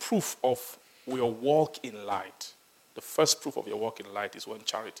the proof of your walk in light, the first proof of your walk in light is when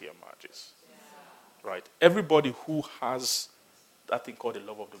charity emerges. Right? Everybody who has that thing called the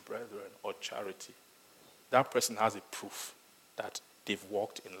love of the brethren or charity, that person has a proof that they've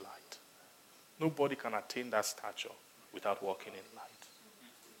walked in light. Nobody can attain that stature without walking in light.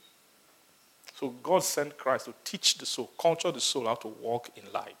 So God sent Christ to teach the soul, culture the soul how to walk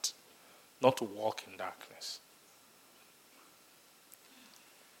in light, not to walk in darkness.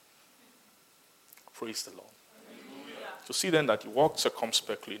 Praise the Lord. To see then that you walk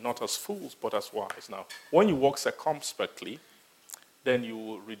circumspectly, not as fools, but as wise. Now, when you walk circumspectly, then you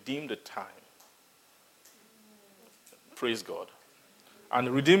will redeem the time. Praise God.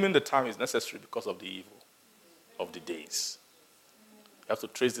 And redeeming the time is necessary because of the evil of the days. You have to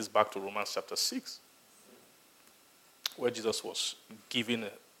trace this back to Romans chapter 6, where Jesus was giving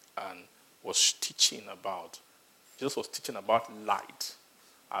and was teaching about. Jesus was teaching about light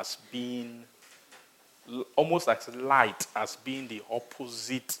as being almost like light as being the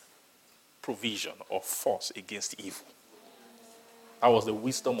opposite provision or force against evil. That was the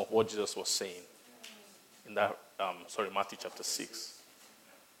wisdom of what Jesus was saying in that, Matthew chapter 6.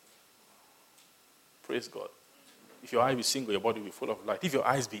 Praise God. If your eye be single, your body will be full of light. If your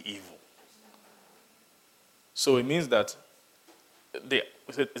eyes be evil. So it means that the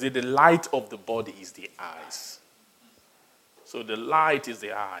light of the body is the eyes. So the light is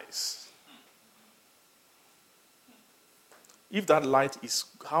the eyes. If that light is,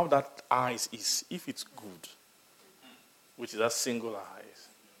 how that eyes is, if it's good, which is that single eyes,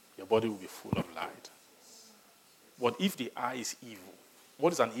 your body will be full of light. But if the eye is evil,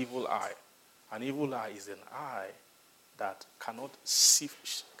 what is an evil eye? An evil eye is an eye that cannot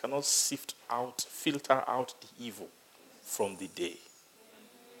sift out, filter out the evil from the day.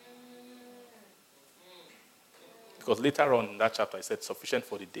 Because later on in that chapter, I said, sufficient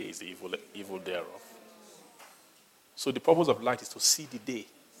for the day is the evil thereof. So the purpose of light is to see the day.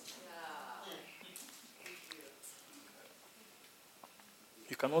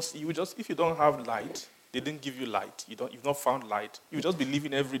 You cannot see. If you don't have light, they didn't give you light. You've not found light. You just be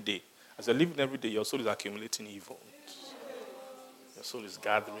living every day. As you're living every day, your soul is accumulating evil. Your soul is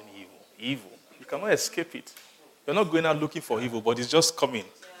gathering evil. Evil. You cannot escape it. You're not going out looking for evil, but it's just coming.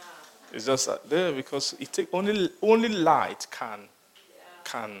 It's just there because only light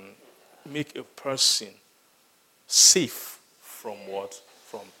can make a person safe from what?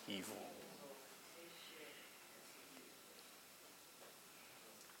 From evil.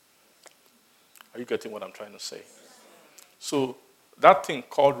 Are you getting what I'm trying to say? So that thing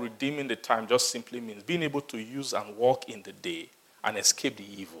called redeeming the time just simply means being able to use and walk in the day and escape the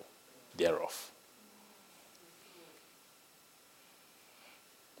evil thereof.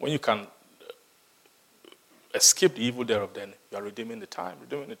 When you can escape the evil thereof, then you are redeeming the time.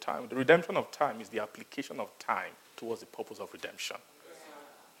 Redeeming the time. The redemption of time is the application of time towards the purpose of redemption.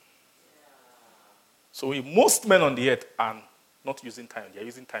 So most men on the earth are not using time. They are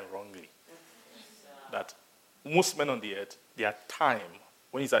using time wrongly. That most men on the earth, their time,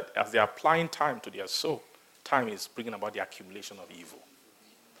 as they are applying time to their soul, time is bringing about the accumulation of evil.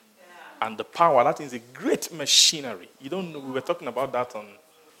 And the power, that is a great machinery. You don't know, we were talking about that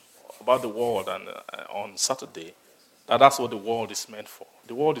about the world and on Saturday, that's what the world is meant for.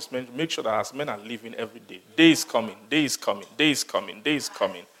 The world is meant to make sure that as men are living every day, day is coming, day is coming, day is coming, day is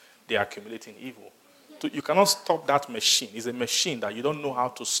coming, they are accumulating evil. So you cannot stop that machine. It's a machine that you don't know how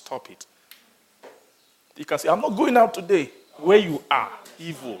to stop it. You can say, I'm not going out today. Where you are,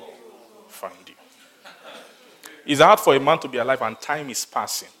 evil find you. It's hard for a man to be alive and time is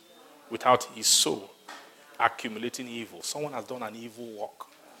passing without his soul accumulating evil. Someone has done an evil work.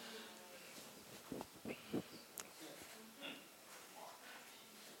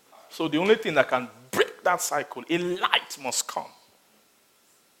 So the only thing that can break that cycle, a light must come.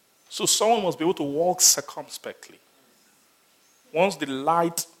 So someone must be able to walk circumspectly. Once the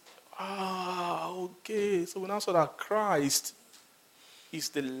light, okay. So we now saw that Christ is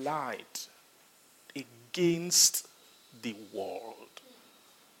the light against the world,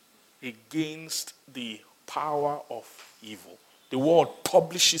 against the power of evil. The world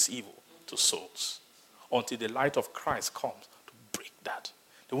publishes evil to souls. until the light of Christ comes to break that.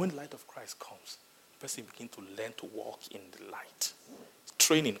 Then when the light of Christ comes, the person begins to learn to walk in the light.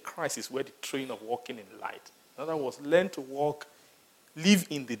 Training, Christ is where the training of walking in light. In other words, learn to walk, live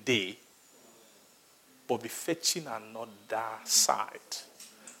in the day, but be fetching another side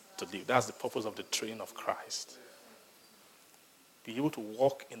to live. That's the purpose of the training of Christ. Be able to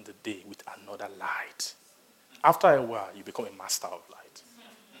walk in the day with another light. After a while, you become a master of light.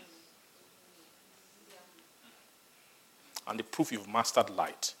 And the proof you've mastered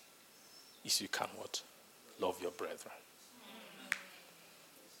light is you can what? Love your brethren.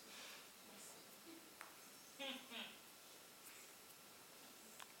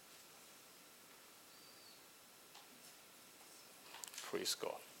 Praise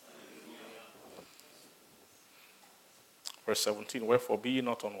God. Verse 17, wherefore be ye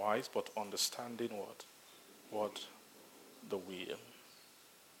not unwise, but understanding what the will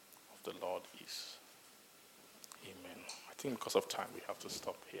of the Lord is. Amen. I think because of time we have to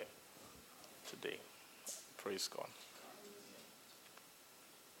stop here today. Praise God.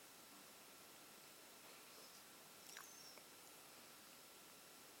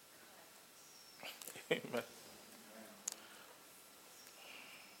 Amen.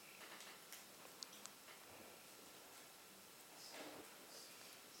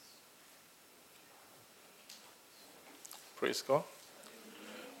 Praise God.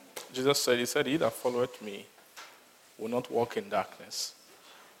 Jesus said, he said, he that followeth me will not walk in darkness,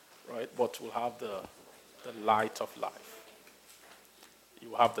 right? But will have the light of life. You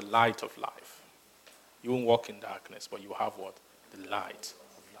will have the light of life. You won't walk in darkness, but you have what? The light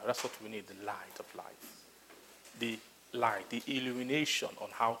of life. That's what we need, the light of life. The light, the illumination on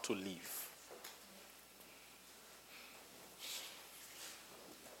how to live.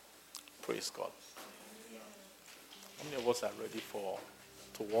 Praise God. How many of us are ready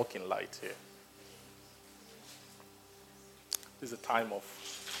to walk in light here? This is a time of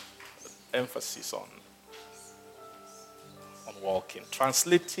emphasis on walking,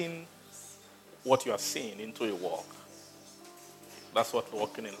 translating what you are seeing into a walk. That's what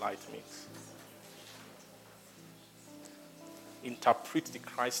walking in light means. Interpret the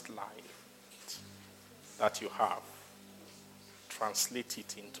Christ light that you have. Translate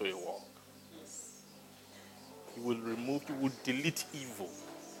it into a walk. You will delete evil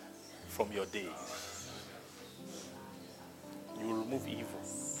from your days. You will remove evil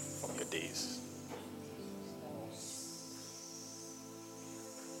from your days.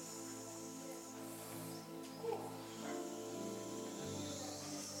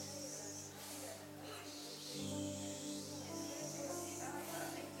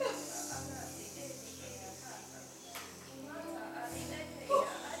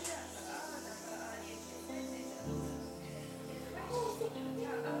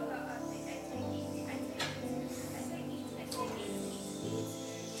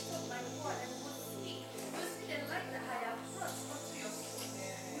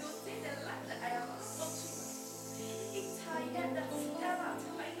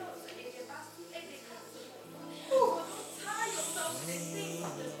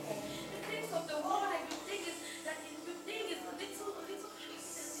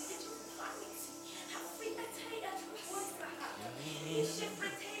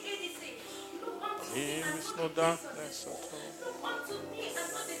 No darkness at all. Look unto me and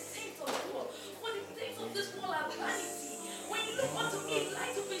not the things of the world. For the things of this world are vanity. When you look unto me,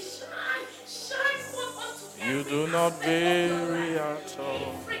 light will be shine forth unto You do not vary at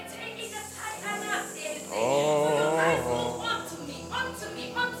all. Oh,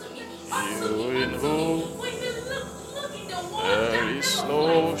 you in whom there is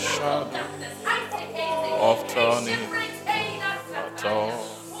no shadow of turning at all.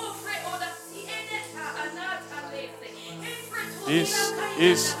 This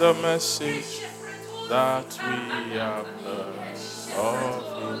is the message that we have heard of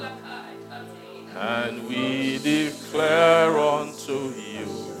you, and we declare unto you.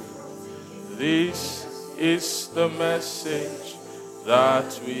 This is the message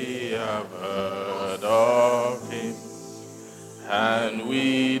that we have heard of him, and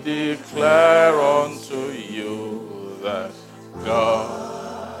we declare unto you that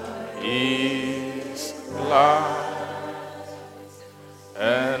God is light.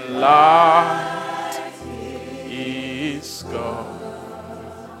 And light is God.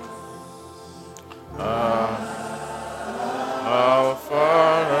 Alpha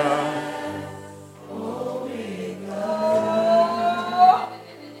and Omega.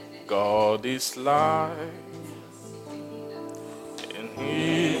 God is light, and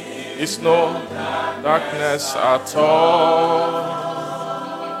He is no darkness at all.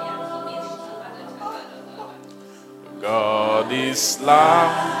 this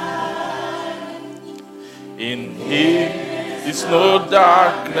land. In him is no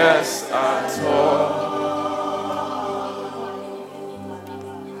darkness at all.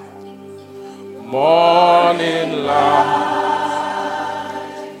 Morning light,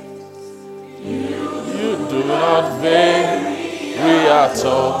 you do not vary at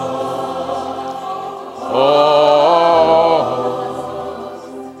all. Oh,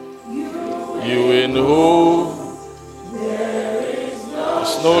 you in whom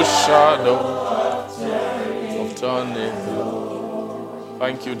there's no shadow of turning.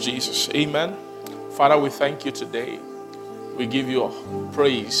 Thank you, Jesus. Amen. Father, we thank you today. We give you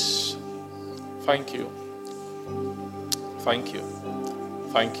praise. Thank you. Thank you.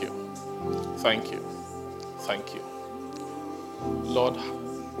 Thank you. Thank you. Thank you. Lord,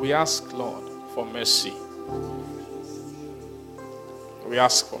 we ask, Lord, for mercy. We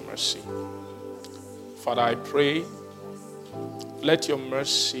ask for mercy. Father, I pray, let your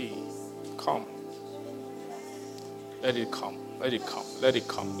mercy come. Let it come. Let it come. Let it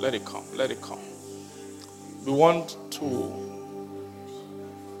come. Let it come. Let it come. We want to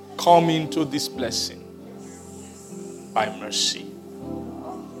come into this blessing by mercy.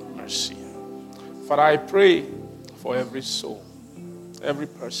 Mercy. Father, I pray for every soul, every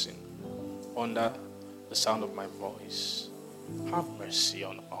person under the sound of my voice. Have mercy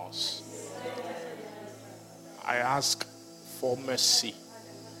on us. I ask for mercy.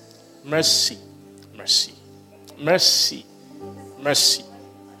 Mercy. Mercy. Mercy. Mercy.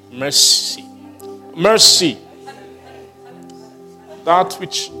 Mercy. Mercy. That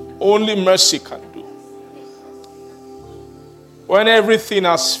which only mercy can do. When everything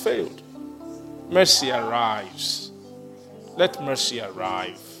has failed, mercy arrives. Let mercy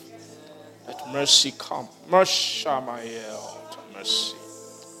arrive. Let mercy come. Mercy.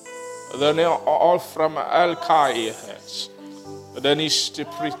 Then all from El Kaihes. Then is the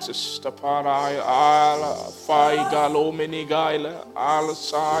priest, the parai, al fai galomini gaila, al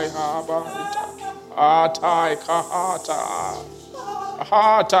sai habanta, atai kahata,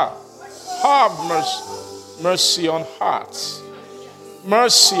 hata. Have mercy, mercy on hearts,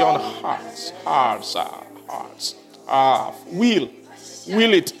 mercy on hearts, hearts. Will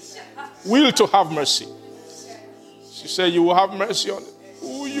it, will to have mercy. She said, you will have mercy on it.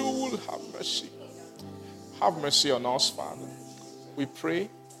 Oh, you will have mercy. Have mercy on us, Father. We pray.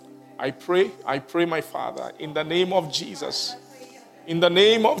 I pray, my Father, in the name of Jesus. In the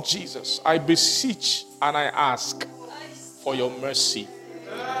name of Jesus, I beseech and I ask for your mercy.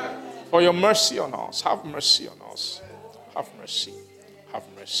 For your mercy on us. Have mercy on us. Have mercy. Have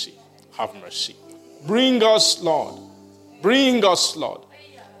mercy. Have mercy. Bring us, Lord. Bring us, Lord.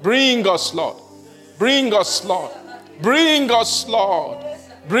 Bring us, Lord. Bring us, Lord. Bring us, Lord.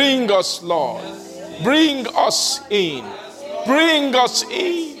 Bring us, Lord. Bring us in. Bring us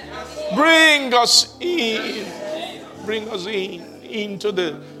in. Bring us in. Bring us in into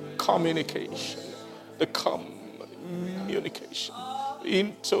the communication. The communication.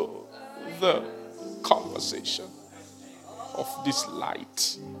 Into the conversation of this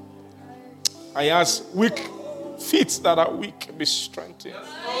light. I ask weak feet that are weak be strengthened.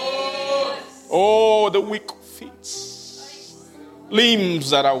 Oh, the weak feet. Limbs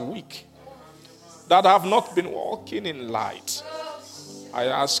that are weak, that have not been walking in light. I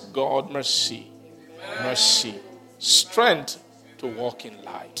ask God mercy, mercy, strength to walk in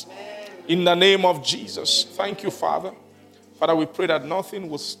light. In the name of Jesus, thank you, Father. Father, we pray that nothing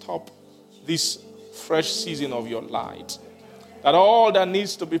will stop this fresh season of your light. That all that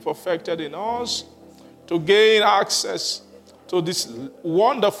needs to be perfected in us to gain access to this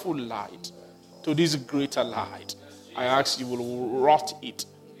wonderful light, to this greater light, I ask you will wrought it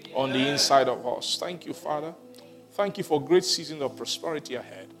on the inside of us. Thank you, Father. Thank you for great seasons of prosperity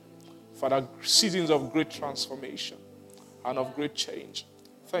ahead. Father, seasons of great transformation and of great change.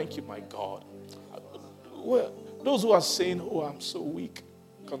 Thank you, my God. Well, those who are saying, oh, I'm so weak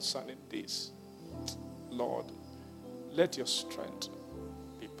concerning this, Lord, let your strength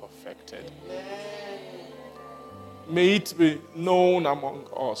be perfected. May it be known among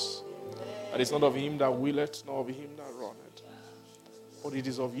us that it's not of him that willeth, nor of him that runneth, but it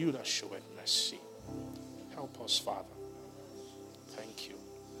is of you that showeth mercy. Help us, Father. Thank you.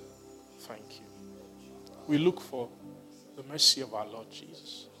 Thank you. We look for the mercy of our Lord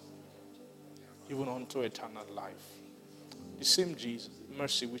Jesus, even unto eternal life. The same Jesus,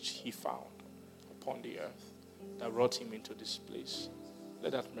 mercy which he found upon the earth, that brought him into this place.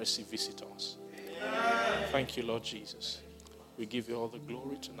 Let that mercy visit us. Thank you, Lord Jesus. We give you all the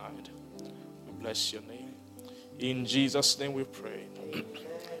glory tonight. We bless your name. In Jesus' name we pray.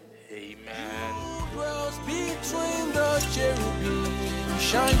 Amen. dwells between the cherubim,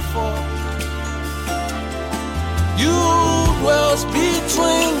 shine forth. You dwells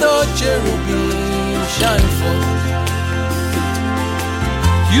between the cherubim, shine forth.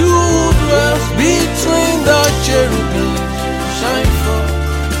 You dwells between the cherubim, shine